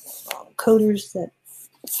 coders that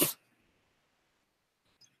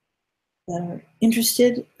are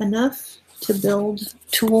interested enough to build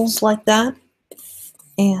tools like that.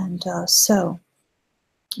 And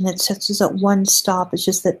and it sets us at one stop. It's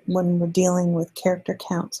just that when we're dealing with character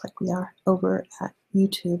counts like we are over at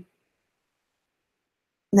YouTube,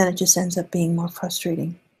 then it just ends up being more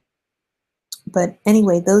frustrating. But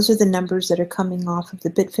anyway, those are the numbers that are coming off of the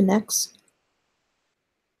Bitfinex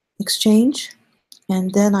exchange.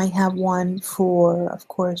 And then I have one for, of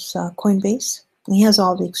course, Coinbase. And he has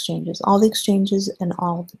all the exchanges and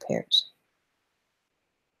all the pairs.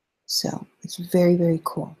 So it's very, very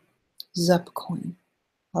cool. Zupcoin.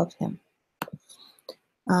 Love him.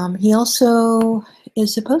 He also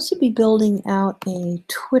is supposed to be building out a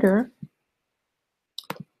Twitter.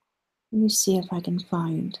 Let me see if I can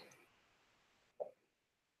find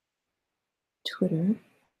Twitter.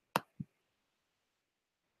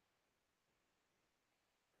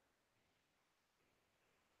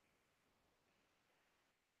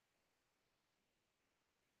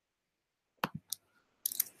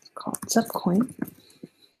 It's called Zupcoin.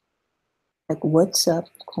 Like what's up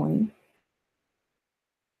coin.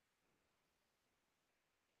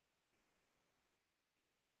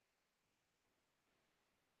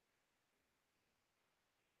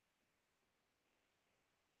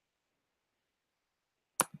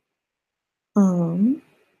 I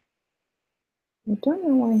don't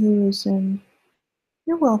know why he was in.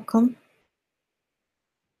 You're welcome.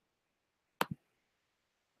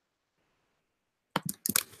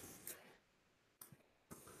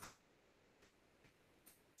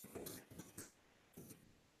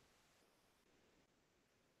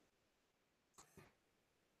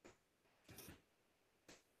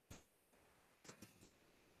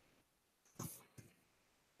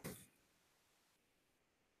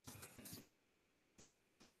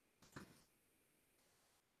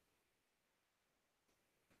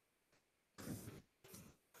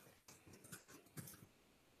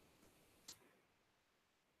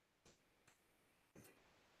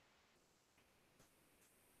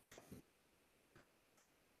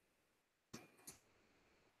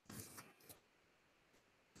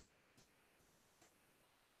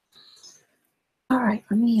 All right,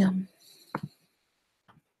 let me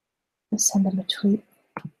send him a tweet.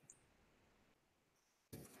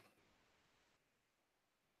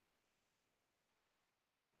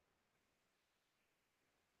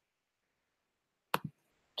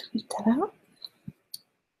 Tweet that out.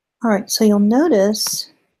 All right, so you'll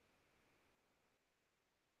notice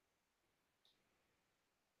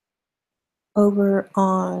over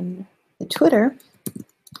on the Twitter,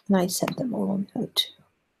 and I sent them a little note.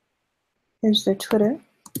 Here's their Twitter.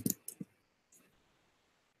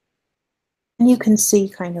 And you can see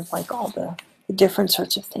kind of like all the different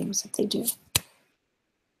sorts of things that they do.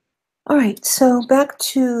 All right, so back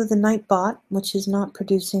to the Nightbot, which is not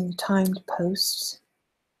producing timed posts.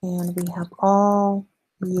 And we have all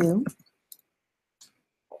you.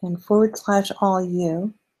 And / all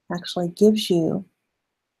you actually gives you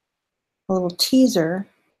a little teaser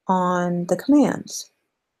on the commands.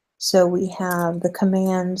 So we have the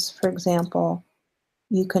commands, for example,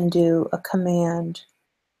 you can do a command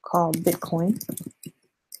called Bitcoin. See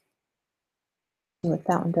what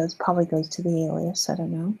that one does. Probably goes to the alias, I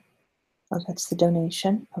don't know. Oh, that's the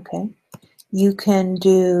donation, okay. You can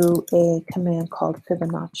do a command called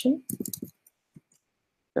Fibonacci.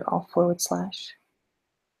 They're all /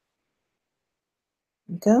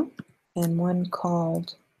 go. And one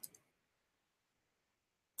called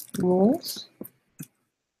rules.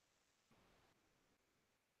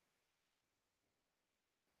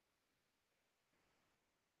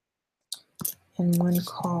 And one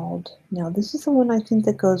called, now this is the one I think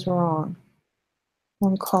that goes wrong.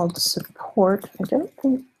 One called support. I don't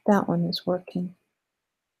think that one is working.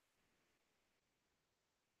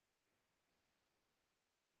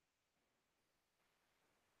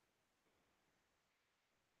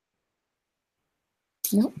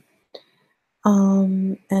 Nope.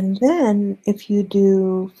 And then if you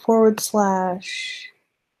do /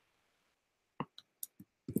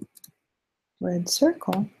 red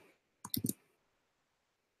circle,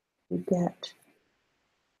 you get,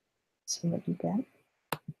 see what you get.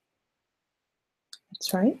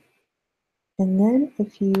 That's right. And then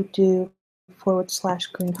if you do /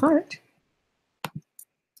 green heart,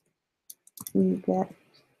 you get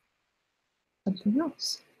something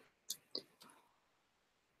else.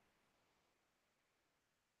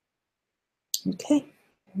 Okay,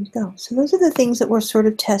 there we go. So those are the things that we're sort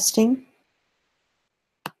of testing.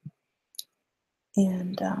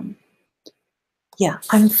 And yeah,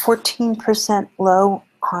 I'm 14% low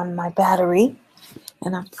on my battery,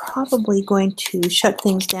 and I'm probably going to shut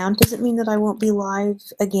things down. Doesn't mean that I won't be live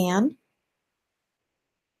again.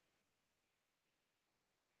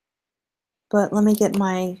 But let me get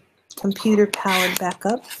my computer powered back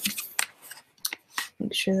up.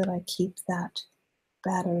 Make sure that I keep that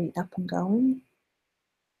battery up and going.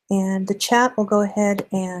 And the chat, will go ahead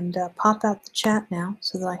and pop out the chat now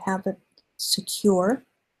so that I have it secure.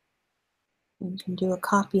 And can do a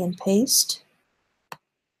copy and paste.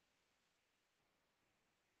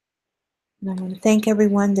 And I'm going to thank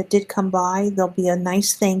everyone that did come by. There'll be a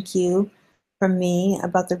nice thank you from me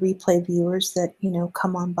about the replay viewers that, you know,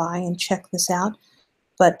 come on by and check this out.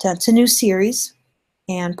 But it's a new series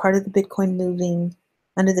and part of the Bitcoin Moving,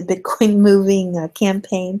 under the Bitcoin Moving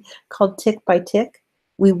campaign called Tick by Tick.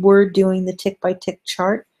 We were doing the tick by tick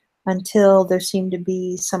chart until there seemed to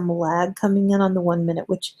be some lag coming in on the 1 minute,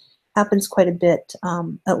 which happens quite a bit,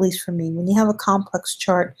 at least for me. When you have a complex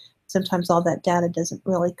chart, sometimes all that data doesn't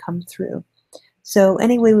really come through. So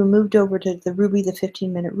anyway, we moved over to the Ruby, the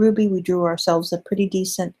 15-minute Ruby. We drew ourselves a pretty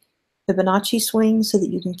decent Fibonacci swing so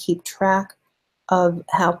that you can keep track of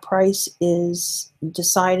how price is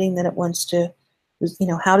deciding that it wants to, you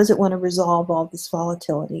know, how does it want to resolve all this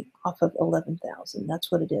volatility off of 11,000? That's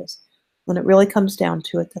what it is. When it really comes down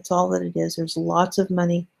to it, that's all that it is. There's lots of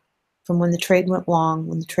money from when the trade went long,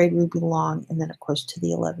 when the trade Ruby long, and then of course to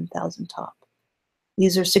the 11,000 top.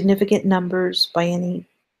 These are significant numbers by any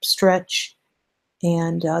stretch.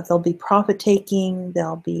 And there'll be profit taking,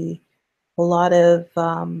 there'll be a lot of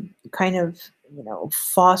kind of, you know,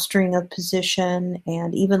 fostering of position.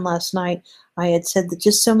 And even last night, I had said that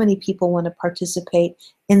just so many people want to participate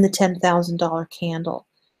in the $10,000 candle.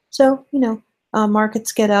 So, you know,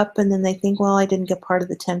 markets get up and then they think, well, I didn't get part of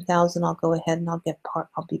the 10,000. I'll go ahead and I'll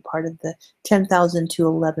be part of the 10,000 to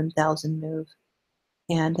 11,000 move.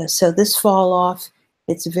 And so this fall off,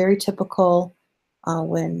 it's very typical.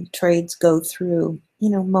 When trades go through, you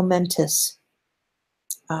know, momentous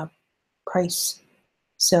price.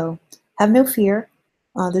 So have no fear.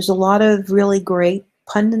 There's a lot of really great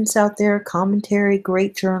pundits out there, commentary,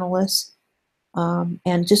 great journalists.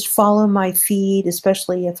 And just follow my feed,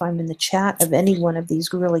 especially if I'm in the chat of any one of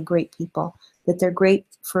these really great people, that they're great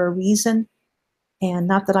for a reason. And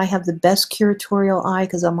not that I have the best curatorial eye,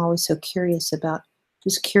 because I'm always so curious about,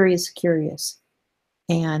 just curious.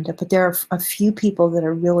 And but there are a few people that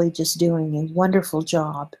are really just doing a wonderful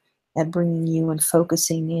job at bringing you and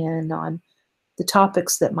focusing in on the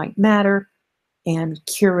topics that might matter and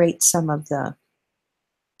curate some of the,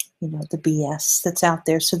 the BS that's out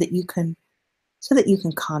there so that you can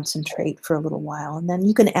concentrate for a little while, and then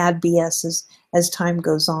you can add BS as time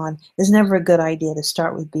goes on. It's never a good idea to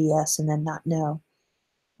start with BS and then not know.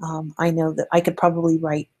 I know that I could probably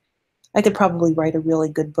write a really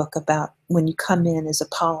good book about when you come in as a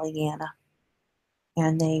Pollyanna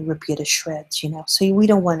and they rip you to shreds, So we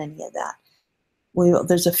don't want any of that.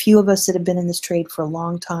 There's a few of us that have been in this trade for a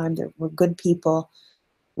long time. We're good people.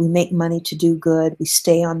 We make money to do good. We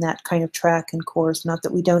stay on that kind of track and course. Not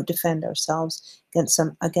that we don't defend ourselves against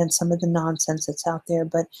some of the nonsense that's out there,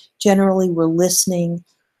 but generally we're listening.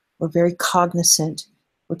 We're very cognizant.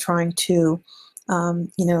 We're trying to,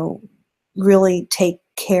 really take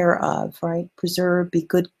care of, right? Preserve, be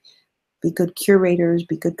good curators,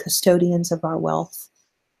 be good custodians of our wealth.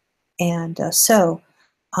 And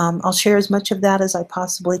I'll share as much of that as I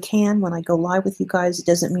possibly can when I go live with you guys. It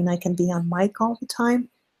doesn't mean I can be on mic all the time,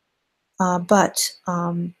 but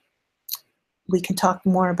we can talk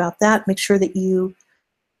more about that. Make sure that you,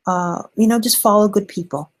 just follow good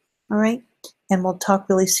people. All right. And we'll talk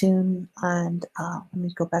really soon. And let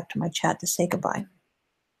me go back to my chat to say goodbye.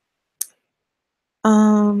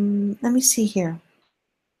 Let me see here.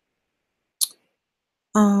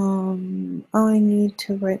 I need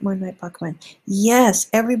to write more Nightbot commands. Yes,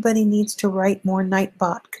 everybody needs to write more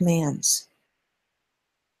Nightbot commands.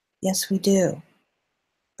 Yes, we do.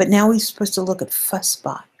 But now we're supposed to look at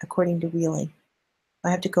Fussbot, according to Really. I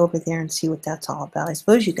have to go over there and see what that's all about. I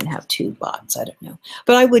suppose you can have two bots. I don't know.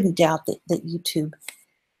 But I wouldn't doubt that YouTube,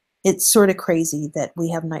 it's sort of crazy that we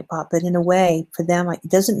have Nightbot. But in a way, for them,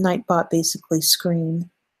 doesn't Nightbot basically screen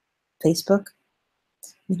Facebook?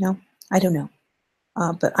 I don't know.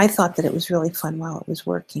 But I thought that it was really fun while it was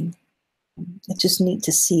working. It's just neat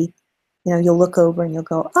to see. You'll look over and you'll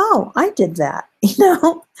go, "Oh, I did that."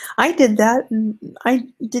 I did that, and I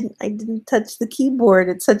didn't touch the keyboard.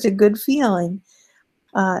 It's such a good feeling.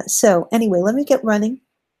 So anyway, let me get running,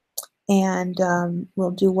 and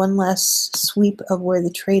we'll do one last sweep of where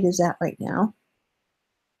the trade is at right now.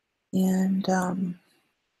 And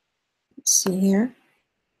let's see here.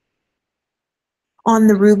 On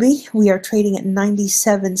the Ruby, we are trading at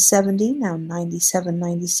 97.70, now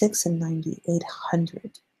 97.96 and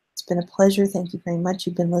 9800. It's been a pleasure. Thank you very much.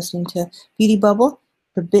 You've been listening to Beauty Bubble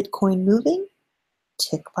for Bitcoin moving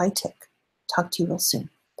tick by tick. Talk to you real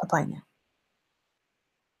soon. Bye-bye now.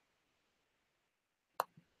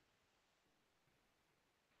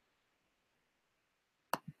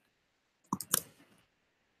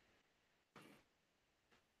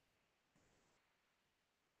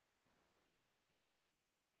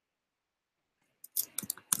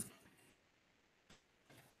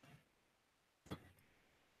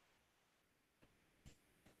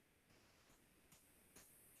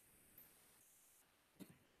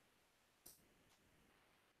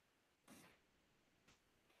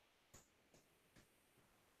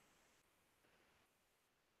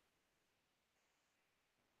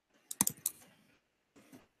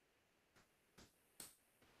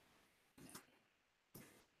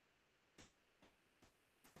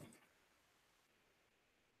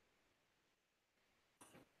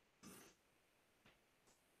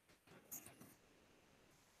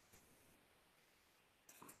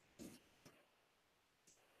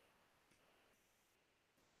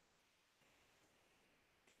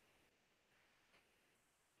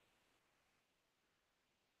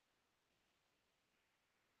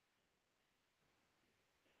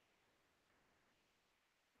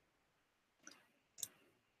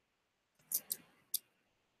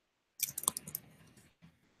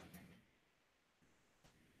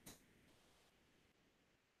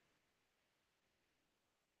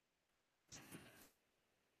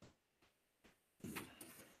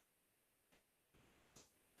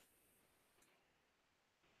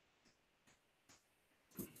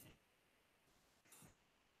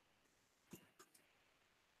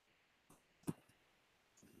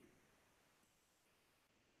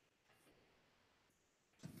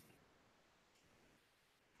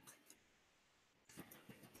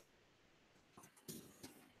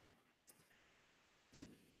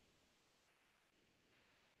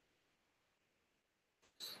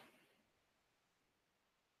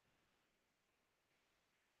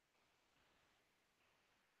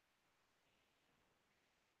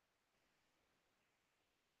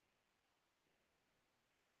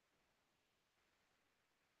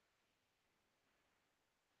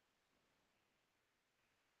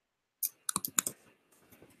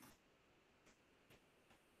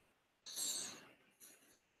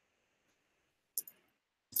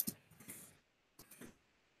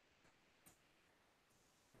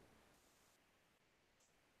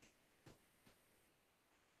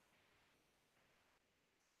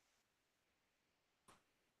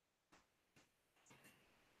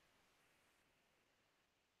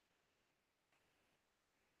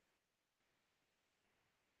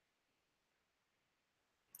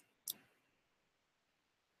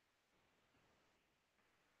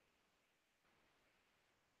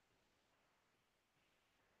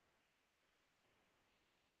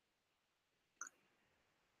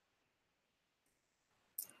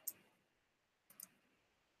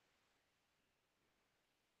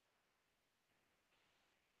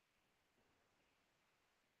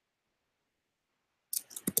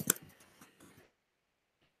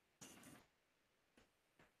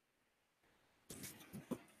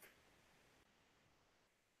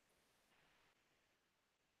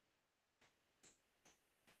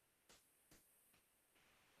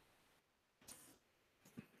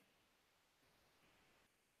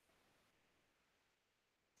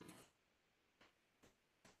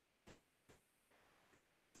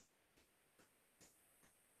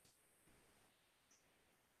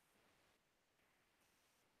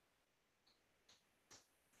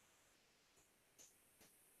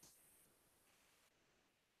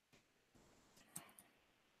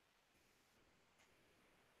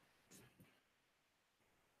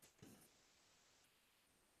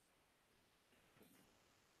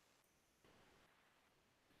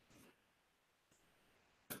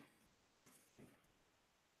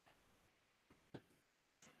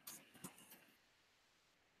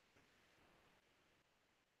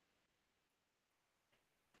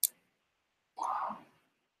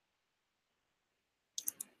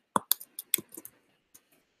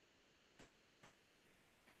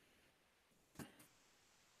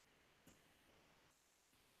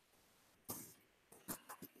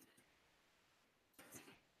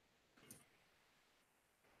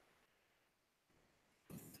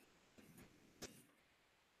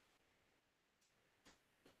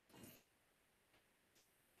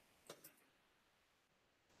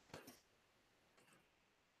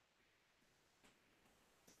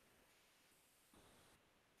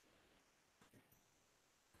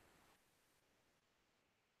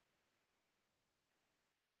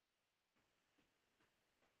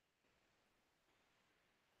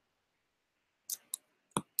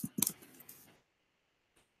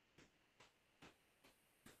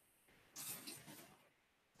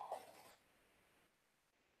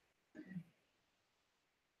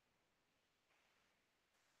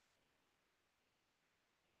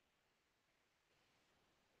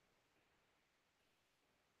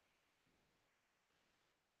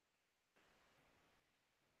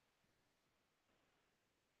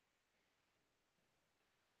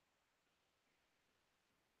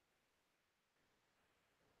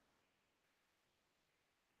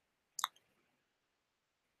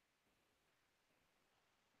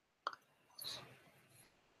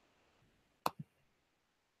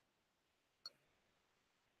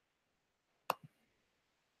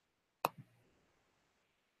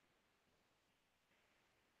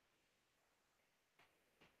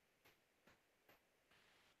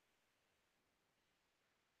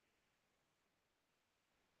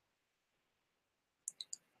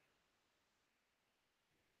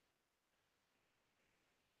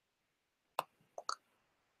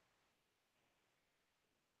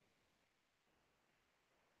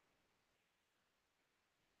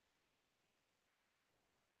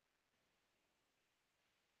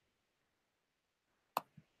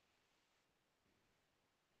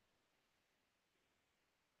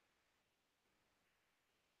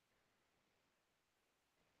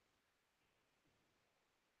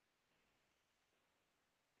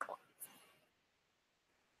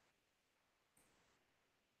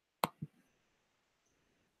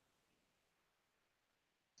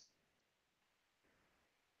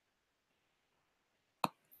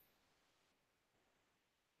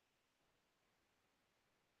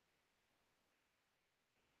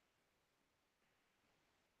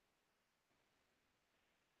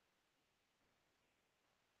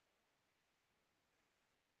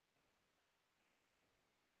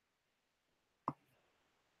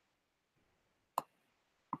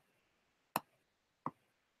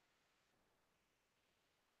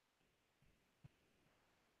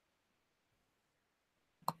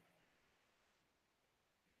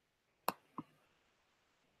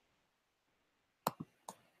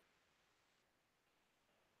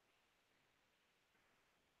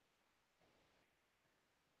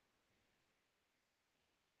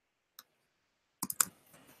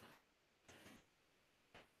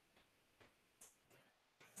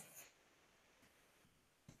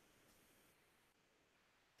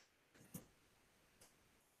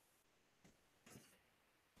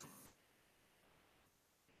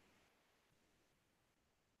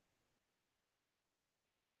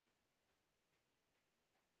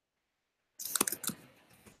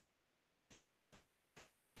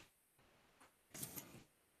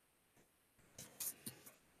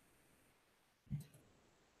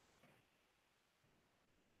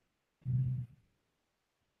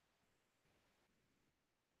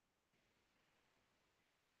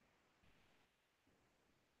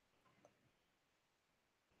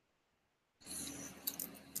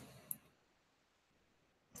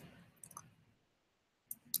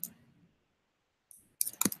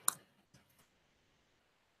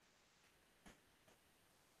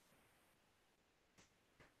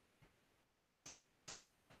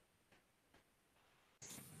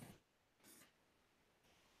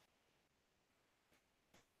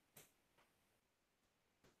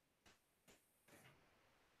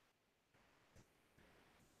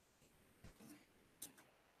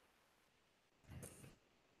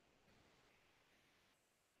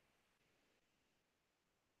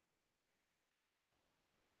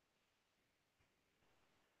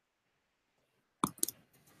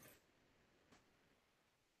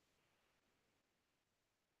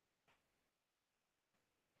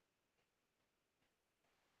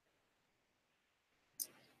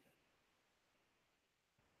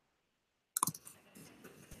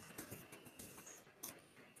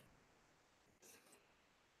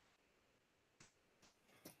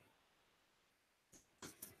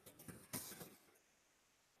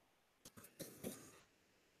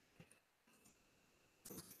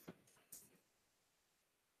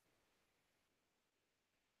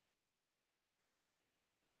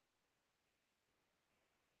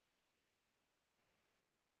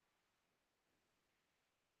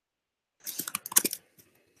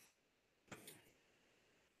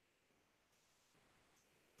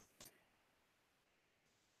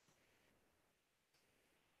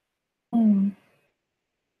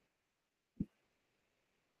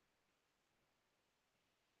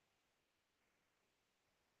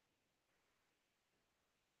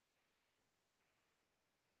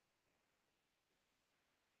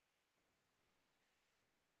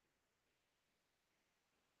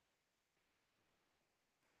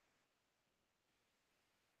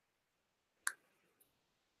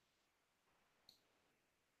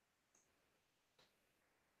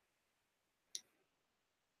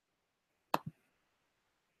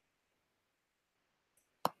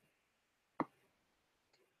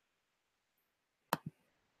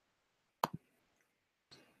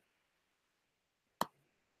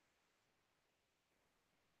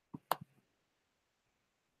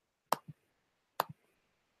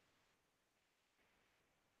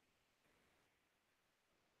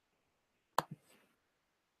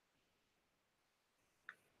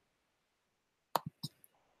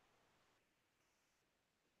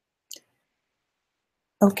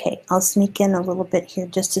 Okay, I'll sneak in a little bit here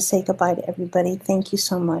just to say goodbye to everybody. Thank you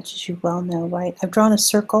so much, as you well know, right? I've drawn a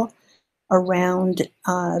circle around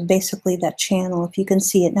basically that channel, if you can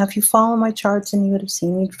see it. Now, if you follow my charts, and you would have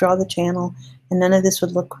seen me draw the channel, and none of this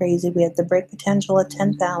would look crazy. We have the break potential at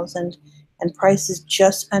 10,000, and price is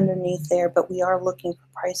just underneath there, but we are looking for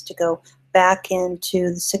price to go back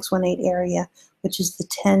into the 618 area, which is the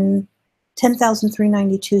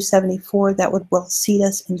 10,392.74. That would well seat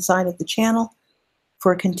us inside of the channel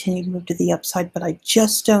for a continued move to the upside, but I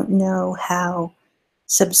just don't know how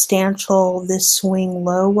substantial this swing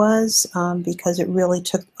low was, because it really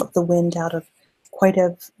took the wind out of quite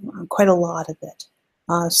a lot of it.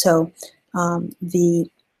 The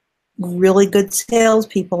really good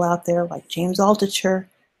salespeople out there, like James Altucher,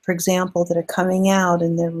 for example, that are coming out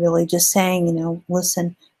and they're really just saying,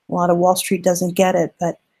 listen, a lot of Wall Street doesn't get it,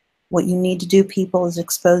 but what you need to do, people, is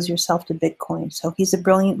expose yourself to Bitcoin. So he's a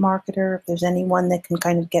brilliant marketer. If there's anyone that can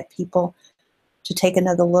kind of get people to take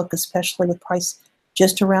another look, especially with price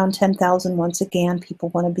just around 10,000. Once again, people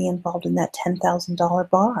want to be involved in that $10,000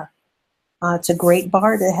 bar. It's a great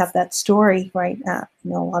bar to have that story, right? A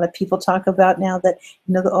lot of people talk about now that,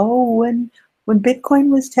 when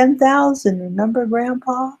Bitcoin was 10,000, remember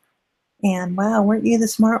Grandpa? And wow, weren't you the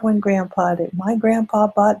smart one, Grandpa? That my grandpa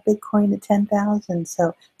bought Bitcoin at 10,000.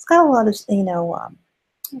 So it's got a lot of,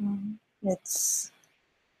 it's,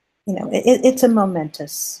 it's a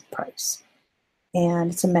momentous price,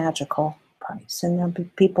 and it's a magical price. And there'll be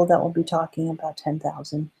people that will be talking about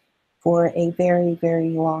 10,000 for a very,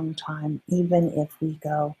 very long time, even if we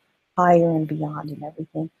go higher and beyond and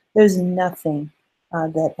everything. There's nothing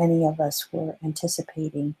that any of us were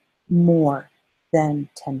anticipating more than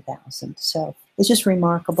 10,000. So it's just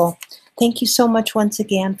remarkable. Thank you so much once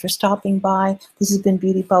again for stopping by. This has been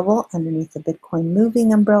Beauty Bubble underneath the Bitcoin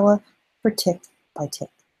moving umbrella for Tick by Tick.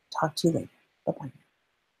 Talk to you later. Bye-bye.